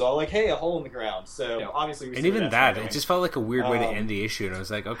Bruce is all like, "Hey, a hole in the ground." So, obviously, we and see even where that, that's it just felt like a weird way to Um, end the issue. And I was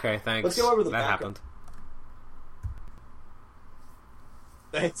like, okay, thanks. let's go over the that backup. happened.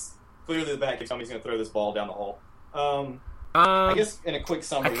 That's clearly the back keeps telling me he's going to throw this ball down the hole. I guess in a quick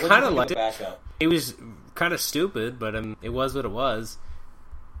summary, I what do you kinda think of liked the it. backup? It was kind of stupid, but it was what it was.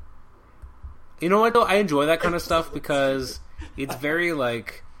 You know what though? I enjoy that kind of stuff because it's very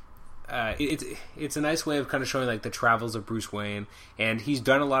like it's a nice way of kind of showing like the travels of Bruce Wayne, and he's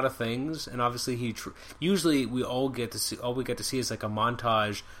done a lot of things, and obviously usually we get to see is like a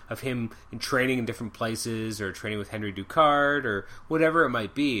montage of him in training in different places or training with Henry Ducard or whatever it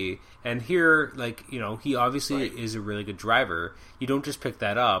might be. And here, like, he obviously is a really good driver. You don't just pick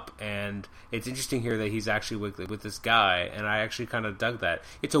that up, and it's interesting here that he's actually with this guy, and I actually kind of dug that.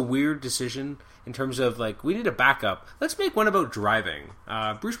 It's a weird decision in terms of, like, we need a backup. Let's make one about driving.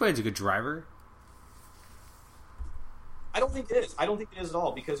 Bruce Wayne's a good driver. I don't think it is. I don't think it is at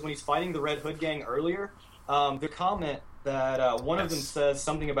all, because when he's fighting the Red Hood gang earlier, the comment that one of them says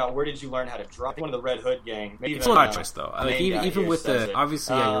something about, where did you learn how to drive? One of the Red Hood gang. Maybe It's even, not just though. Like main guy even here with says the it.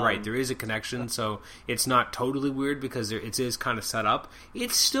 obviously, yeah, you're right. There is a connection, so it's not totally weird because it is kind of set up.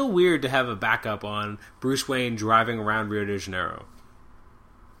 It's still weird to have a backup on Bruce Wayne driving around Rio de Janeiro.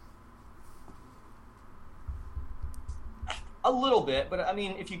 A little bit, but I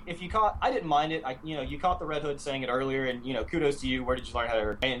mean, if you caught, I didn't mind it. You caught the Red Hood saying it earlier, and kudos to you. Where did you learn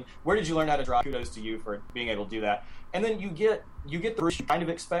how to drive? Kudos to you for being able to do that. And then you get the Bruce you kind of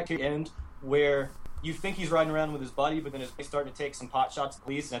expect to end, where you think he's riding around with his buddy, but then he's starting to take some pot shots at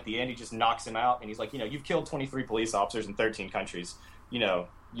police, and at the end he just knocks him out, and he's like, you've killed 23 police officers in 13 countries.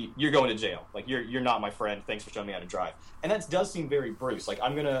 You're going to jail. Like you're not my friend. Thanks for showing me how to drive. And that does seem very Bruce. Like,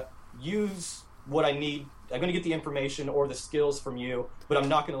 I'm gonna use what I need. I'm going to get the information or the skills from you, but I'm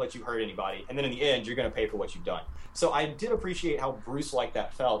not going to let you hurt anybody. And then in the end, you're going to pay for what you've done. So I did appreciate how Bruce-like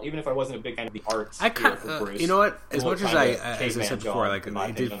that felt, even if I wasn't a big fan of the art. For Bruce. You know what? As much as I said before, like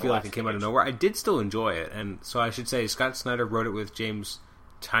I did feel like it came out of nowhere. I did still enjoy it, and so I should say Scott Snyder wrote it with James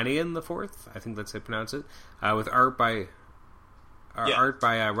Tynion the Fourth. I think that's how you pronounce it. With art by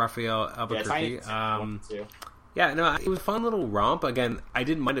Raphael Albuquerque. Yeah, no, it was a fun little romp. Again, I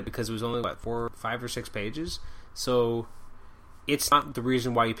didn't mind it because it was only, 5 or 6 pages. So it's not the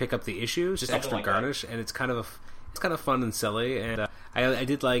reason why you pick up the issue. It's just extra like garnish, and it's kind of fun and silly. And I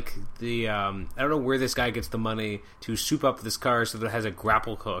did like the... I don't know where this guy gets the money to soup up this car so that it has a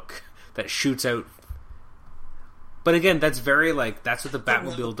grapple hook that shoots out... But again, that's very, that's what the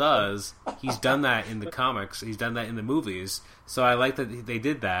Batmobile does. He's done that in the comics. He's done that in the movies. So I like that they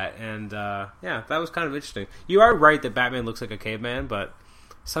did that. And, yeah, that was kind of interesting. You are right that Batman looks like a caveman, but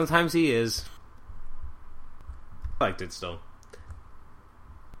sometimes he is. I liked it still.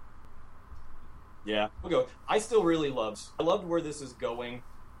 Yeah, we'll go. I still really loved where this is going.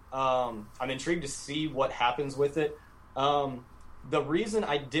 I'm intrigued to see what happens with it. The reason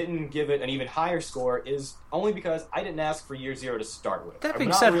I didn't give it an even higher score is only because I didn't ask for Year Zero to start with. That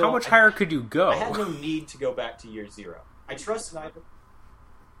being said, how much higher could you go? I had no need to go back to Year Zero. I trust Snyder.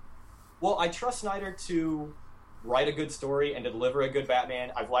 Well, I trust Snyder to write a good story and to deliver a good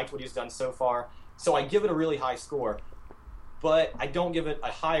Batman. I've liked what he's done so far, so I give it a really high score. But I don't give it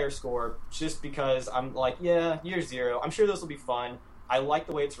a higher score just because I'm like, yeah, Year Zero. I'm sure this will be fun. I like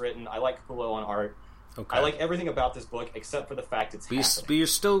the way it's written. I like Capullo on art. Okay. I like everything about this book except for the fact it's happening. But you're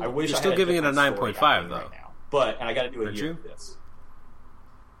still giving it a 9.5 though. Right now. But I got to do a year you? for this.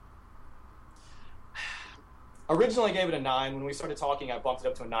 Originally, I gave it a 9. When we started talking, I bumped it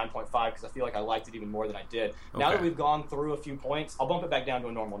up to a 9.5 because I feel like I liked it even more than I did. Now that we've gone through a few points, I'll bump it back down to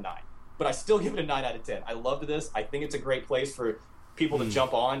a normal 9. But I still give it a 9 out of 10. I loved this. I think it's a great place for people to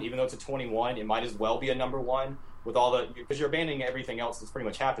jump on, even though it's a 21. It might as well be a number 1 with all because you're abandoning everything else that's pretty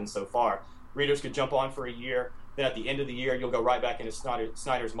much happened so far. Readers could jump on for a year. Then at the end of the year, you'll go right back into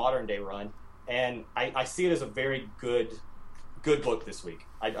Snyder's modern day run. And I see it as a very good book this week.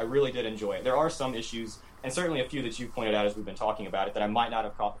 I really did enjoy it. There are some issues, and certainly a few that you've pointed out as we've been talking about it, that I might not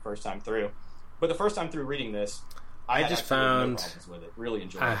have caught the first time through. But the first time through reading this, I just found no problems with it. Really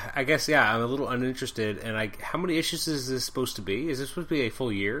enjoyed it. I guess, yeah, I'm a little uninterested. And how many issues is this supposed to be? Is this supposed to be a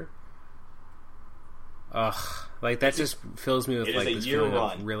full year? Ugh, like that just fills me with like this feeling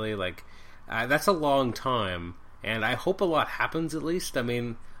of really like that's a long time, and I hope a lot happens at least. I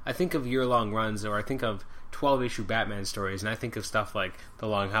mean, I think of year-long runs, or I think of 12-issue Batman stories, and I think of stuff like The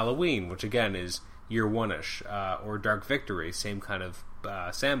Long Halloween, which again is year one-ish, or Dark Victory, same kind of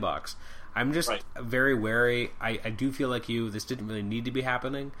sandbox. I'm just very wary. I do feel like this didn't really need to be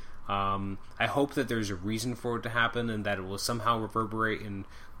happening. I hope that there's a reason for it to happen, and that it will somehow reverberate in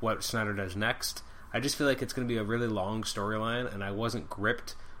what Snyder does next. I just feel like it's going to be a really long storyline, and I wasn't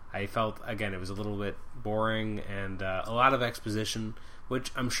gripped. I felt, again, it was a little bit boring and a lot of exposition, which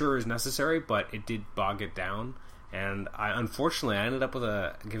I'm sure is necessary, but it did bog it down. And unfortunately, I ended up with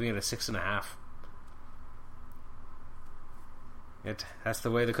giving it a 6.5. That's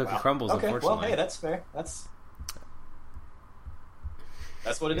the way the cookie crumbles, okay, unfortunately. Well, hey, that's fair. That's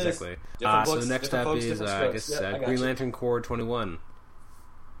what it exactly. is. So the next up is, Green Lantern Corps 21.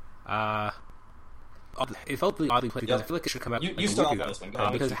 It felt really oddly played because I feel like it should come out you start off on this one. Go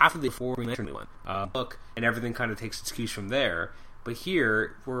ahead. Because half of the Green Lantern one book and everything kind of takes its cues from there. But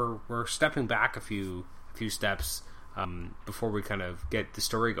here we're stepping back a few steps before we kind of get the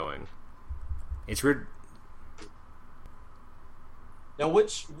story going. It's weird. Now,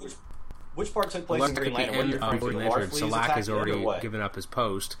 which part took place in Green Lantern? Green Lantern, Salak has already given up his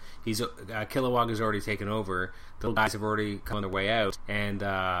post. Kilowog has already taken over. The little guys have already come on their way out, and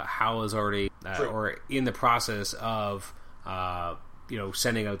Hal is already or in the process of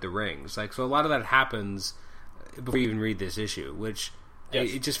sending out the rings. Like, so a lot of that happens before you even read this issue, which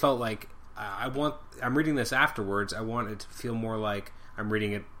it just felt like I'm reading this afterwards. I want it to feel more like I'm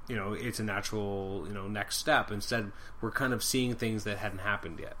reading it. It's a natural next step. Instead, we're kind of seeing things that hadn't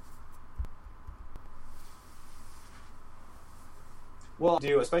happened yet. Well,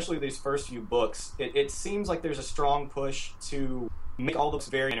 especially these first few books, it seems like there's a strong push to make all books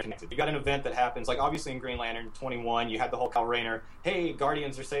very interconnected. You got an event that happens, like obviously in Green Lantern 21, you had the whole Kyle Rayner, hey,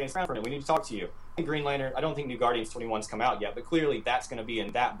 Guardians are saying, we need to talk to you. In Green Lantern, I don't think New Guardians 21's come out yet, but clearly that's going to be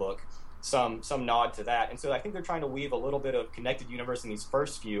in that book, some nod to that. And so I think they're trying to weave a little bit of connected universe in these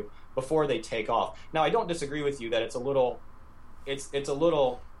first few before they take off. Now, I don't disagree with you that it's a little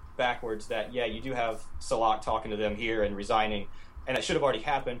backwards that, you do have Salak talking to them here and resigning, and that should have already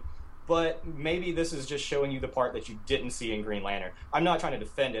happened. But maybe this is just showing you the part that you didn't see in Green Lantern. I'm not trying to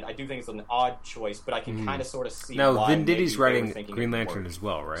defend it. I do think it's an odd choice, but I can kind of sort of see why. Now, Venditti's writing Green Lantern as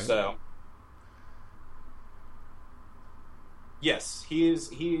well, right? So, yes,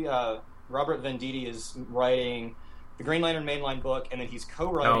 Robert Venditti is writing the Green Lantern mainline book, and then he's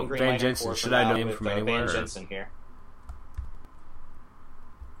co-writing Green Lantern Corps. Should I know him from anywhere? Van Jensen here.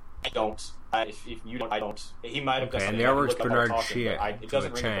 I don't. If you don't, I don't. He might have done something. And the artwork's Bernard Chang. It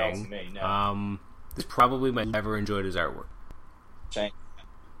doesn't ring a bell to me. No. This probably might never enjoyed his artwork. Chang.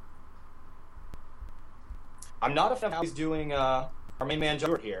 I'm not a fan of how he's doing our main man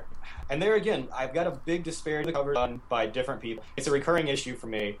Joker here. And there again, I've got a big disparity in the cover done by different people. It's a recurring issue for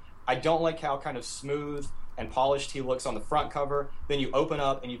me. I don't like how kind of smooth and polished he looks on the front cover. Then you open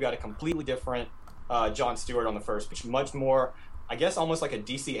up and you've got a completely different John Stewart on the first page. Much more, I guess, almost like a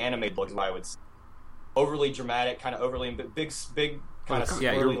DC animated book is what I would say. Overly dramatic, kind of overly big kind of swirly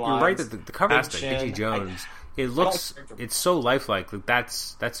you're lines. right that the cover has Dickie Jones. It's so lifelike that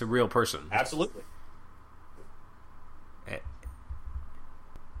that's a real person. Absolutely.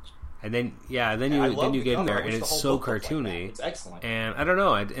 And then you get in there and it's so cartoony. It's excellent. And I don't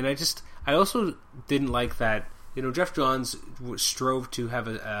know, I also didn't like that. Jeff Johns strove to have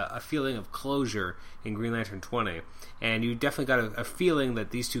a feeling of closure in Green Lantern 20, and you definitely got a feeling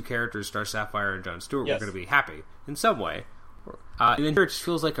that these two characters, Star Sapphire and John Stewart, were going to be happy in some way. And then here it just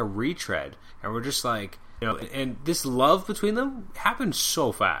feels like a retread, and we're just like, and this love between them happened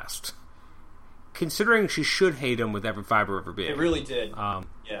so fast. Considering she should hate him with every fiber of her being. It really did.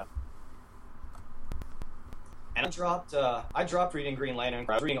 Yeah. And I dropped reading Green Lantern.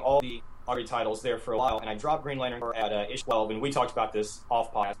 I was reading all the Aubrey titles there for a while, and I dropped Green Lantern at issue 12, and we talked about this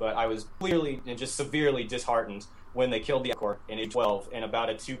off podcast, but I was clearly and just severely disheartened when they killed the Alpha in issue 12 in about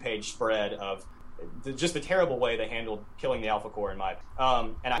a 2-page spread of just the terrible way they handled killing the Alpha Corps in my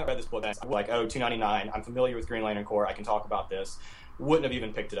and I read this book and I was like, $2.99, I'm familiar with Green Lantern Corps, I can talk about this. Wouldn't have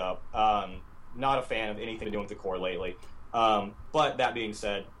even picked it up. Not a fan of anything to do with the Corps lately. But that being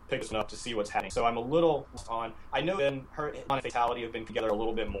said, pick this enough to see what's happening. So I'm a little on. I know then her and Fatality have been together a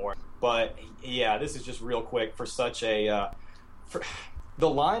little bit more, but yeah, this is just real quick for such a. For the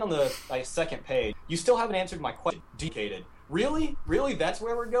line on the second page, you still haven't answered my question. Dedicated. Really? Really? That's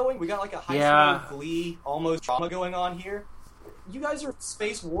where we're going? We got like a high school glee, almost drama going on here. You guys are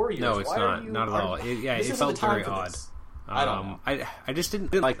space warriors. No, it's not at all. It felt very odd. I don't know. I just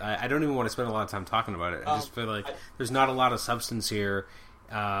didn't like. I don't even want to spend a lot of time talking about it. I just feel like there's not a lot of substance here.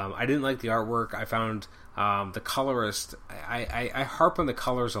 I didn't like the artwork. I found the colorist. I harp on the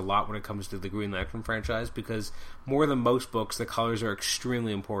colors a lot when it comes to the Green Lantern franchise because more than most books, the colors are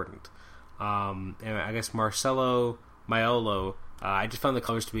extremely important. And I guess Marcelo Maiolo. I just found the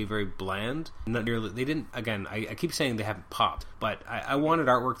colors to be very bland. Not nearly. They didn't. Again, I keep saying they haven't popped, but I wanted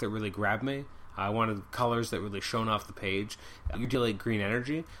artwork that really grabbed me. I wanted colors that really shone off the page. You do like green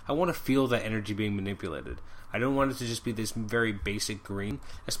energy. I want to feel that energy being manipulated. I don't want it to just be this very basic green,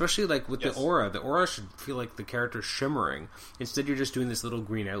 especially like with the aura. The aura should feel like the character's shimmering. Instead, you're just doing this little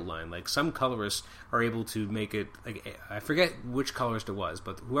green outline. Like some colorists are able to make it. Like I forget which colorist it was,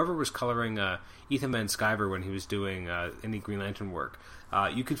 but whoever was coloring Ethan Van Sciver when he was doing any Green Lantern work,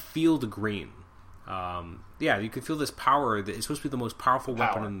 you could feel the green. You could feel this power. It's supposed to be the most powerful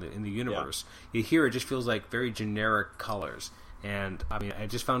weapon in the universe. Yeah. You hear it just feels like very generic colors, and I mean, I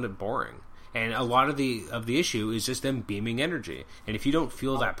just found it boring. And a lot of the issue is just them beaming energy. And if you don't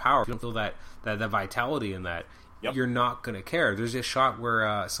feel that power, if you don't feel that vitality in that, you're not going to care. There's a shot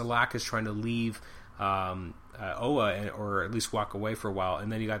where Salak is trying to leave Oa, or at least walk away for a while, and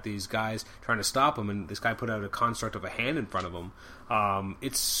then you got these guys trying to stop him, and this guy put out a construct of a hand in front of him.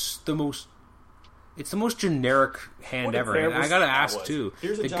 It's the most generic hand ever. And I gotta ask too,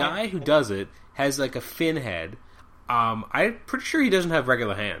 the guy who does it has like a fin head. I'm pretty sure he doesn't have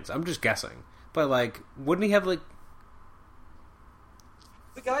regular hands. I'm just guessing. But, like, wouldn't he have, like...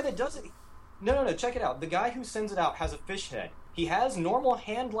 The guy that does it... No, check it out. The guy who sends it out has a fish head. He has normal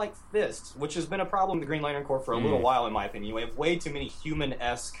hand-like fists, which has been a problem in the Green Lantern Corps for a little while, in my opinion. We have way too many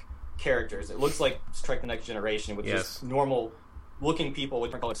human-esque characters. It looks like Trek The Next Generation with just normal-looking people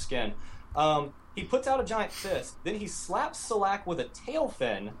with different colored skin. He puts out a giant fist. Then he slaps Salak with a tail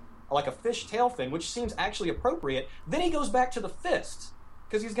fin, like a fish tail fin, which seems actually appropriate. Then he goes back to the fist,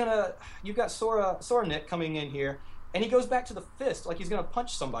 because you've got Soranik coming in here, and he goes back to the fist, like he's gonna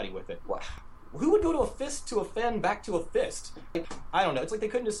punch somebody with it. Who would go to a fist to a fin, back to a fist? I don't know. It's like they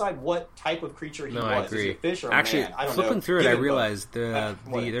couldn't decide what type of creature he was. I agree. Is he a fish or a Actually, man? I don't flipping know. through it, I realized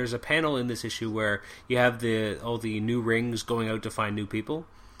there's a panel in this issue where you have all the new rings going out to find new people.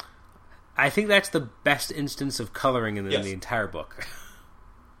 I think that's the best instance of coloring in the entire book.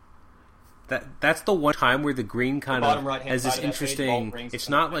 That's the one time where the green kind of has this interesting... It's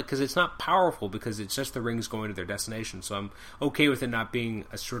not like... Because it's not powerful, because it's just the rings going to their destination. So I'm okay with it not being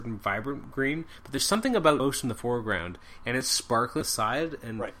a certain vibrant green. But there's something about Ghost in the foreground, and it's sparkling side,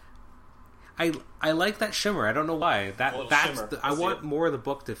 and... Right. I like that shimmer. I don't know why. I want more of the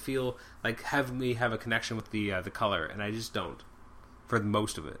book to feel like have a connection with the color, and I just don't for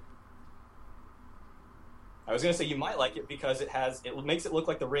most of it. I was going to say you might like it because it makes it look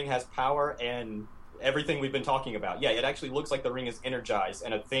like the ring has power and everything we've been talking about. Yeah, it actually looks like the ring is energized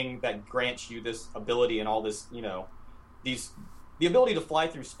and a thing that grants you this ability and all this, the ability to fly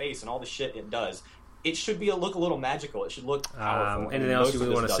through space and all the shit it does. It should look a little magical. It should look powerful. Anything else you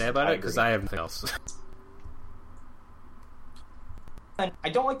really want to say about it? Because I have nothing else. And I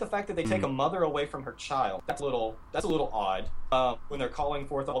don't like the fact that they take a mother away from her child. That's a little odd when they're calling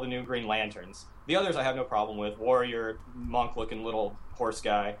forth all the new Green Lanterns. The others I have no problem with. Warrior, monk-looking little horse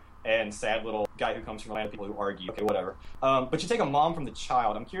guy, and sad little guy who comes from the land of people who argue. Okay, whatever. But you take a mom from the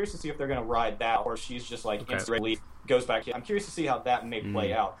child. I'm curious to see if they're going to ride that, or she's just like instant relief, goes back. I'm curious to see how that may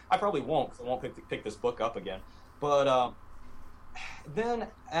play out. I probably won't, because I won't pick this book up again. But then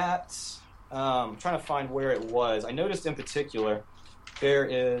trying to find where it was, I noticed in particular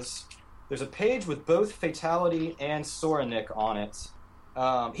there's a page with both Fatality and Soranik on it.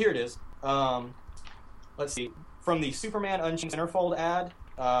 Here it is. Let's see. From the Superman Unchained Centerfold ad,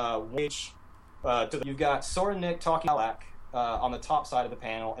 you've got Soranik talking to Alak on the top side of the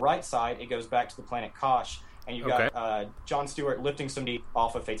panel. On the right side, it goes back to the planet Kosh, and you've got John Stewart lifting some meat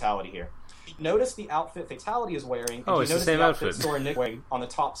off of Fatality here. Notice the outfit Fatality is wearing. Oh, it's the same outfit. Soranik wearing on the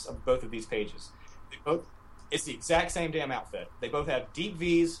tops of both of these pages. It's the exact same damn outfit. They both have deep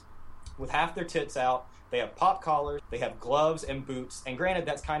V's with half their tits out. They have pop collars. They have gloves and boots. And granted,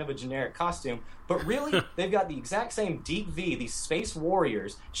 that's kind of a generic costume. But really, they've got the exact same deep V, these space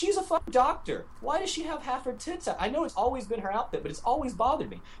warriors. She's a fucking doctor. Why does she have half her tits out? I know it's always been her outfit, but it's always bothered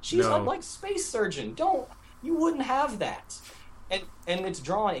me. She's like space surgeon. You wouldn't have that. And it's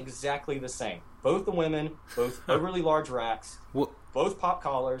drawn exactly the same. Both the women, both overly large racks, both pop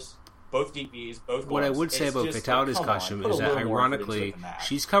collars, both deep V's, both gloves. What I would say about Fatality's costume is that, ironically,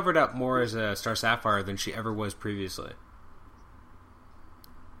 she's covered up more as a Star Sapphire than she ever was previously.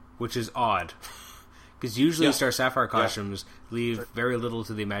 Which is odd. Because usually Star Sapphire costumes leave very little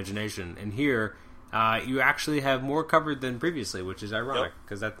to the imagination. And here, you actually have more covered than previously, which is ironic,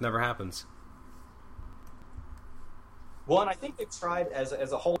 because that never happens. Well, and I think they've tried as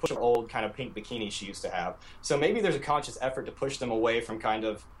a whole push of old kind of pink bikinis she used to have. So maybe there's a conscious effort to push them away from kind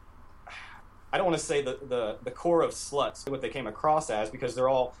of, I don't want to say the core of sluts, what they came across as, because they're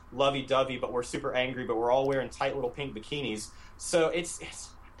all lovey-dovey, but we're super angry, but we're all wearing tight little pink bikinis. So it's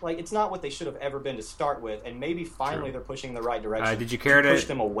like, it's not what they should have ever been to start with, and maybe finally they're pushing in the right direction. Did you care to push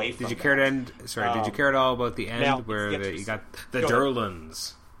them away from Did you care to end? Sorry, did you care at all about the end now, where you got the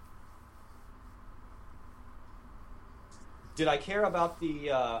Durlans? Did I care about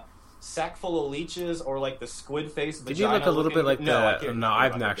the sack full of leeches or like the squid face? Did you look a little bit like the? No,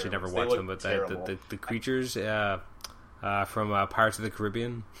 I've actually never watched them, but the creatures from Pirates of the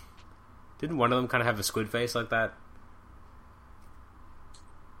Caribbean. Didn't one of them kind of have a squid face like that?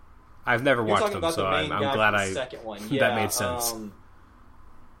 I've never watched them, so I'm glad that made sense.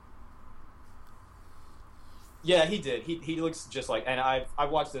 Yeah, he did. He looks just like, and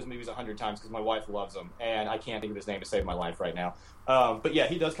I've watched those movies 100 times because my wife loves them, and I can't think of his name to save my life right now. But yeah,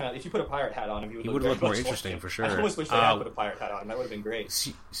 he does kind of. If you put a pirate hat on him, he would look more interesting for sure. I almost wish they had put a pirate hat on him. That would have been great.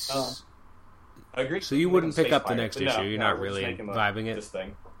 I agree. So you wouldn't pick up the next issue. You're not really vibing it. This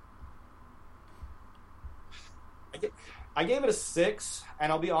thing. I gave it a 6,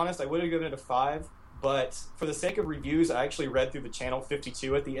 and I'll be honest, I would have given it a 5, but for the sake of reviews, I actually read through the Channel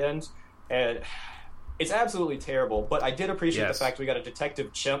 52 at the end, and it's absolutely terrible. But I did appreciate the fact we got a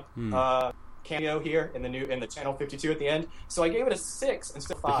Detective Chimp cameo here in the Channel 52 at the end, so I gave it a 6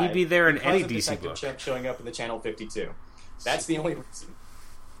 instead of 5. But he'd be there in any DC Detective book. Chimp showing up in the Channel 52. That's the only reason.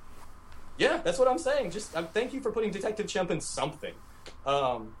 Yeah, that's what I'm saying. Just thank you for putting Detective Chimp in something.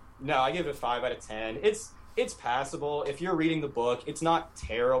 No, I give it a 5 out of 10. It's passable. If you're reading the book, it's not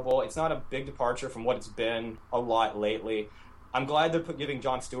terrible. It's not a big departure from what it's been a lot lately. I'm glad they're giving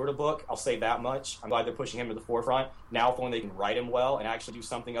Jon Stewart a book. I'll say that much. I'm glad they're pushing him to the forefront. Now, if only they can write him well and actually do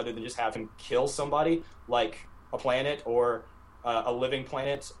something other than just have him kill somebody, like a planet or a living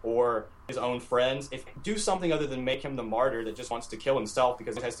planet or his own friends. Do something other than make him the martyr that just wants to kill himself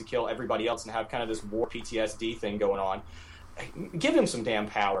because he has to kill everybody else and have kind of this war PTSD thing going on. Give him some damn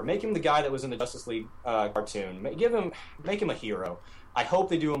power. Make him the guy that was in the Justice League cartoon. Make him a hero. I hope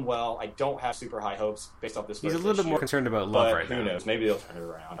they do him well. I don't have super high hopes based off this. He's a little bit more concerned about love right now. Who knows? Maybe they'll turn it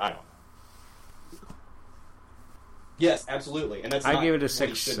around. I don't know. Yes, absolutely. And I gave it a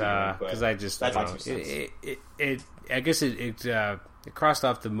 6 because I just I don't know. I guess it crossed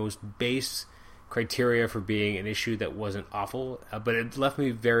off the most base criteria for being an issue that wasn't awful, but it left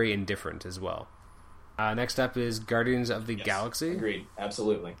me very indifferent as well. Next up is Guardians of the Galaxy. Agreed.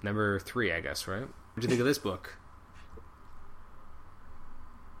 Absolutely. Number 3, I guess, right? What did you think of this book?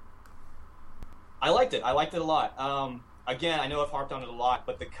 I liked it. I liked it a lot. Again, I know I've harped on it a lot,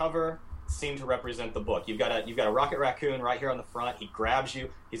 but the cover seemed to represent the book. You've got a Rocket Raccoon right here on the front. He grabs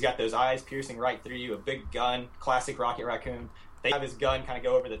you. He's got those eyes piercing right through you. A big gun, classic Rocket Raccoon. They have his gun kind of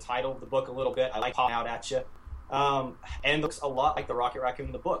go over the title of the book a little bit. I like popping out at you. And looks a lot like the Rocket Raccoon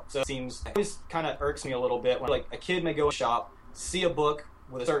in the book. So it always kind of irks me a little bit when like a kid may go to a shop, see a book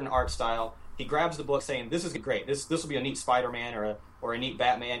with a certain art style, he grabs the book saying, "This is great. This will be a neat Spider-Man or a neat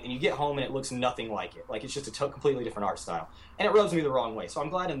Batman," and you get home and it looks nothing like it. Like it's just a completely different art style, and it rubs me the wrong way. So I'm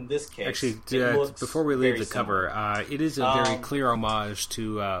glad in this case. Actually, before we leave the cover, it is a very clear homage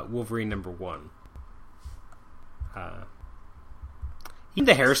to Wolverine #1. Even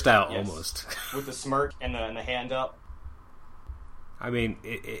the hairstyle, almost with the smirk and the hand up. I mean,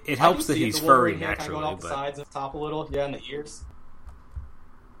 it helps that he's furry naturally, going off the sides and top a little, and the ears.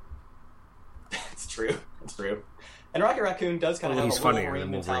 It's true. It's true. And Rocket Raccoon does kind of have a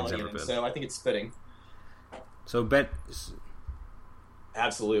Wolverine mentality in him, so I think it's fitting. So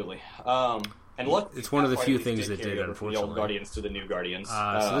absolutely. And look, it's one of the few things that did, unfortunately. The old Guardians to the new Guardians.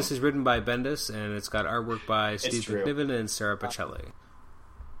 So this is written by Bendis, and it's got artwork by Steve McNiven and Sarah Pacelli.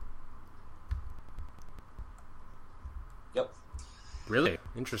 Yep. Really?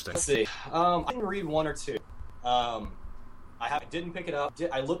 Interesting. Let's see. I didn't read 1 or 2. I didn't pick it up.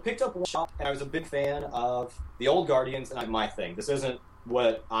 I picked up one shot, and I was a big fan of the old Guardians, and my thing. This isn't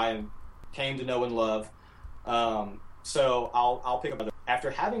what I came to know and love. So I'll pick up another.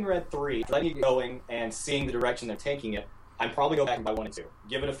 After having read 3, letting it going and seeing the direction they're taking it, I'm probably go back and buy 1 and 2.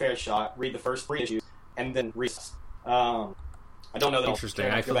 Give it a fair shot. Read the first 3 issues, and then recess. I don't know that.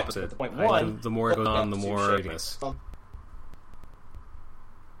 Interesting. I feel opposite. The point one. The more it goes on, the more it is.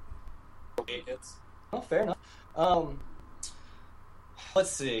 Well, fair enough.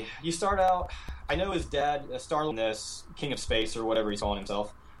 Let's see. You start out. I know his dad, Star-Lord, this King of Space or whatever he's calling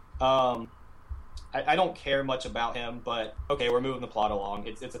himself. I don't care much about him, but okay, we're moving the plot along.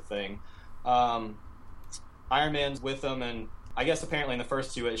 It's a thing. Iron Man's with them, and I guess apparently in the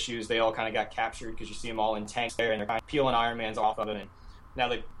first 2 issues they all kind of got captured because you see them all in tanks there, and they're kind of peeling Iron Man's off of it, and now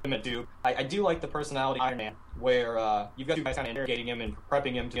they put him at Duke. I do like the personality of Iron Man, where you've got 2 guys kind of interrogating him and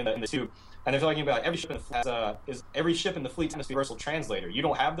prepping him to get in the tube, and they're talking about every ship in the fleet has a universal translator. You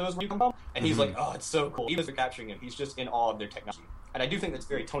don't have those where you come from, and he's like, oh, it's so cool. Even as they're capturing him, he's just in awe of their technology, and I do think that's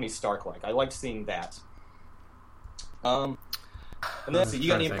very Tony Stark-like. I liked seeing that. And then you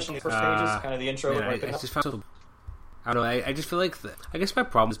got any impression on the first pages? Kind of the intro. Man, I just found I don't know. I just feel like I guess my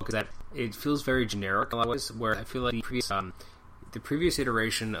problem is because that it feels very generic in a lot of ways. Where I feel like the previous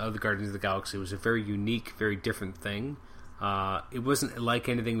iteration of the Guardians of the Galaxy was a very unique, very different thing. It wasn't like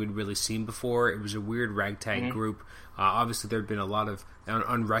anything we'd really seen before. It was a weird ragtag group. Obviously, there had been a lot of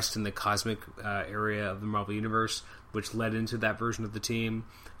unrest in the cosmic area of the Marvel Universe, which led into that version of the team.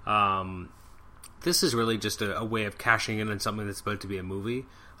 This is really just a way of cashing in on something that's about to be a movie.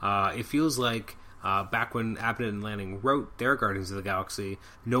 It feels like back when Abnett and Lanning wrote their Guardians of the Galaxy,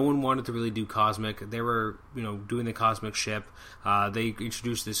 no one wanted to really do cosmic. They were, doing the cosmic ship. They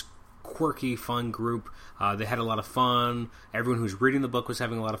introduced this quirky, fun group. They had a lot of fun. Everyone who was reading the book was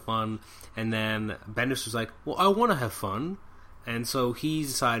having a lot of fun. And then Bendis was like, well, I want to have fun. And so he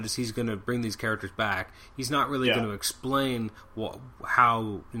decided he's going to bring these characters back. He's not really going to explain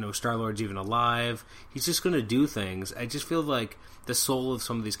how Star-Lord's even alive. He's just going to do things. I just feel like the soul of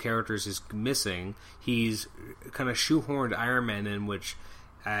some of these characters is missing. He's kind of shoehorned Iron Man in, which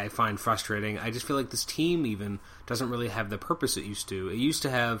I find frustrating. I just feel like this team even doesn't really have the purpose it used to. It used to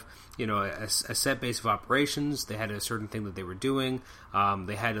have, a set base of operations. They had a certain thing that they were doing.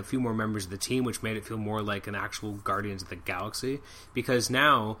 They had a few more members of the team, which made it feel more like an actual Guardians of the Galaxy. Because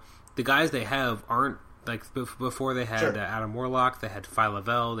now, the guys they have aren't, like, before they had Adam Warlock, they had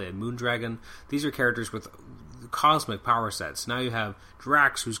Phyla-Vell, they had Moondragon. These are characters with cosmic power sets. Now you have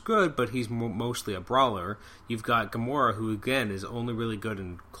Drax, who's good, but he's mostly a brawler. You've got Gamora, who again is only really good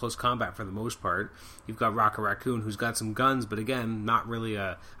in close combat for the most part. You've got Rocket Raccoon, who's got some guns, but again, not really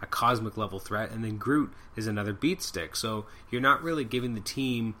a cosmic level threat. And then Groot is another beat stick. So you're not really giving the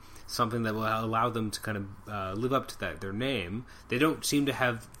team something that will allow them to kind of live up to their name. They don't seem to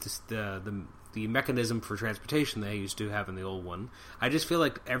have the mechanism for transportation they used to have in the old one. I just feel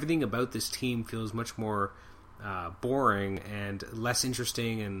like everything about this team feels much more boring and less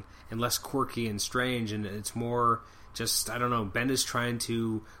interesting and less quirky and strange, and it's more just, I don't know, Bendis trying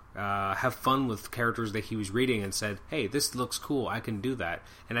to have fun with characters that he was reading and said, hey, this looks cool, I can do that.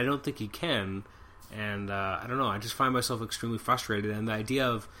 And I don't think he can, and I don't know, I just find myself extremely frustrated. And the idea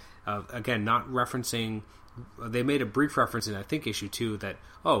of again, not referencing, they made a brief reference in, I think, issue 2 that,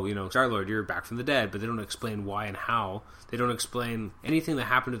 Star-Lord, you're back from the dead, but they don't explain why and how. They don't explain anything that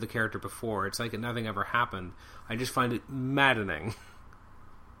happened to the character before. It's like nothing ever happened. I just find it maddening.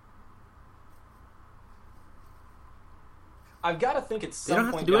 I've got to think it's some they don't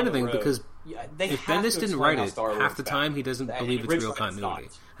have point to do down anything the road, because if Bendis didn't write it, half the time he doesn't believe it's real continuity.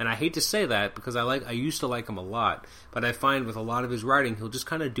 And I hate to say that because I used to like him a lot, but I find with a lot of his writing, he'll just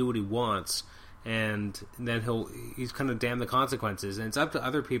kind of do what he wants, and then he's kind of damn the consequences. And it's up to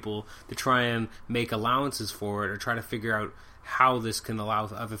other people to try and make allowances for it or try to figure out how this can allow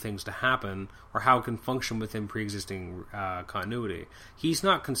other things to happen or how it can function within pre-existing continuity. He's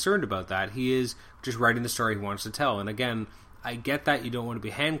not concerned about that. He is just writing the story he wants to tell. And again, I get that you don't want to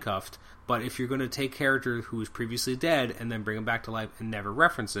be handcuffed, but if you're going to take a character who was previously dead and then bring him back to life and never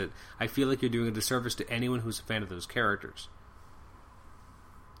reference it, I feel like you're doing a disservice to anyone who's a fan of those characters.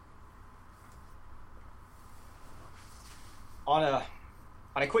 On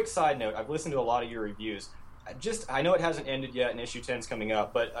a quick side note, I've listened to a lot of your reviews. I know it hasn't ended yet and issue 10's coming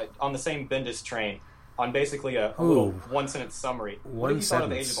up, but on the same Bendis train, on basically a little one-sentence summary, what have you thought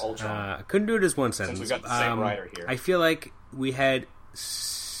of Age of Ultron? I couldn't do it as one sentence. Since we've got the same writer here. I feel like we had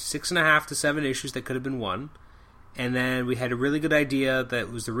 6.5 to 7 issues that could have been 1, and then we had a really good idea that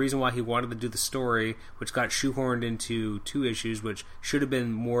was the reason why he wanted to do the story, which got shoehorned into 2 issues, which should have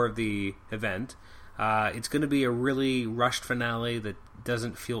been more of the event. It's going to be a really rushed finale that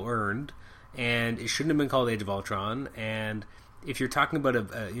doesn't feel earned, and it shouldn't have been called Age of Ultron. And if you're talking about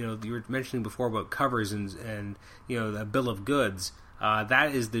you were mentioning before about covers and a bill of goods,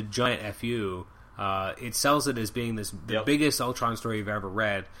 that is the giant FU It sells it as being the Yep. biggest Ultron story you've ever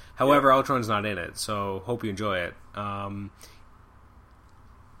read. However, Ultron's not in it, so hope you enjoy it.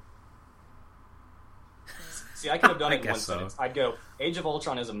 See, I could have done I it in one guess so. sentence. I'd go, Age of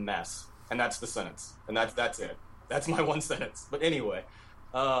Ultron is a mess, and that's the sentence, and that's it. That's my one sentence. But anyway,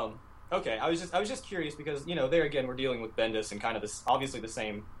 okay. I was just curious because there again we're dealing with Bendis and kind of this obviously the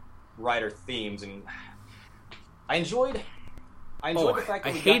same writer themes, and I enjoyed the fact that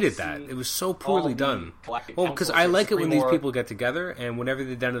I we got hated to that. see It was so all poorly the done. Galactic Well, because Councils I and like it when these Supremor. people get together, and whenever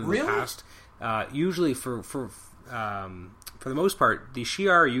they've done it in Really? the past, usually for the most part, the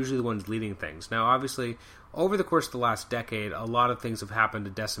Shi'ar are usually the ones leading things. Now, obviously, over the course of the last decade, a lot of things have happened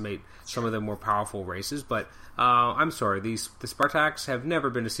to decimate some of the more powerful races, but I'm sorry, the Spartaks have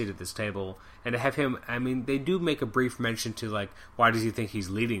never been a seat at this table, and to have him, I mean, they do make a brief mention to, like, why does he think he's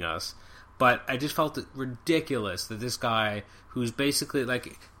leading us? But I just felt it ridiculous that this guy, who's basically,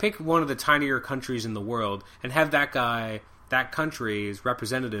 like, pick one of the tinier countries in the world, and have that guy, that country's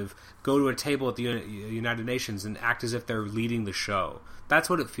representative, go to a table at the United Nations and act as if they're leading the show. That's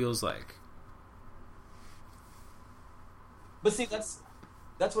what it feels like. But see,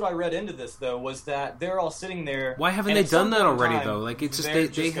 that's what I read into this though, was that they're all sitting there. Why haven't and they at some done that point in already, time, though? Like, it's just they're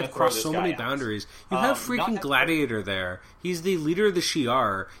they gonna have throw crossed this so guy many out. boundaries. You have freaking not- Gladiator there. He's the leader of the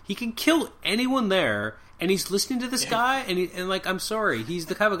Shi'ar. He can kill anyone there, and he's listening to this guy, and like, I'm sorry, he's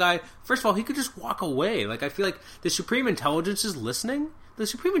the kind of guy, first of all, he could just walk away. Like, I feel like the Supreme Intelligence is listening. The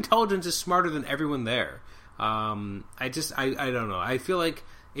Supreme Intelligence is smarter than everyone there. I don't know. I feel like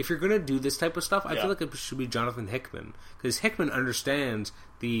if you're going to do this type of stuff, I feel like it should be Jonathan Hickman, because Hickman understands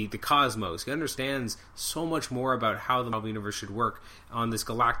the cosmos. He understands so much more about how the Marvel Universe should work on this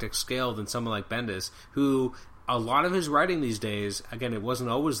galactic scale than someone like Bendis, who a lot of his writing these days, again, it wasn't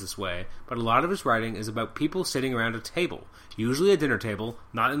always this way, but a lot of his writing is about people sitting around a table, usually a dinner table,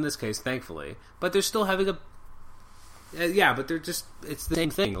 not in this case, thankfully, but they're still having a but they're just, it's the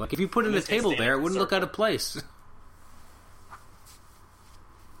same thing. Like, if you put in a table there, it wouldn't look out of place.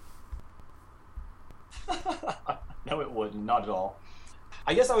 No, it wouldn't. Not at all.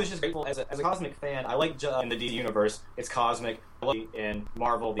 I guess I was just grateful as a cosmic fan. I like in the DC universe. It's cosmic. I like in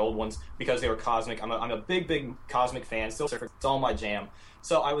Marvel, the old ones, because they were cosmic. I'm a big cosmic fan. Still, it's all my jam.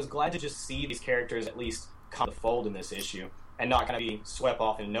 So I was glad to just see these characters at least come to the fold in this issue and not kind of be swept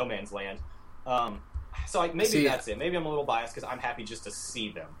off in no man's land. So maybe that's it. Maybe I'm a little biased because I'm happy just to see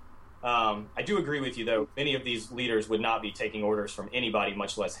them. I do agree with you, though. Many of these leaders would not be taking orders from anybody,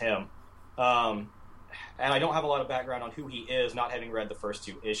 much less him. And I don't have a lot of background on who he is, not having read the first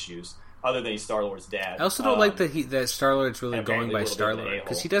two issues, other than he's Star-Lord's dad. I also don't like that Star-Lord's really going apparently by a little bit of an Star-Lord,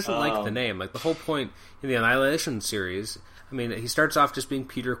 because he a-hole. doesn't like the name. Like, the whole point in the Annihilation series, I mean, he starts off just being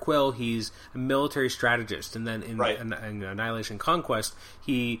Peter Quill. He's a military strategist, and then in Annihilation Conquest,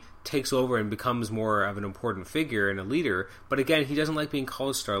 he takes over and becomes more of an important figure and a leader. But again, he doesn't like being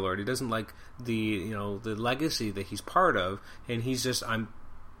called Star-Lord. He doesn't like the legacy that he's part of, and he's just, I'm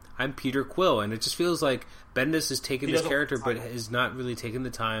Peter Quill, and it just feels like Bendis has taken this character, but has not really taken the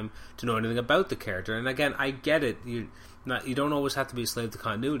time to know anything about the character. And again, I get it. You don't always have to be a slave to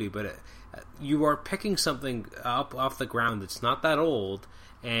continuity, but you are picking something up off the ground that's not that old,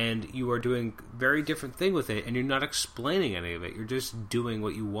 and you are doing a very different thing with it, and you're not explaining any of it. You're just doing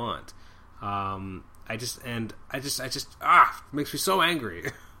what you want. It makes me so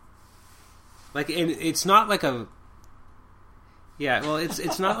angry. Like, and it's not like a. Yeah, well,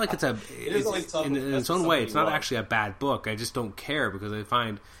 it's not like it's a. In its own way, it's not actually a bad book. I just don't care because I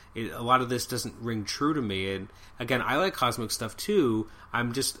find a lot of this doesn't ring true to me. And again, I like cosmic stuff too.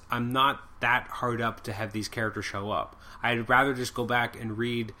 I'm not that hard up to have these characters show up. I'd rather just go back and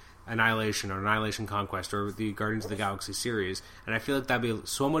read Annihilation or Annihilation Conquest or the Guardians of the Galaxy series, and I feel like that'd be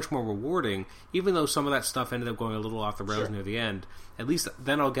so much more rewarding, even though some of that stuff ended up going a little off the rails near the end. At least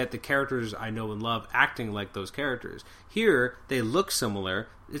then I'll get the characters I know and love acting like those characters. Here, they look similar.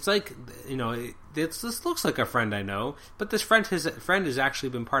 It's like, this looks like a friend I know, but this friend has actually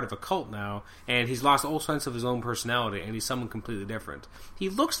been part of a cult now, and he's lost all sense of his own personality, and he's someone completely different. He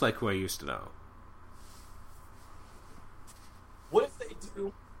looks like who I used to know. What if they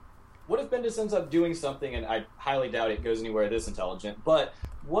do? What if Bendis ends up doing something, and I highly doubt it goes anywhere this intelligent, but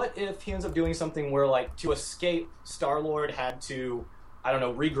what if he ends up doing something where, like, to escape, Star-Lord had to, I don't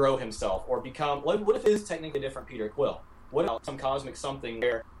know, regrow himself, or become, what if it is technically a different Peter Quill? What if some cosmic something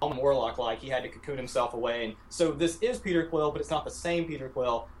where, Warlock-like, he had to cocoon himself away, and so this is Peter Quill, but it's not the same Peter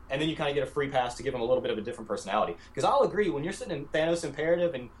Quill, and then you kind of get a free pass to give him a little bit of a different personality. Because I'll agree, when you're sitting in Thanos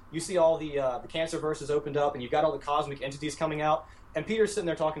Imperative, and you see all the Cancer verses opened up, and you've got all the cosmic entities coming out, and Peter's sitting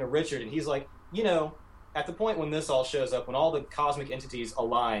there talking to Richard, and he's like, at the point when this all shows up, when all the cosmic entities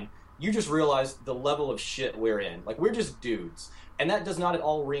align, you just realize the level of shit we're in. Like, we're just dudes. And that does not at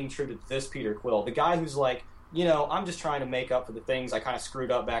all ring true to this Peter Quill. The guy who's like, I'm just trying to make up for the things I kind of screwed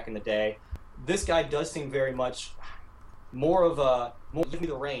up back in the day. This guy does seem very much more give me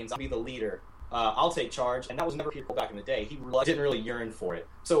the reins, I'll be the leader. I'll take charge. And that was never Peter Quill back in the day. He didn't really yearn for it.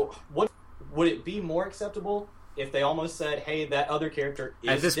 So would it be more acceptable if they almost said, hey, that other character is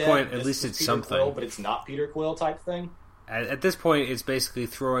at this dead, point, at least it's Peter something. Quill, but it's not Peter Quill type thing? At this point, it's basically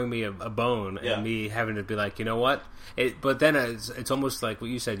throwing me a bone and me having to be like, you know what? But then it's almost like what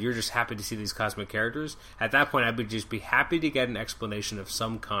you said. You're just happy to see these cosmic characters. At that point, I would just be happy to get an explanation of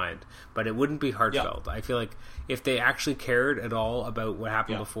some kind, but it wouldn't be heartfelt. I feel like if they actually cared at all about what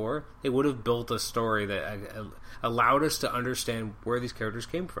happened before, they would have built a story that allowed us to understand where these characters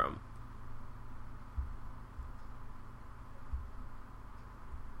came from.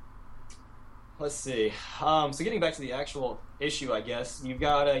 Let's see. So getting back to the actual issue, I guess you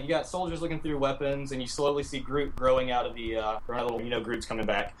got soldiers looking through weapons, and you slowly see Groot growing out of the Groot's coming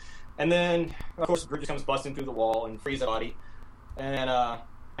back, and then of course Groot just comes busting through the wall and frees body, and I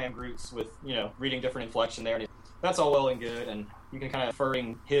am Groot's with reading different inflection there, and that's all well and good, and you can kind of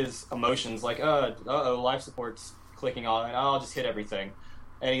inferring his emotions like life support's clicking on, and I'll just hit everything,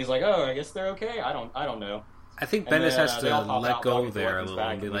 and he's like, I guess they're okay. I don't know. I think Bendis has to let go there a little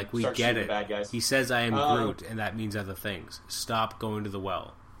and be like, we get it. He says I am Groot, and that means other things. Stop going to the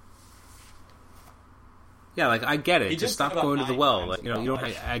well. Yeah, like, I get it. Just stop going to the well. Like, you don't.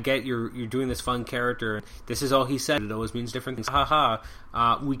 I get you're doing this fun character. This is all he said. It always means different things. Ha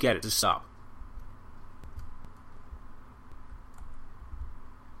ha. We get it. Just stop.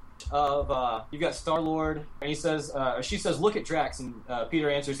 You've got Star-Lord, and he says, she says, look at Drax, and Peter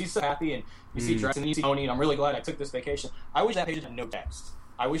answers, he's so happy, and you see Drax, and you see Tony, and I'm really glad I took this vacation. I wish that page had no text.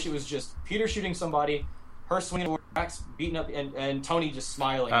 I wish it was just Peter shooting somebody, her swinging over, Drax beating up, and Tony just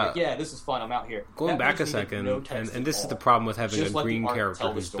smiling, like, yeah, this is fun, I'm out here. Going back a second, and this is the problem with having a green character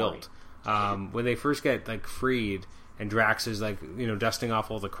who's built. When they first get, freed, and Drax is, dusting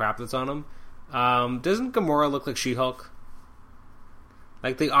off all the crap that's on him, doesn't Gamora look like She-Hulk?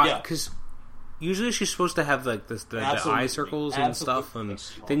 Like because usually she's supposed to have the eye circles and stuff and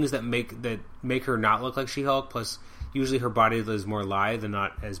things that make her not look like She-Hulk. Plus, usually her body is more lithe and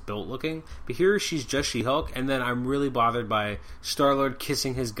not as built looking. But here she's just She-Hulk, and then I'm really bothered by Star-Lord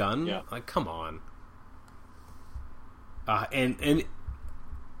kissing his gun. Yeah. Like, come on. And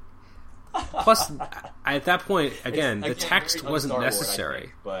plus, at that point, again, the text wasn't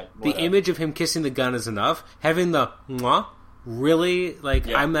necessary. But the image of him kissing the gun is enough. Having the mwah. Really?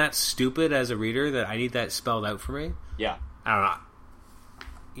 I'm that stupid as a reader that I need that spelled out for me? Yeah. I don't know.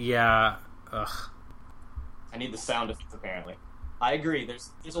 Yeah. Ugh. I need the sound effects, apparently. I agree.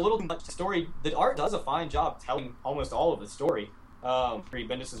 There's a little too much story. The art does a fine job telling almost all of the story.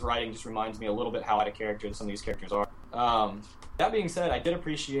 Bendis' writing just reminds me a little bit how out of character some of these characters are. That being said, I did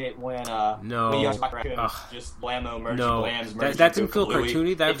appreciate when Raccoon just blammo merged that didn't feel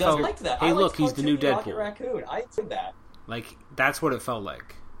cartoony. That felt like that. Hey, look, he's the new Deadpool. Raccoon. I did that. That's what it felt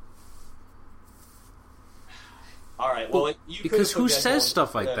like. All right. Well, because who says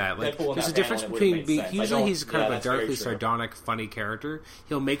stuff like that? There's a difference between usually he's kind of a darkly sardonic, funny character.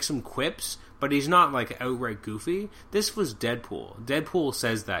 He'll make some quips, but he's not outright goofy. This was Deadpool. Deadpool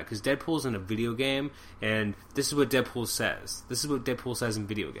says that because Deadpool's in a video game, and this is what Deadpool says. This is what Deadpool says in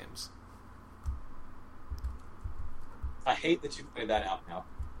video games. I hate that you pointed that out now.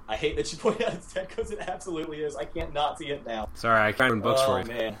 I hate that you pointed out it's dead because it absolutely is. I can't not see it now. Sorry, I can't read books for you. Oh,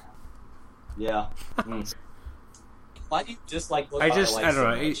 man. Yeah. Why do you dislike books? I don't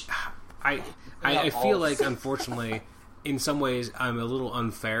know. I feel like, unfortunately, in some ways, I'm a little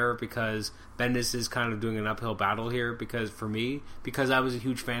unfair because Bendis is kind of doing an uphill battle here because I was a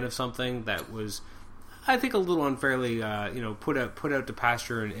huge fan of something that was, I think, a little unfairly, put out to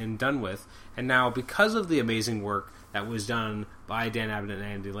pasture and done with. And now, because of the amazing work that was done by Dan Abnett and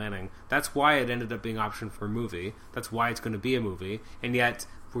Andy Lanning, that's why it ended up being optioned for a movie. That's why it's going to be a movie. And yet,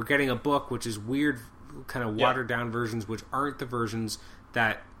 we're getting a book which is weird, kind of watered-down versions, which aren't the versions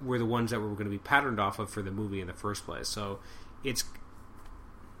that were the ones that were going to be patterned off of for the movie in the first place. So, it's...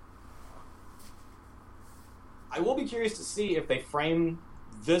 I will be curious to see if they frame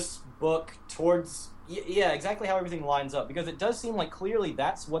this book towards... Yeah, exactly how everything lines up, because it does seem like clearly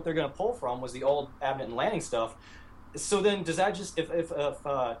that's what they're going to pull from was the old Abnett and Lanning stuff. So then, does that just if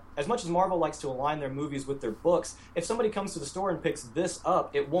as much as Marvel likes to align their movies with their books, if somebody comes to the store and picks this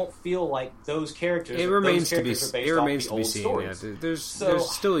up, it won't feel like those characters. It remains to be seen. Yeah, there's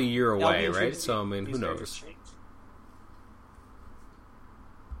still a year away, right? So I mean, who knows?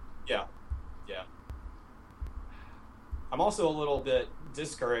 Yeah. I'm also a little bit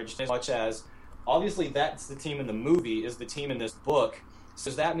discouraged as much as obviously that's the team in the movie is the team in this book. So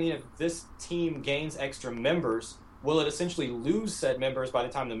does that mean if this team gains extra members, will it essentially lose said members by the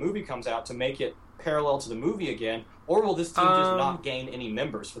time the movie comes out to make it parallel to the movie again? Or will this team just not gain any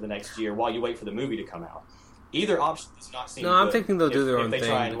members for the next year while you wait for the movie to come out? Either option does not seem good. No, I'm thinking they'll do their own thing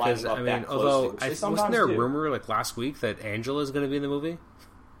because, I mean, although wasn't there a rumor like last week that Angela is going to be in the movie?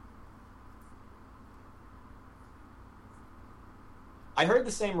 I heard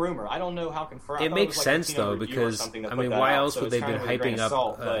the same rumor. I don't know how confirmed. It makes sense though, because I mean, why else would they have been hyping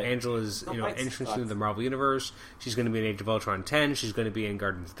up Angela's entrance into the Marvel Universe? She's going to be in Age of Ultron 10. She's going to be in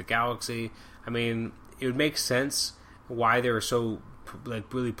Guardians of the Galaxy. I mean, it would make sense why they were so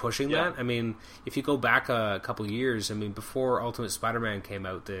really pushing that. I mean, if you go back a couple years, I mean, before Ultimate Spider-Man came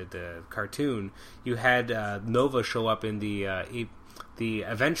out, the cartoon, you had Nova show up in the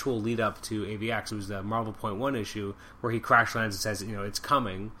eventual lead up to AVX. It was the Marvel Point 1 issue where he crash lands and says, it's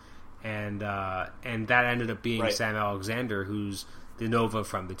coming, and that ended up being Sam Alexander, who's the Nova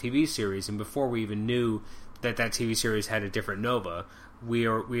from the TV series. And before we even knew that TV series had a different Nova, we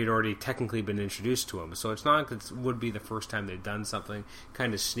had already technically been introduced to him. So it's not like it would be the first time they've done something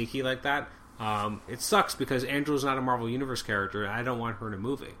kind of sneaky like that. It sucks because Angela's not a Marvel Universe character, and I don't want her in a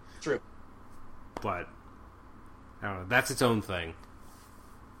movie. True. But I don't know. That's its own thing.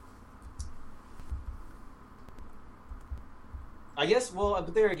 I guess,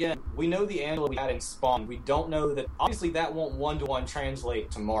 but there again, we know the Angela we had in Spawn. We don't know that, obviously that won't one-to-one translate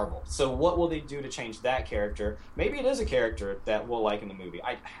to Marvel. So what will they do to change that character? Maybe it is a character that we'll like in the movie.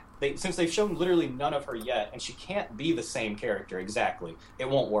 Since they've shown literally none of her yet, and she can't be the same character exactly, it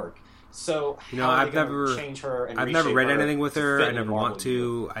won't work. So I've never change her and I've never read anything with her. I never want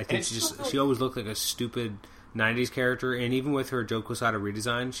to. I think she always looked like a stupid 90s character, and even with her Joe Quesada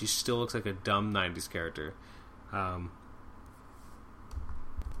redesign, she still looks like a dumb 90s character.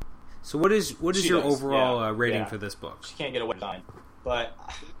 So what is your overall rating for this book? She can't get away with design, but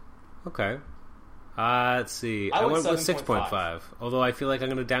okay. Let's see. I went with 6.5. Although I feel like I'm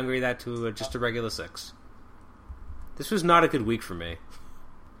going to downgrade that to just a regular 6. This was not a good week for me.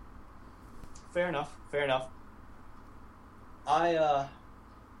 Fair enough. I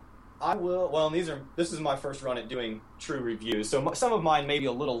will. Well, this is my first run at doing true reviews, so some of mine may be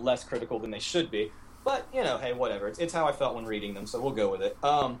a little less critical than they should be. But hey, whatever. It's how I felt when reading them, so we'll go with it.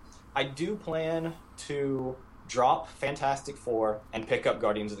 I do plan to drop Fantastic Four and pick up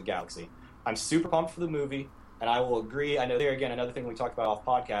Guardians of the Galaxy. I'm super pumped for the movie, and I will agree. I know there again, another thing we talked about off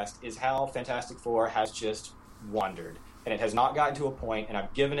podcast is how Fantastic Four has just wandered, and it has not gotten to a point, and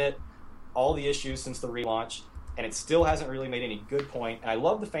I've given it all the issues since the relaunch, and it still hasn't really made any good point. And I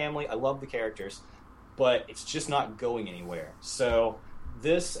love the family, I love the characters, but it's just not going anywhere. So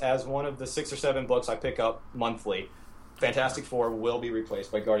this, as one of the 6 or 7 books I pick up monthly, Fantastic Four will be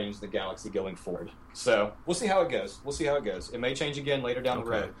replaced by Guardians of the Galaxy going forward. So we'll see how it goes. It may change again later down the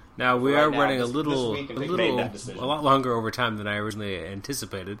road. Now we are running a lot longer over time than I originally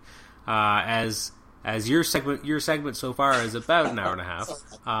anticipated. As your segment so far is about an hour and a half.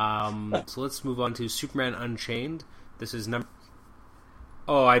 So let's move on to Superman Unchained. This is number.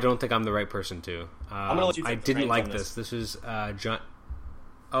 Oh, I don't think I'm the right person to. I'm gonna let you I didn't like this. This is John.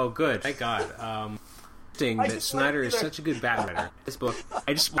 Oh, good. Thank God. That Snyder is such a good Batman writer. This book,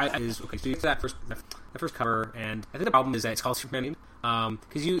 so you that first cover, and I think the problem is that it's called Superman,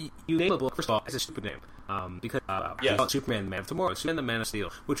 because you name a book, first of all, it's a stupid name, because you call it Superman, the Man of Tomorrow, Superman, the Man of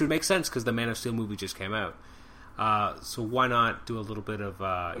Steel, which would make sense because the Man of Steel movie just came out. So why not do a little bit of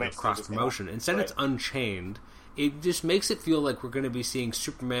cross promotion? Instead, it's Unchained. It just makes it feel like we're going to be seeing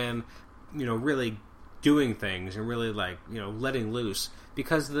Superman, really doing things and really letting loose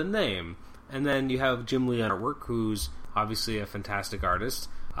because of the name. And then you have Jim Lee on artwork, who's obviously a fantastic artist.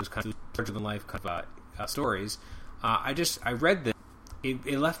 Who's kind of larger than life kind of stories. I read this.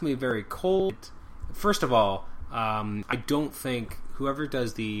 It left me very cold. First of all, I don't think whoever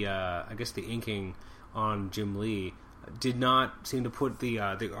does the inking on Jim Lee did not seem to put the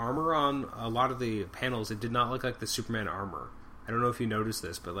armor on a lot of the panels. It did not look like the Superman armor. I don't know if you noticed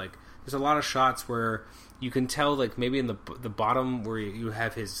this, but there's a lot of shots where you can tell, maybe in the bottom where you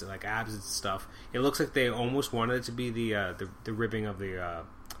have his abs and stuff, it looks like they almost wanted it to be the ribbing of the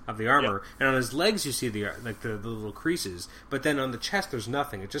armor, and on his legs you see the little creases, but then on the chest there's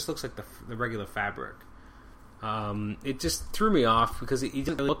nothing. It just looks like the regular fabric. It just threw me off because he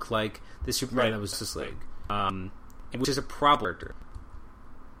didn't look like the Superman that was Justice League, which is a problem.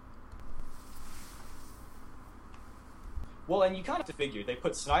 Well, and you kind of have to figure, they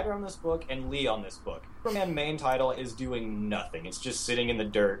put Snyder on this book and Lee on this book. Superman main title is doing nothing. It's just sitting in the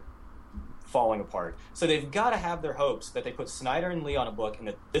dirt falling apart. So they've got to have their hopes that they put Snyder and Lee on a book and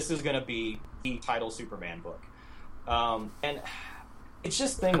that this is going to be the title Superman book. And it's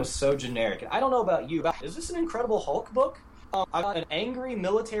just thing was so generic. And I don't know about you, but is this an Incredible Hulk book? I got an angry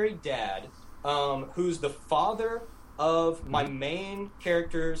military dad who's the father of my main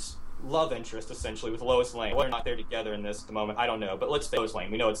character's love interest, essentially, with Lois Lane. Whether or not they're together in this at the moment, I don't know. But let's say Lois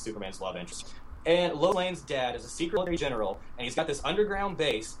Lane. We know it's Superman's love interest. And Lois Lane's dad is a secret military general, and he's got this underground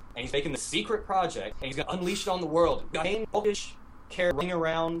base, and he's making this secret project, and he's going to unleash it on the world. Got a Hulkish character running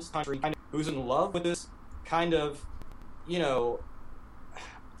around the country who's in love with this kind of,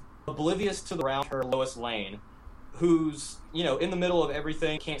 oblivious to the around her Lois Lane, who's, in the middle of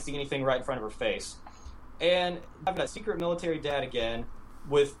everything, can't see anything right in front of her face. And I've got a secret military dad again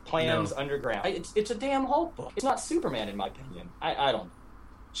with plans underground. It's a damn Hulk book. It's not Superman, in my opinion. I don't know.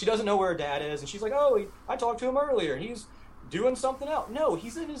 She doesn't know where her dad is, and she's like, I talked to him earlier, and he's doing something else. No,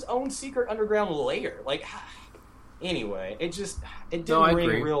 he's in his own secret underground lair. Like, anyway, it didn't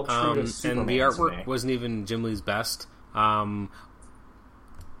ring real true to Superman. And the artwork wasn't even Jim Lee's best.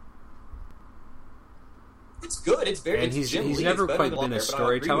 It's good. It's very. And he's never quite been a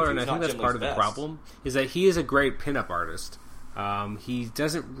storyteller, and I think that's part of the problem. Is that he is a great pinup artist. He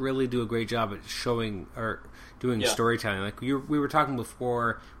doesn't really do a great job at showing or doing storytelling. Like we were talking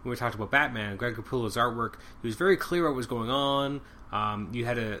before when we talked about Batman, Greg Capullo's artwork. He was very clear what was going on. You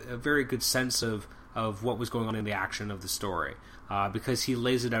had a very good sense of what was going on in the action of the story because he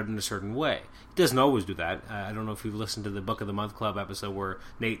lays it out in a certain way. He doesn't always do that. I don't know if you've listened to the Book of the Month Club episode where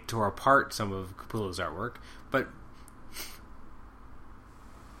Nate tore apart some of Capullo's artwork, but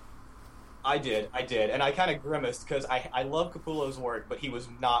I did, and I kind of grimaced because I love Capullo's work, but he was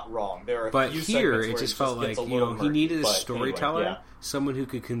not wrong. There are a but few here segments it where just felt like he needed a storyteller, anyway, someone who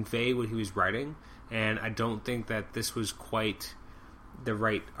could convey what he was writing, and I don't think that this was quite the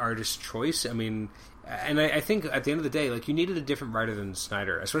right artist choice. I mean, and I think at the end of the day, like, you needed a different writer than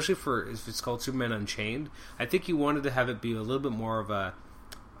Snyder, especially for if it's called Superman Unchained. I think you wanted to have it be a little bit more of a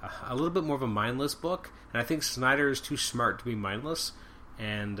mindless book, and I think Snyder is too smart to be mindless.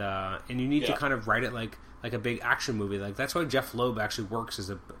 And you need to kind of write it like a big action movie. Like, that's why Jeff Loeb actually works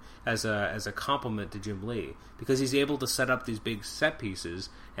as a complement to Jim Lee, because he's able to set up these big set pieces,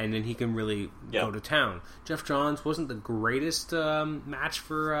 and then he can really go to town. Jeff Johns wasn't the greatest match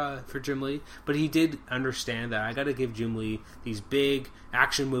for Jim Lee, but he did understand that I got to give Jim Lee these big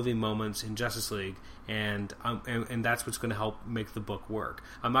action movie moments in Justice League, and that's what's going to help make the book work.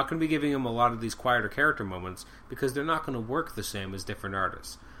 I'm not going to be giving him a lot of these quieter character moments because they're not going to work the same as different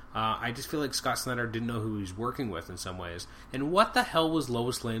artists. I just feel like Scott Snyder didn't know who he was working with in some ways. And what the hell was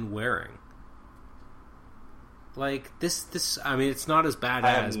Lois Lane wearing? Like, this I mean, it's not as bad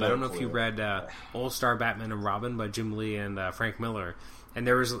as, but I don't know if you read All-Star Batman and Robin by Jim Lee and Frank Miller. And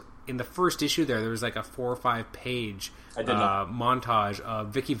there was, in the first issue there was like a 4 or 5 page montage of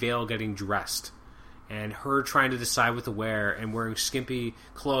Vicky Vale getting dressed. And her trying to decide what to wear and wearing skimpy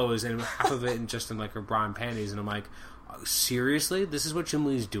clothes and half of it just in like her bra and panties. And I'm like, seriously? This is what Jim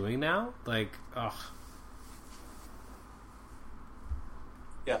Lee's doing now? Like, ugh.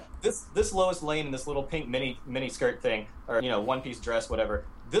 Yeah, this Lois Lane in this little pink mini skirt thing, or one piece dress, whatever.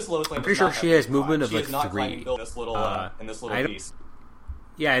 This Lois Lane. I'm pretty sure she has movement of like 3. She is not climbing this little in this little piece.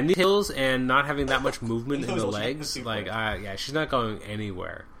 Yeah, in these hills and not having that much movement in the legs, like, she's not going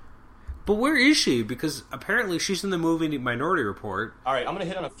anywhere. But where is she? Because apparently she's in the movie Minority Report. All right, I'm going to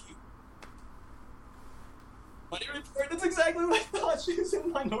hit on a few. Minority Report, that's exactly what I thought. She was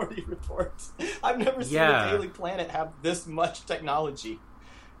in Minority Report. I've never seen a Daily Planet have this much technology.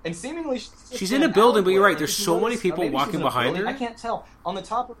 And seemingly she's in a building, but you're right, there's so many people walking behind her. I can't tell. On the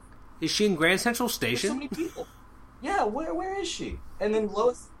top of... Is she in Grand Central Station? There's so many people. Yeah, where is she? And then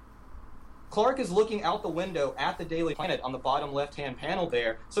Lois... Clark is looking out the window at the Daily Planet on the bottom left-hand panel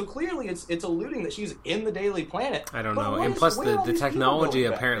there. So clearly it's alluding that she's in the Daily Planet. I don't know. And plus the technology,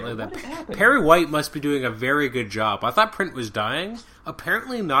 apparently, that Perry White must be doing a very good job. I thought print was dying.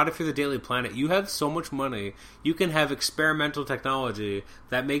 Apparently not if you're the Daily Planet. You have so much money, you can have experimental technology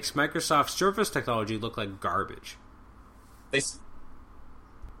that makes Microsoft Surface technology look like garbage. They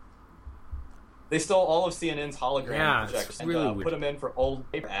stole all of CNN's hologram projectors and really put them in for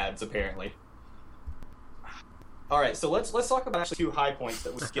old paper ads, apparently. All right, so let's talk about actually 2 high points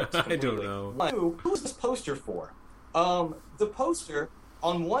that we skipped completely. I don't know. One, who is this poster for? The poster,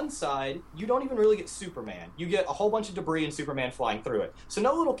 on one side, you don't even really get Superman. You get a whole bunch of debris and Superman flying through it. So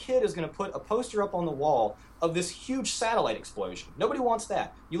no little kid is going to put a poster up on the wall of this huge satellite explosion. Nobody wants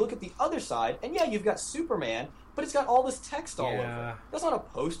that. You look at the other side, and you've got Superman, but it's got all this text all over it. That's not a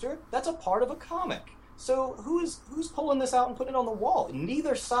poster. That's a part of a comic. So who's pulling this out and putting it on the wall?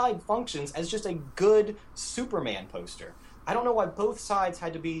 Neither side functions as just a good Superman poster. I don't know why both sides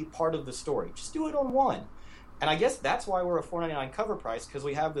had to be part of the story. Just do it on one. And I guess that's why we're a $4.99 cover price, because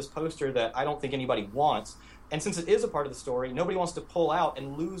we have this poster that I don't think anybody wants. And since it is a part of the story, nobody wants to pull out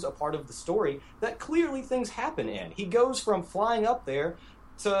and lose a part of the story that clearly things happen in. He goes from flying up there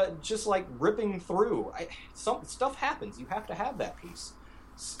to just like ripping through. Some stuff happens. You have to have that piece.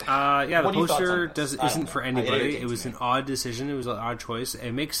 The What are your thoughts poster on this? isn't for anybody. It was an odd decision. It was an odd choice.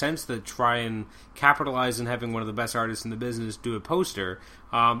 It makes sense to try and capitalize on having one of the best artists in the business do a poster.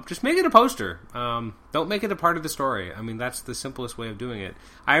 Just make it a poster. Don't make it a part of the story. I mean, that's the simplest way of doing it.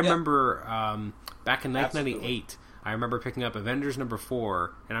 I remember back in 1998, I remember picking up Avengers number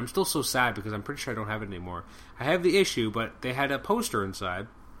 4, and I'm still so sad because I'm pretty sure I don't have it anymore. I have the issue, but they had a poster inside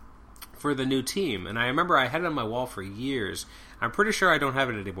for the new team, and I remember I had it on my wall for years. I'm pretty sure I don't have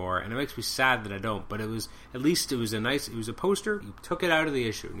it anymore, and it makes me sad that I don't, but it was a poster. You took it out of the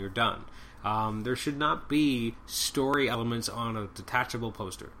issue and you're done. There should not be story elements on a detachable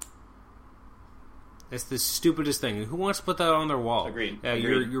poster. It's the stupidest thing. Who wants to put that on their wall? Agreed.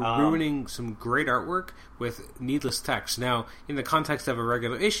 You're ruining some great artwork with needless text. Now, in the context of a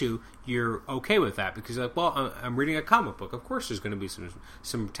regular issue, you're okay with that because you're like, well, I'm reading a comic book. Of course there's going to be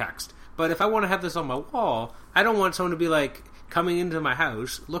some text. But if I want to have this on my wall, I don't want someone to be like coming into my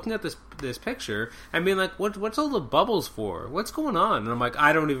house, looking at this picture, and being like, what's all the bubbles for? What's going on? And I'm like,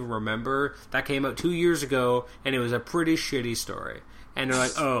 I don't even remember. That came out 2 years ago, and it was a pretty shitty story. And they're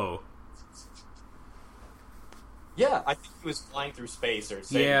like, oh. Yeah, I think he was flying through space or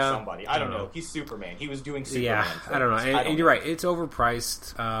saving somebody. I don't know. He's Superman. He was doing Superman. Yeah, things. I don't know. And you're right. It's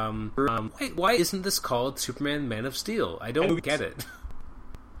overpriced. Why isn't this called Superman Man of Steel? I don't get it.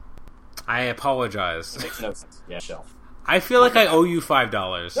 I apologize. It makes no sense. Yeah, shelf. I feel like I owe you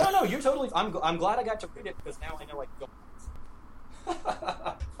 $5. No, you're totally... I'm glad I got to read it because now I know I don't...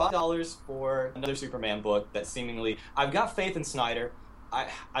 $5 for another Superman book that seemingly... I've got faith in Snyder.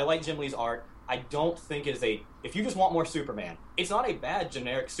 I like Jim Lee's art. I don't think it is a... If you just want more Superman, it's not a bad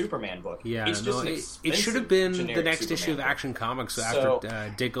generic Superman book. Yeah, it's just it should have been the next Superman issue of book. Action Comics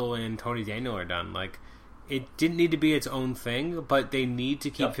after Diggle and Tony Daniel are done. Like, it didn't need to be its own thing, but they need to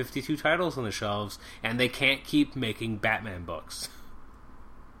keep 52 titles on the shelves, and they can't keep making Batman books.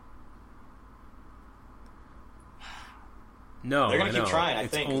 No, they're going to keep trying, I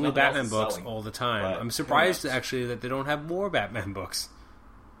it's think. only Batman books selling, all the time. but I'm surprised, actually, that they don't have more Batman books.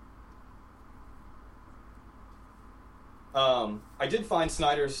 I did find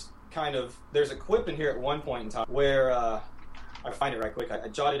Snyder's kind of... There's a quip in here at one point in time where... I find it right quick. I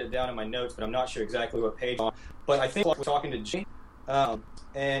jotted it down in my notes, but I'm not sure exactly what page on. But I think we're talking to Jimmy, and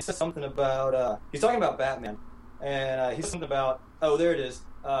he said something about... he's talking about Batman, and he's something about... Oh, there it is.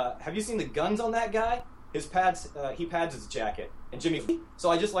 Have you seen the guns on that guy? His pads... he pads his jacket. And Jimmy...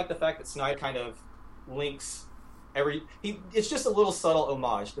 So I just like the fact that Snyder kind of links every... It's just a little subtle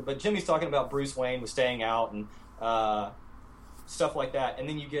homage. But Jimmy's talking about Bruce Wayne was staying out and stuff like that. And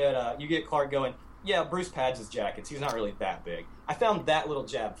then you get Clark going... Yeah, Bruce pads his jackets. He's not really that big. I found that little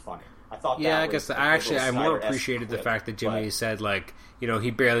jab funny. I thought that I was guess I more appreciated the fact that Jimmy said, like, you know,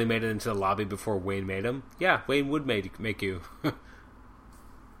 he barely made it into the lobby before Wayne made him. Yeah, Wayne would make you.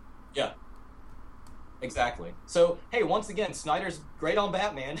 Yeah. Exactly. So, hey, once again, Snyder's great on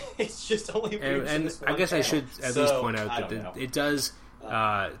Batman. It's just only and I guess I should at least point out that it does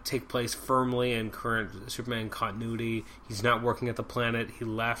take place firmly in current Superman continuity. He's not working at the planet. He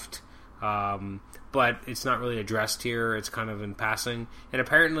left. But it's not really addressed here. It's kind of in passing. And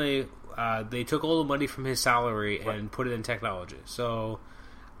apparently, they took all the money from his salary and put it in technology. So,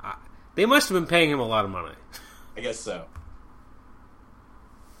 they must have been paying him a lot of money. I guess so.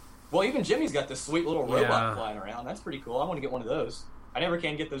 Well, even Jimmy's got this sweet little robot flying around. That's pretty cool. I want to get one of those. I never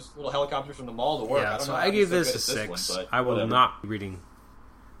can get those little helicopters from the mall to work. Yeah, so I gave this a 6. I will not be reading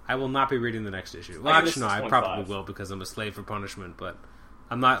the next issue. Well, actually, no, I probably will because I'm a slave for punishment, but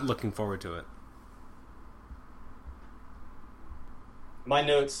I'm not looking forward to it. My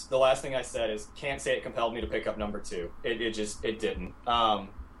notes, the last thing I said is, can't say it compelled me to pick up number 2. It didn't.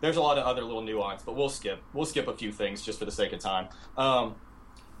 There's a lot of other little nuance, but we'll skip a few things just for the sake of time.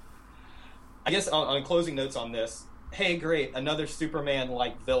 I guess on closing notes on this, hey, great, another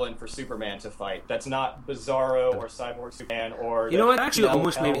Superman-like villain for Superman to fight. That's not Bizarro or Cyborg Superman or... You know what? Actually,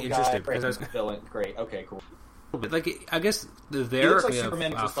 almost made me interested because I was... Villain. Great, okay, cool. But like, I guess like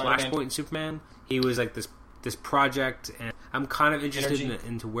Flashpoint Superman, he was like this project, and I'm kind of interested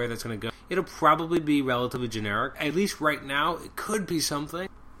into where that's going to go. It'll probably be relatively generic. At least right now, it could be something.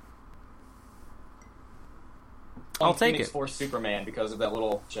 I'll take Phoenix it. Force Superman because of that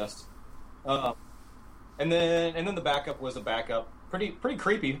little chest. and then the backup was a backup. Pretty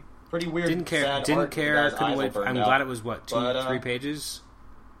creepy, pretty weird. Didn't care. Sad Didn't art. care. Guy's Couldn't eyes wait. all I'm burned glad out. it was what 3 pages.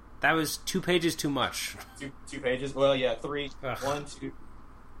 That was 2 pages too much. Two pages. Well, yeah, three. Ugh. 1, 2,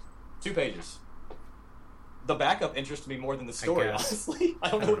 2 pages. The backup interested me more than the story. Honestly, I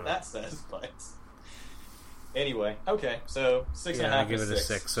don't know what that says, but anyway, okay. So 6.5. Yeah, I give it a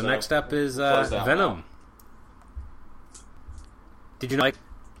 6. So So next up is close that one Venom. out. Did you like?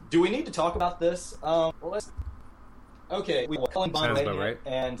 Do we need to talk about this? Well, let's. Okay, we have Cullen Bunn Sounds writing about it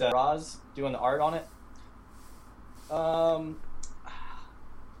and Roz doing the art on it.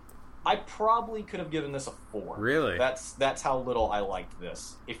 I probably could have given this a 4. Really? That's how little I liked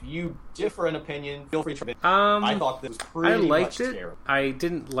this. If you differ in opinion, feel free to. Um, I thought this was pretty I liked much it. terrible. I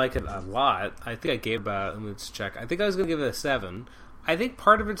didn't like it a lot. I think I gave about. Let's check. I think I was going to give it a 7. I think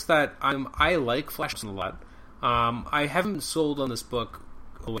part of it's that I like Flash Thompson a lot. I haven't sold on this book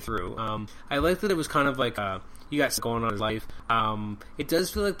all the way through. I like that it was kind of like you got stuff going on in his life. It does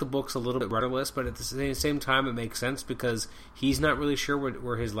feel like the book's a little bit rudderless, but at the same time, it makes sense because he's not really sure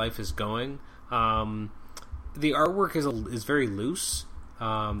where his life is going. The artwork is very loose,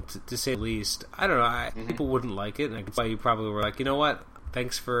 to say the least. I don't know. People wouldn't like it, and I could tell you probably were like, you know what?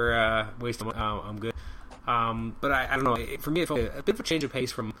 Thanks for wasting my I'm good. But I don't know. For me, it felt a bit of a change of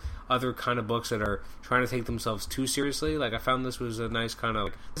pace from other kind of books that are trying to take themselves too seriously. Like, I found this was a nice kind of,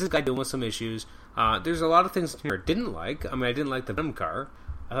 like, this is a guy dealing with some issues. There's a lot of things here I didn't like. I mean, I didn't like the Venom car.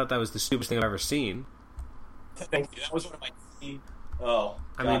 I thought that was the stupidest thing I've ever seen. Thank you. That was one of my.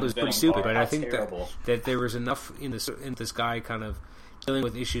 I mean, it was pretty stupid, but I think terrible. that there was enough in this guy kind of dealing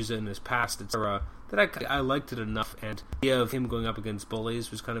with issues in his past, etc., that I liked it enough. And the idea of him going up against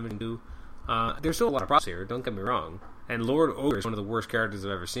bullies was kind of into. There's still a lot of props here, don't get me wrong. And Lord Ogre is one of the worst characters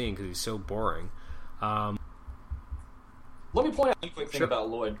I've ever seen because he's so boring. Let me point out a quick thing about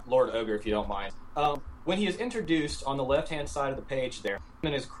Lord Ogre, if you don't mind. When he is introduced on the left-hand side of the page there, him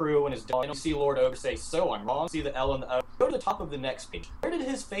and his crew and his dog, you see Lord Ogre say, "So I'm wrong." See the L and the O. Go to the top of the next page. Where did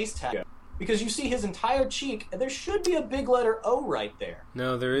his face tag go? Because you see his entire cheek, and there should be a big letter O right there.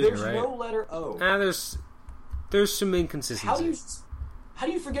 No, there isn't, There's right? no letter O. There's some inconsistencies. How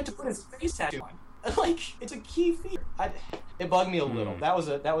do you forget to put his face tattoo on? Like, it's a key feature. It bugged me a little. That was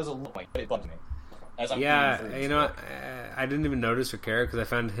a little point, but it bugged me. As I'm reading through you know, I didn't even notice for Kara because I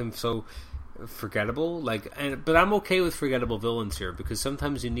found him so forgettable. But I'm okay with forgettable villains here because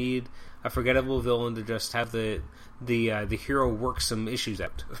sometimes you need a forgettable villain to just have the hero work some issues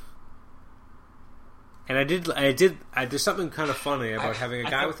out. And there's something kind of funny about having a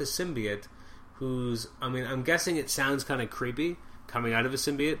guy with a symbiote who's, I mean, I'm guessing it sounds kind of creepy coming out of a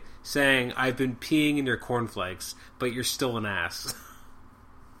symbiote saying, "I've been peeing in your cornflakes, but you're still an ass."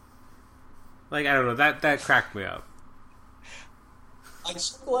 Like, I don't know, that cracked me up. I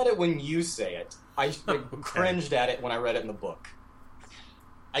chuckle at it when you say it. I cringed at it when I read it in the book.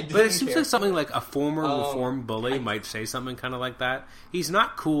 But it seems like something like a former reformed bully might say something kind of like that. He's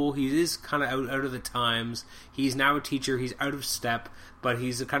not cool. He is kind of out of the times. He's now a teacher. He's out of step, but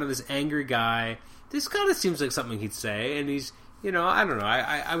he's kind of this angry guy. This kind of seems like something he'd say, and he's, you know, I don't know.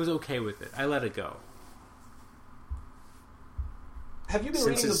 I was okay with it. I let it go. Have you been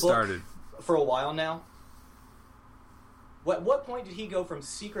Since reading the it book started. for a while now? What point did he go from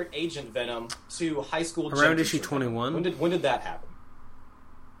Secret Agent Venom to high school? Around gym issue teacher 21. Venom? When did that happen?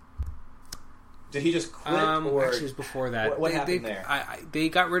 Did he just quit? Or actually, it was before that. What happened there? They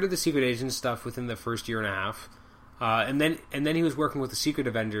got rid of the Secret Agent stuff within the first year and a half, and then he was working with the Secret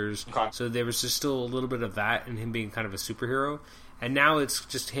Avengers. Okay. So there was just still a little bit of that, and him being kind of a superhero. And now it's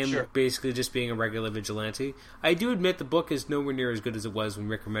just him basically just being a regular vigilante. I do admit the book is nowhere near as good as it was when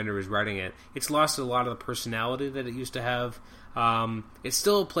Rick Remender was writing it. It's lost a lot of the personality that it used to have. It's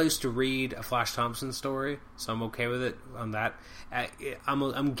still a place to read a Flash Thompson story, so I'm okay with it on that.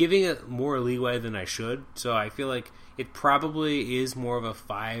 I'm giving it more leeway than I should, so I feel like it probably is more of a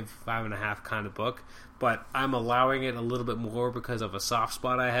 5.5 kind of book, but I'm allowing it a little bit more because of a soft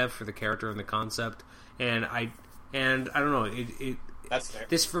spot I have for the character and the concept, and I don't know, That's fair.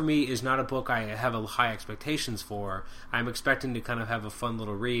 this for me is not a book I have a high expectations for. I'm expecting to kind of have a fun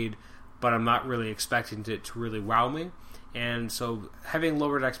little read, but I'm not really expecting it to really wow me. And so having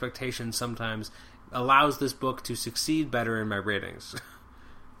lowered expectations sometimes allows this book to succeed better in my ratings.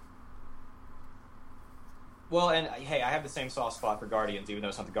 Well, and hey, I have the same soft spot for Guardians, even though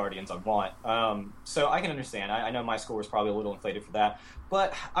it's not the Guardians I want. So I can understand. I know my score was probably a little inflated for that,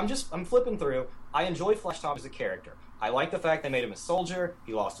 but I'm flipping through. I enjoy Flash Thompson as a character. I like the fact they made him a soldier.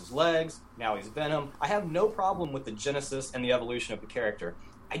 He lost his legs. Now he's Venom. I have no problem with the genesis and the evolution of the character.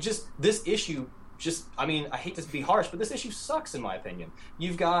 This issue just, I mean, I hate to be harsh, but this issue sucks in my opinion.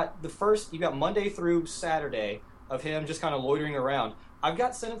 You've got Monday through Saturday of him just kind of loitering around. I've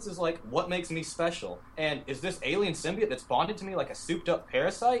got sentences like, what makes me special? And is this alien symbiote that's bonded to me like a souped up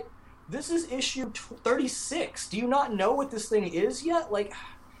parasite? This is issue 36. Do you not know what this thing is yet? Like,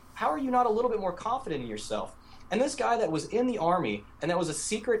 how are you not a little bit more confident in yourself? And this guy that was in the army and that was a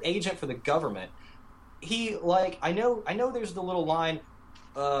secret agent for the government, he, like, I know there's the little line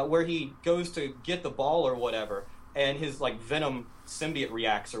where he goes to get the ball or whatever, and his, like, Venom symbiote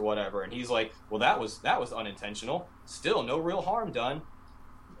reacts or whatever, and he's like, well, that was unintentional. Still, no real harm done.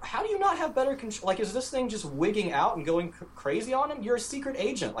 How do you not have better control? Like, is this thing just wigging out and going crazy on him? You're a secret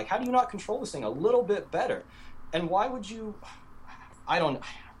agent. Like, how do you not control this thing a little bit better? And why would you... I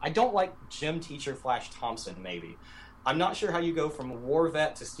don't like gym teacher Flash Thompson, maybe. I'm not sure how you go from war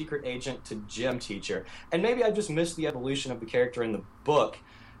vet to secret agent to gym teacher. And maybe I just missed the evolution of the character in the book,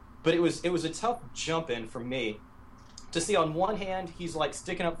 but it was a tough jump in for me to see. On one hand, he's like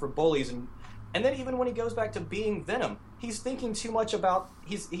sticking up for bullies, and then even when he goes back to being Venom, he's thinking too much about,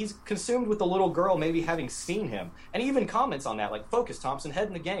 he's consumed with the little girl maybe having seen him. And he even comments on that, like, focus, Thompson, head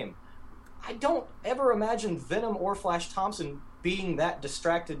in the game. I don't ever imagine Venom or Flash Thompson being that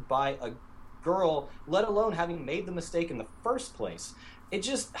distracted by a girl, let alone having made the mistake in the first place. It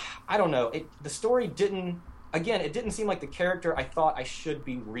just, I don't know, the story didn't seem like the character I thought I should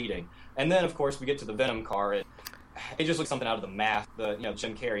be reading. And then, of course, we get to the Venom car. It just looks something out of the Mask, the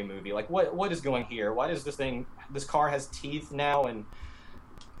Jim Carrey movie. Like, what is going here? Why does this car has teeth now? And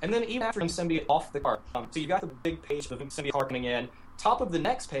then even after symbiote off the car, so you got the big page of the symbiote car coming in. Top of the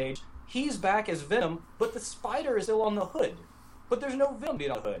next page, he's back as Venom, but the spider is still on the hood. But there's no Venom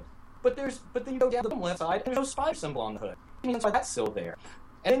being on the hood. But then you go down the left side, and there's no spider symbol on the hood. And that's why that's still there.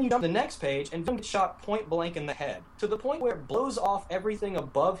 And then you jump to the next page, and Venom gets shot point blank in the head, to the point where it blows off everything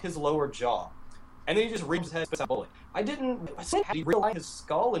above his lower jaw. And then he just reaches his head and spits out a bullet. Had he realign his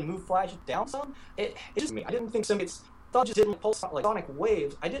skull and move Flash down some? It's just me. I didn't think symbiotes thought just didn't pulse like sonic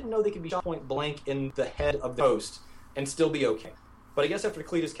waves. I didn't know they could be shot point blank in the head of the host and still be okay. But I guess after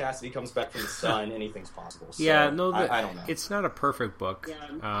Cletus Cassidy comes back from the sun, anything's possible. So yeah, no, I don't know. It's not a perfect book. I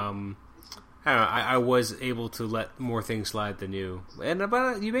don't know. I was able to let more things slide than you,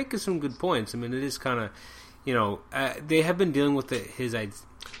 but you make some good points. I mean, it is kind of, they have been dealing with his.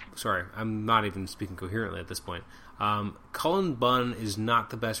 Sorry, I'm not even speaking coherently at this point. Cullen Bunn is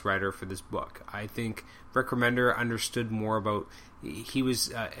not the best writer for this book. I think Rick Remender understood more about. He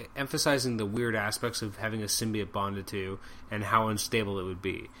was emphasizing the weird aspects of having a symbiote bonded to and how unstable it would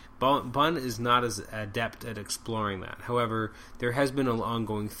be. Bunn is not as adept at exploring that. However, there has been an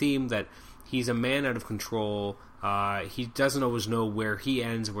ongoing theme that he's a man out of control. He doesn't always know where he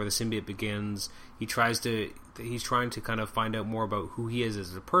ends and where the symbiote begins. He's trying to kind of find out more about who he is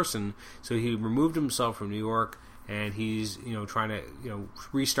as a person. So he removed himself from New York, and he's trying to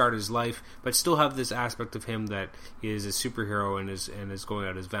restart his life, but still have this aspect of him that he is a superhero and is going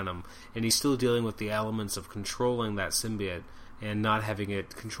out as Venom, and he's still dealing with the elements of controlling that symbiote and not having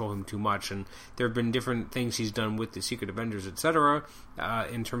it control him too much. And there have been different things he's done with the Secret Avengers, etc.,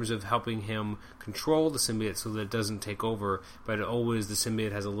 in terms of helping him control the symbiote so that it doesn't take over, but always the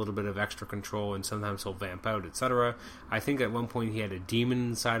symbiote has a little bit of extra control, and sometimes he'll vamp out, etc. I think at one point he had a demon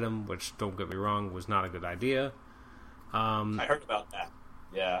inside him, which, don't get me wrong, was not a good idea. I heard about that.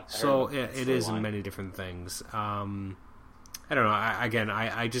 Yeah. So it is in many different things. I don't know.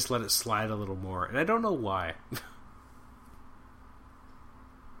 I just let it slide a little more, and I don't know why.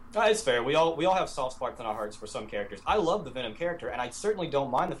 It's fair. We all have soft spots in our hearts for some characters. I love the Venom character, and I certainly don't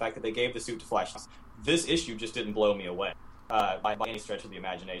mind the fact that they gave the suit to Flash. This issue just didn't blow me away by any stretch of the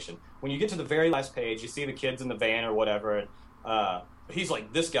imagination. When you get to the very last page, you see the kids in the van or whatever, and he's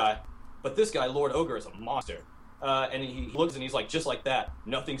like, this guy, Lord Ogre, is a monster. And he looks and he's like, just like that,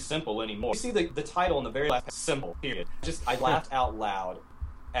 nothing's simple anymore. You see the title in the very last page, simple, period. I laughed out loud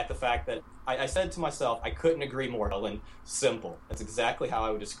at the fact that I said to myself, I couldn't agree more, Ellen. Simple. That's exactly how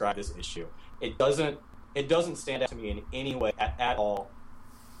I would describe this issue. It doesn't stand out to me in any way at all,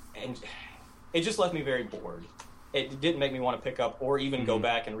 and it just left me very bored. It didn't make me want to pick up or even go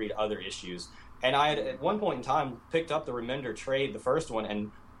back and read other issues. And I had, at one point in time, picked up the Remender trade, the first one,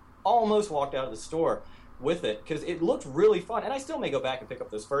 and almost walked out of the store with it because it looked really fun. And I still may go back and pick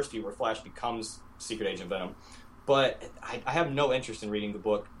up those first few where Flash becomes Secret Agent Venom. But I have no interest in reading the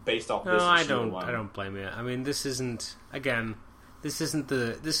book based off this issue alone. I don't blame you. I mean, this isn't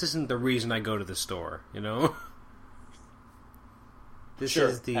the reason I go to the store, This sure,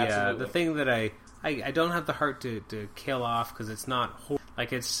 is the thing that I don't have the heart to kill off because it's not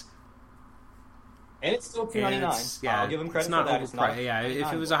like it's. And it's still $2.99. I'll give them credit for that. It's not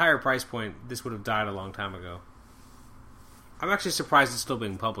if it was a higher price point, this would have died a long time ago. I'm actually surprised it's still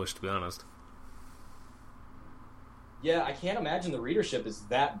being published, to be honest. Yeah, I can't imagine the readership is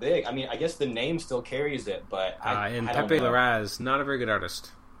that big. I mean, I guess the name still carries it, but and I Pepe don't know. Larraz, not a very good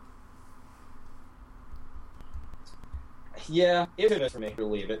artist. Yeah, it was for me to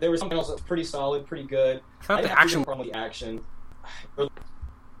leave it. There was something else that was pretty solid, pretty good. I thought I the didn't have action. a problem with the action.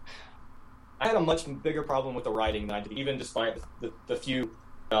 I had a much bigger problem with the writing than I did, even despite the few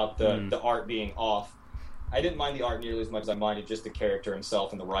about the art being off. I didn't mind the art nearly as much as I minded just the character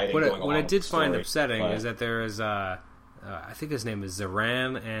himself and the writing. What I did find upsetting but is that there is, I think his name is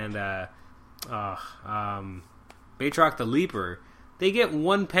Zaran and Batroc the Leaper. They get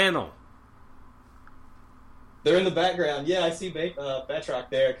one panel. They're in the background. Yeah, I see Batroc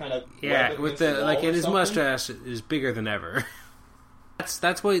there, kind of. With the and his mustache is bigger than ever.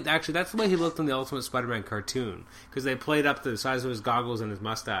 That's the way he looked in the Ultimate Spider-Man cartoon, because they played up the size of his goggles and his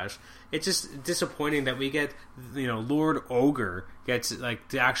mustache. It's just disappointing that we get, Lord Ogre gets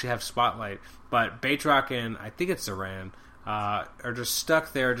to actually have spotlight, but Batroc and I think it's Zaran are just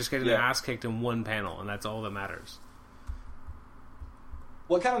stuck there, just getting their ass kicked in one panel, and that's all that matters.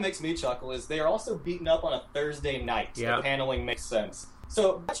 What kind of makes me chuckle is they are also beaten up on a Thursday night. Yeah. The paneling makes sense.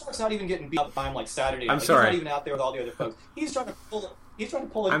 So Batroc's not even getting beat up by like Saturday night. I'm sorry. He's not even out there with all the other folks. He's trying to pull it.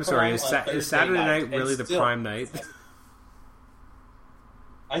 I'm sorry. Is Saturday night really the prime night?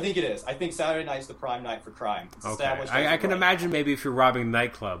 I think it is. I think Saturday night's the prime night for crime. It's Okay. established I as can right. imagine maybe if you're robbing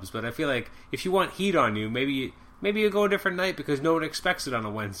nightclubs, but I feel like if you want heat on you, maybe you go a different night because no one expects it on a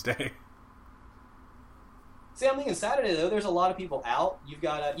Wednesday. See, I'm thinking Saturday though. There's a lot of people out. You've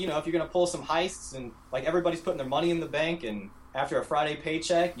got if you're going to pull some heists and like everybody's putting their money in the bank, and after a Friday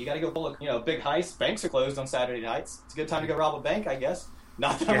paycheck, you got to go pull a big heist. Banks are closed on Saturday nights. It's a good time to go rob a bank, I guess.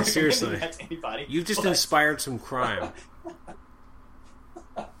 Not that I'm recommending seriously. that to anybody. You've just inspired some crime.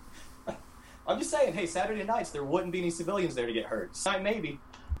 I'm just saying, hey, Saturday nights there wouldn't be any civilians there to get hurt. Maybe.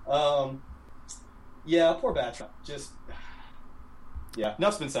 Yeah, poor Batroc.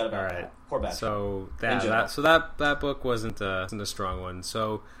 Enough's been said about that. Poor Batroc. So that book wasn't a strong one.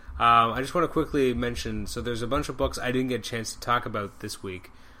 So I just want to quickly mention. So there's a bunch of books I didn't get a chance to talk about this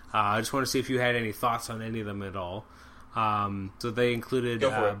week. I just want to see if you had any thoughts on any of them at all. So they included,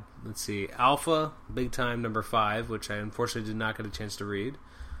 let's see, Alpha, Big Time #5, which I unfortunately did not get a chance to read.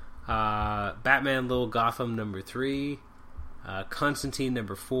 Batman Little Gotham #3, Constantine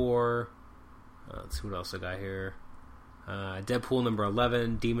 #4. Let's see what else I got here. Deadpool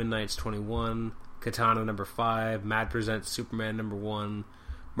 #11, Demon Knights 21, Katana #5, Mad Presents Superman #1,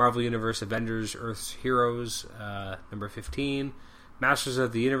 Marvel Universe Avengers Earth's Heroes #15, Masters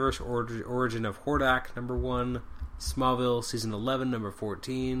of the Universe Origin of Hordak #1, Smallville Season 11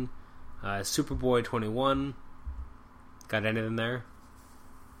 #14, Superboy 21. Got anything there?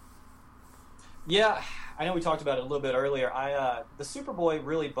 Yeah, I know we talked about it a little bit earlier. The Superboy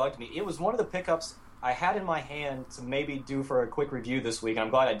really bugged me. It was one of the pickups I had in my hand to maybe do for a quick review this week. I'm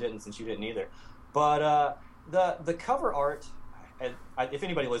glad I didn't, since you didn't either. But the cover art, if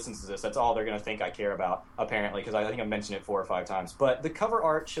anybody listens to this, that's all they're going to think I care about, apparently, because I think I've mentioned it 4 or 5 times. But the cover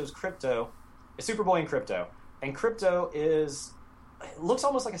art shows Krypto, Superboy and Krypto. And Krypto looks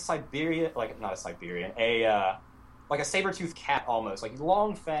almost like a Siberian, not a Siberian, like a saber-toothed cat almost, like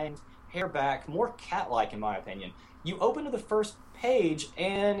long fanged, hair back, more cat-like in my opinion. You open to the first page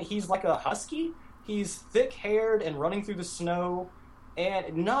and he's like a husky. He's thick-haired and running through the snow,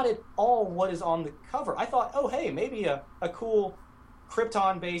 and not at all what is on the cover. I thought, oh hey, maybe a cool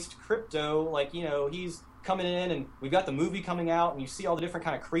Krypton-based Krypto, he's coming in and we've got the movie coming out and you see all the different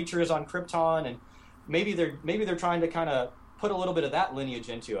kind of creatures on Krypton, and maybe they're trying to kind of put a little bit of that lineage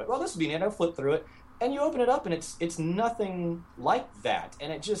into it. Well, this would be neat. I'll flip through it. And you open it up, and it's nothing like that.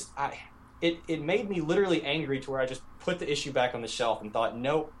 And it made me literally angry to where I just put the issue back on the shelf and thought,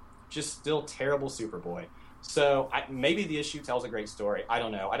 nope, just still terrible Superboy. So maybe the issue tells a great story. I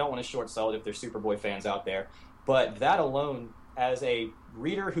don't know. I don't want to short sell it if there's Superboy fans out there. But that alone, as a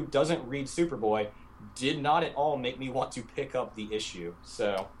reader who doesn't read Superboy, did not at all make me want to pick up the issue.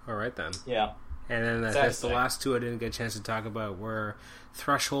 So all right then. Yeah. And then I guess the last two I didn't get a chance to talk about were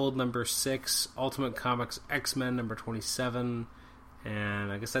Threshold #6, Ultimate Comics X-Men #27,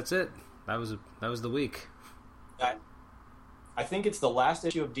 and I guess that's it. That was the week. I think it's the last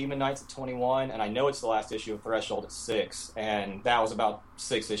issue of Demon Knights at 21, and I know it's the last issue of Threshold at 6, and that was about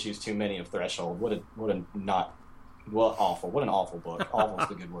 6 issues too many of Threshold. What an awful book. Awful is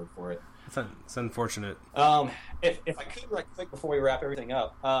the good word for it. It's unfortunate. If I could right quick before we wrap everything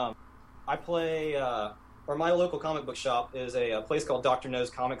up, I play, or my local comic book shop is a place called Dr. No's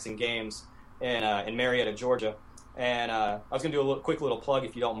Comics and Games, in Marietta, Georgia. And I was going to do a quick little plug,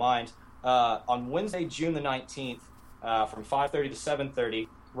 if you don't mind. On Wednesday, June the 19th, from 5:30 to 7:30,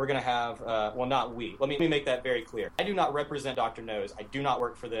 we're going to have, well, not we. Let me make that very clear. I do not represent Dr. Nose. I do not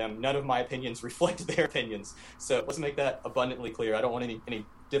work for them. None of my opinions reflect their opinions. So let's make that abundantly clear. I don't want any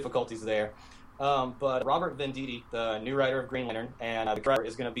difficulties there. But Robert Venditti, the new writer of Green Lantern, and the writer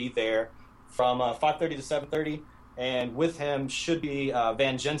is going to be there from 5:30 to 7:30. And with him should be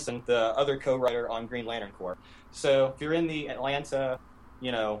Van Jensen, the other co-writer on Green Lantern Corps. So if you're in the Atlanta,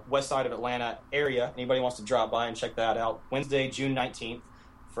 west side of Atlanta area, anybody wants to drop by and check that out, Wednesday, June 19th,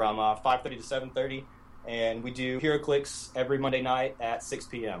 from 5:30 to 7:30. And we do HeroClix every Monday night at 6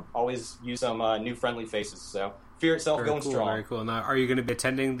 p.m. Always use some new friendly faces. So Fear itself very going cool, strong. Very cool. Now, are you going to be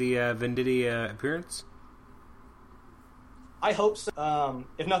attending the Venditti appearance? I hope so.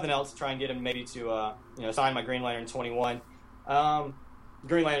 If nothing else, try and get him maybe to sign my Green Lantern 21.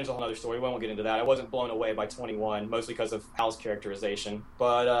 Green Lantern's a whole other story. We won't get into that. I wasn't blown away by 21, mostly because of Hal's characterization.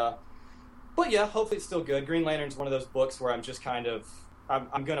 But yeah, hopefully it's still good. Green Lantern's one of those books where I'm just kind of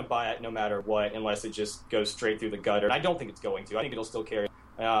I'm going to buy it no matter what, unless it just goes straight through the gutter. And I don't think it's going to. I think it'll still carry.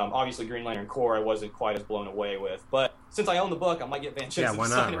 Obviously, Green Lantern Corps I wasn't quite as blown away with. But since I own the book, I might get Van Jensen why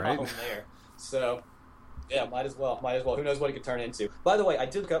to not, sign it right? home there. So, yeah, might as well. Who knows what it could turn into. By the way, I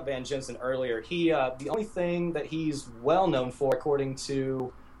did look up Van Jensen earlier. He the only thing that he's well known for, according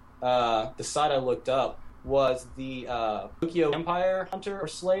to the site I looked up, was the Pinocchio Vampire Hunter or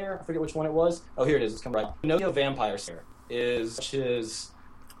Slayer. I forget which one it was. Oh, here it is. It's coming right. Pinocchio Vampire Slayer is his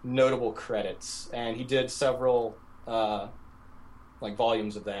notable credits, and he did several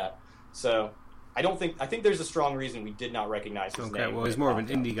volumes of that. So I think there's a strong reason we did not recognize his name. Okay, well, he's more of an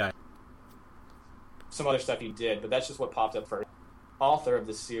indie guy. Some other stuff he did, but that's just what popped up first. Author of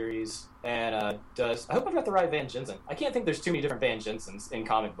the series, and I hope I've got the right Van Jensen. I can't think there's too many different Van Jensens in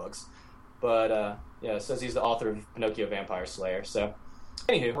comic books, but it says he's the author of Pinocchio Vampire Slayer. So,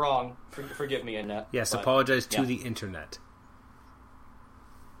 anywho, wrong. Forgive me, Internet. Yes, but, apologize to the Internet.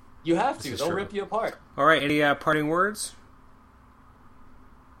 You have to. They'll true. rip you apart. All right, any parting words?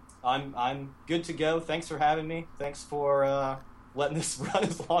 I'm good to go. Thanks for having me. Thanks for letting this run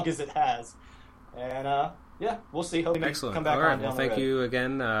as long as it has. And we'll see. Hope Excellent. Come back all right. on Well, down thank the road. you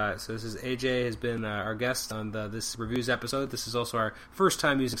again. So this is AJ has been our guest on this reviews episode. This is also our first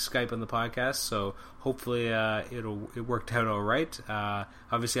time using Skype on the podcast, so hopefully it worked out all right.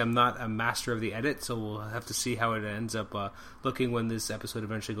 Obviously, I'm not a master of the edit, so we'll have to see how it ends up looking when this episode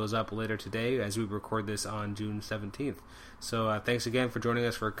eventually goes up later today, as we record this on June 17th. So thanks again for joining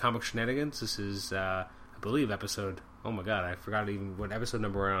us for Comic Shenanigans. This is, I believe, episode. Oh my god, I forgot even what episode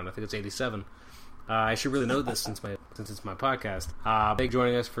number we're on. I think it's 87. I should really know this since it's my podcast. Thank you for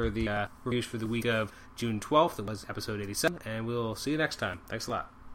joining us for the reviews for the week of June 12th. It was episode 87, and we'll see you next time. Thanks a lot.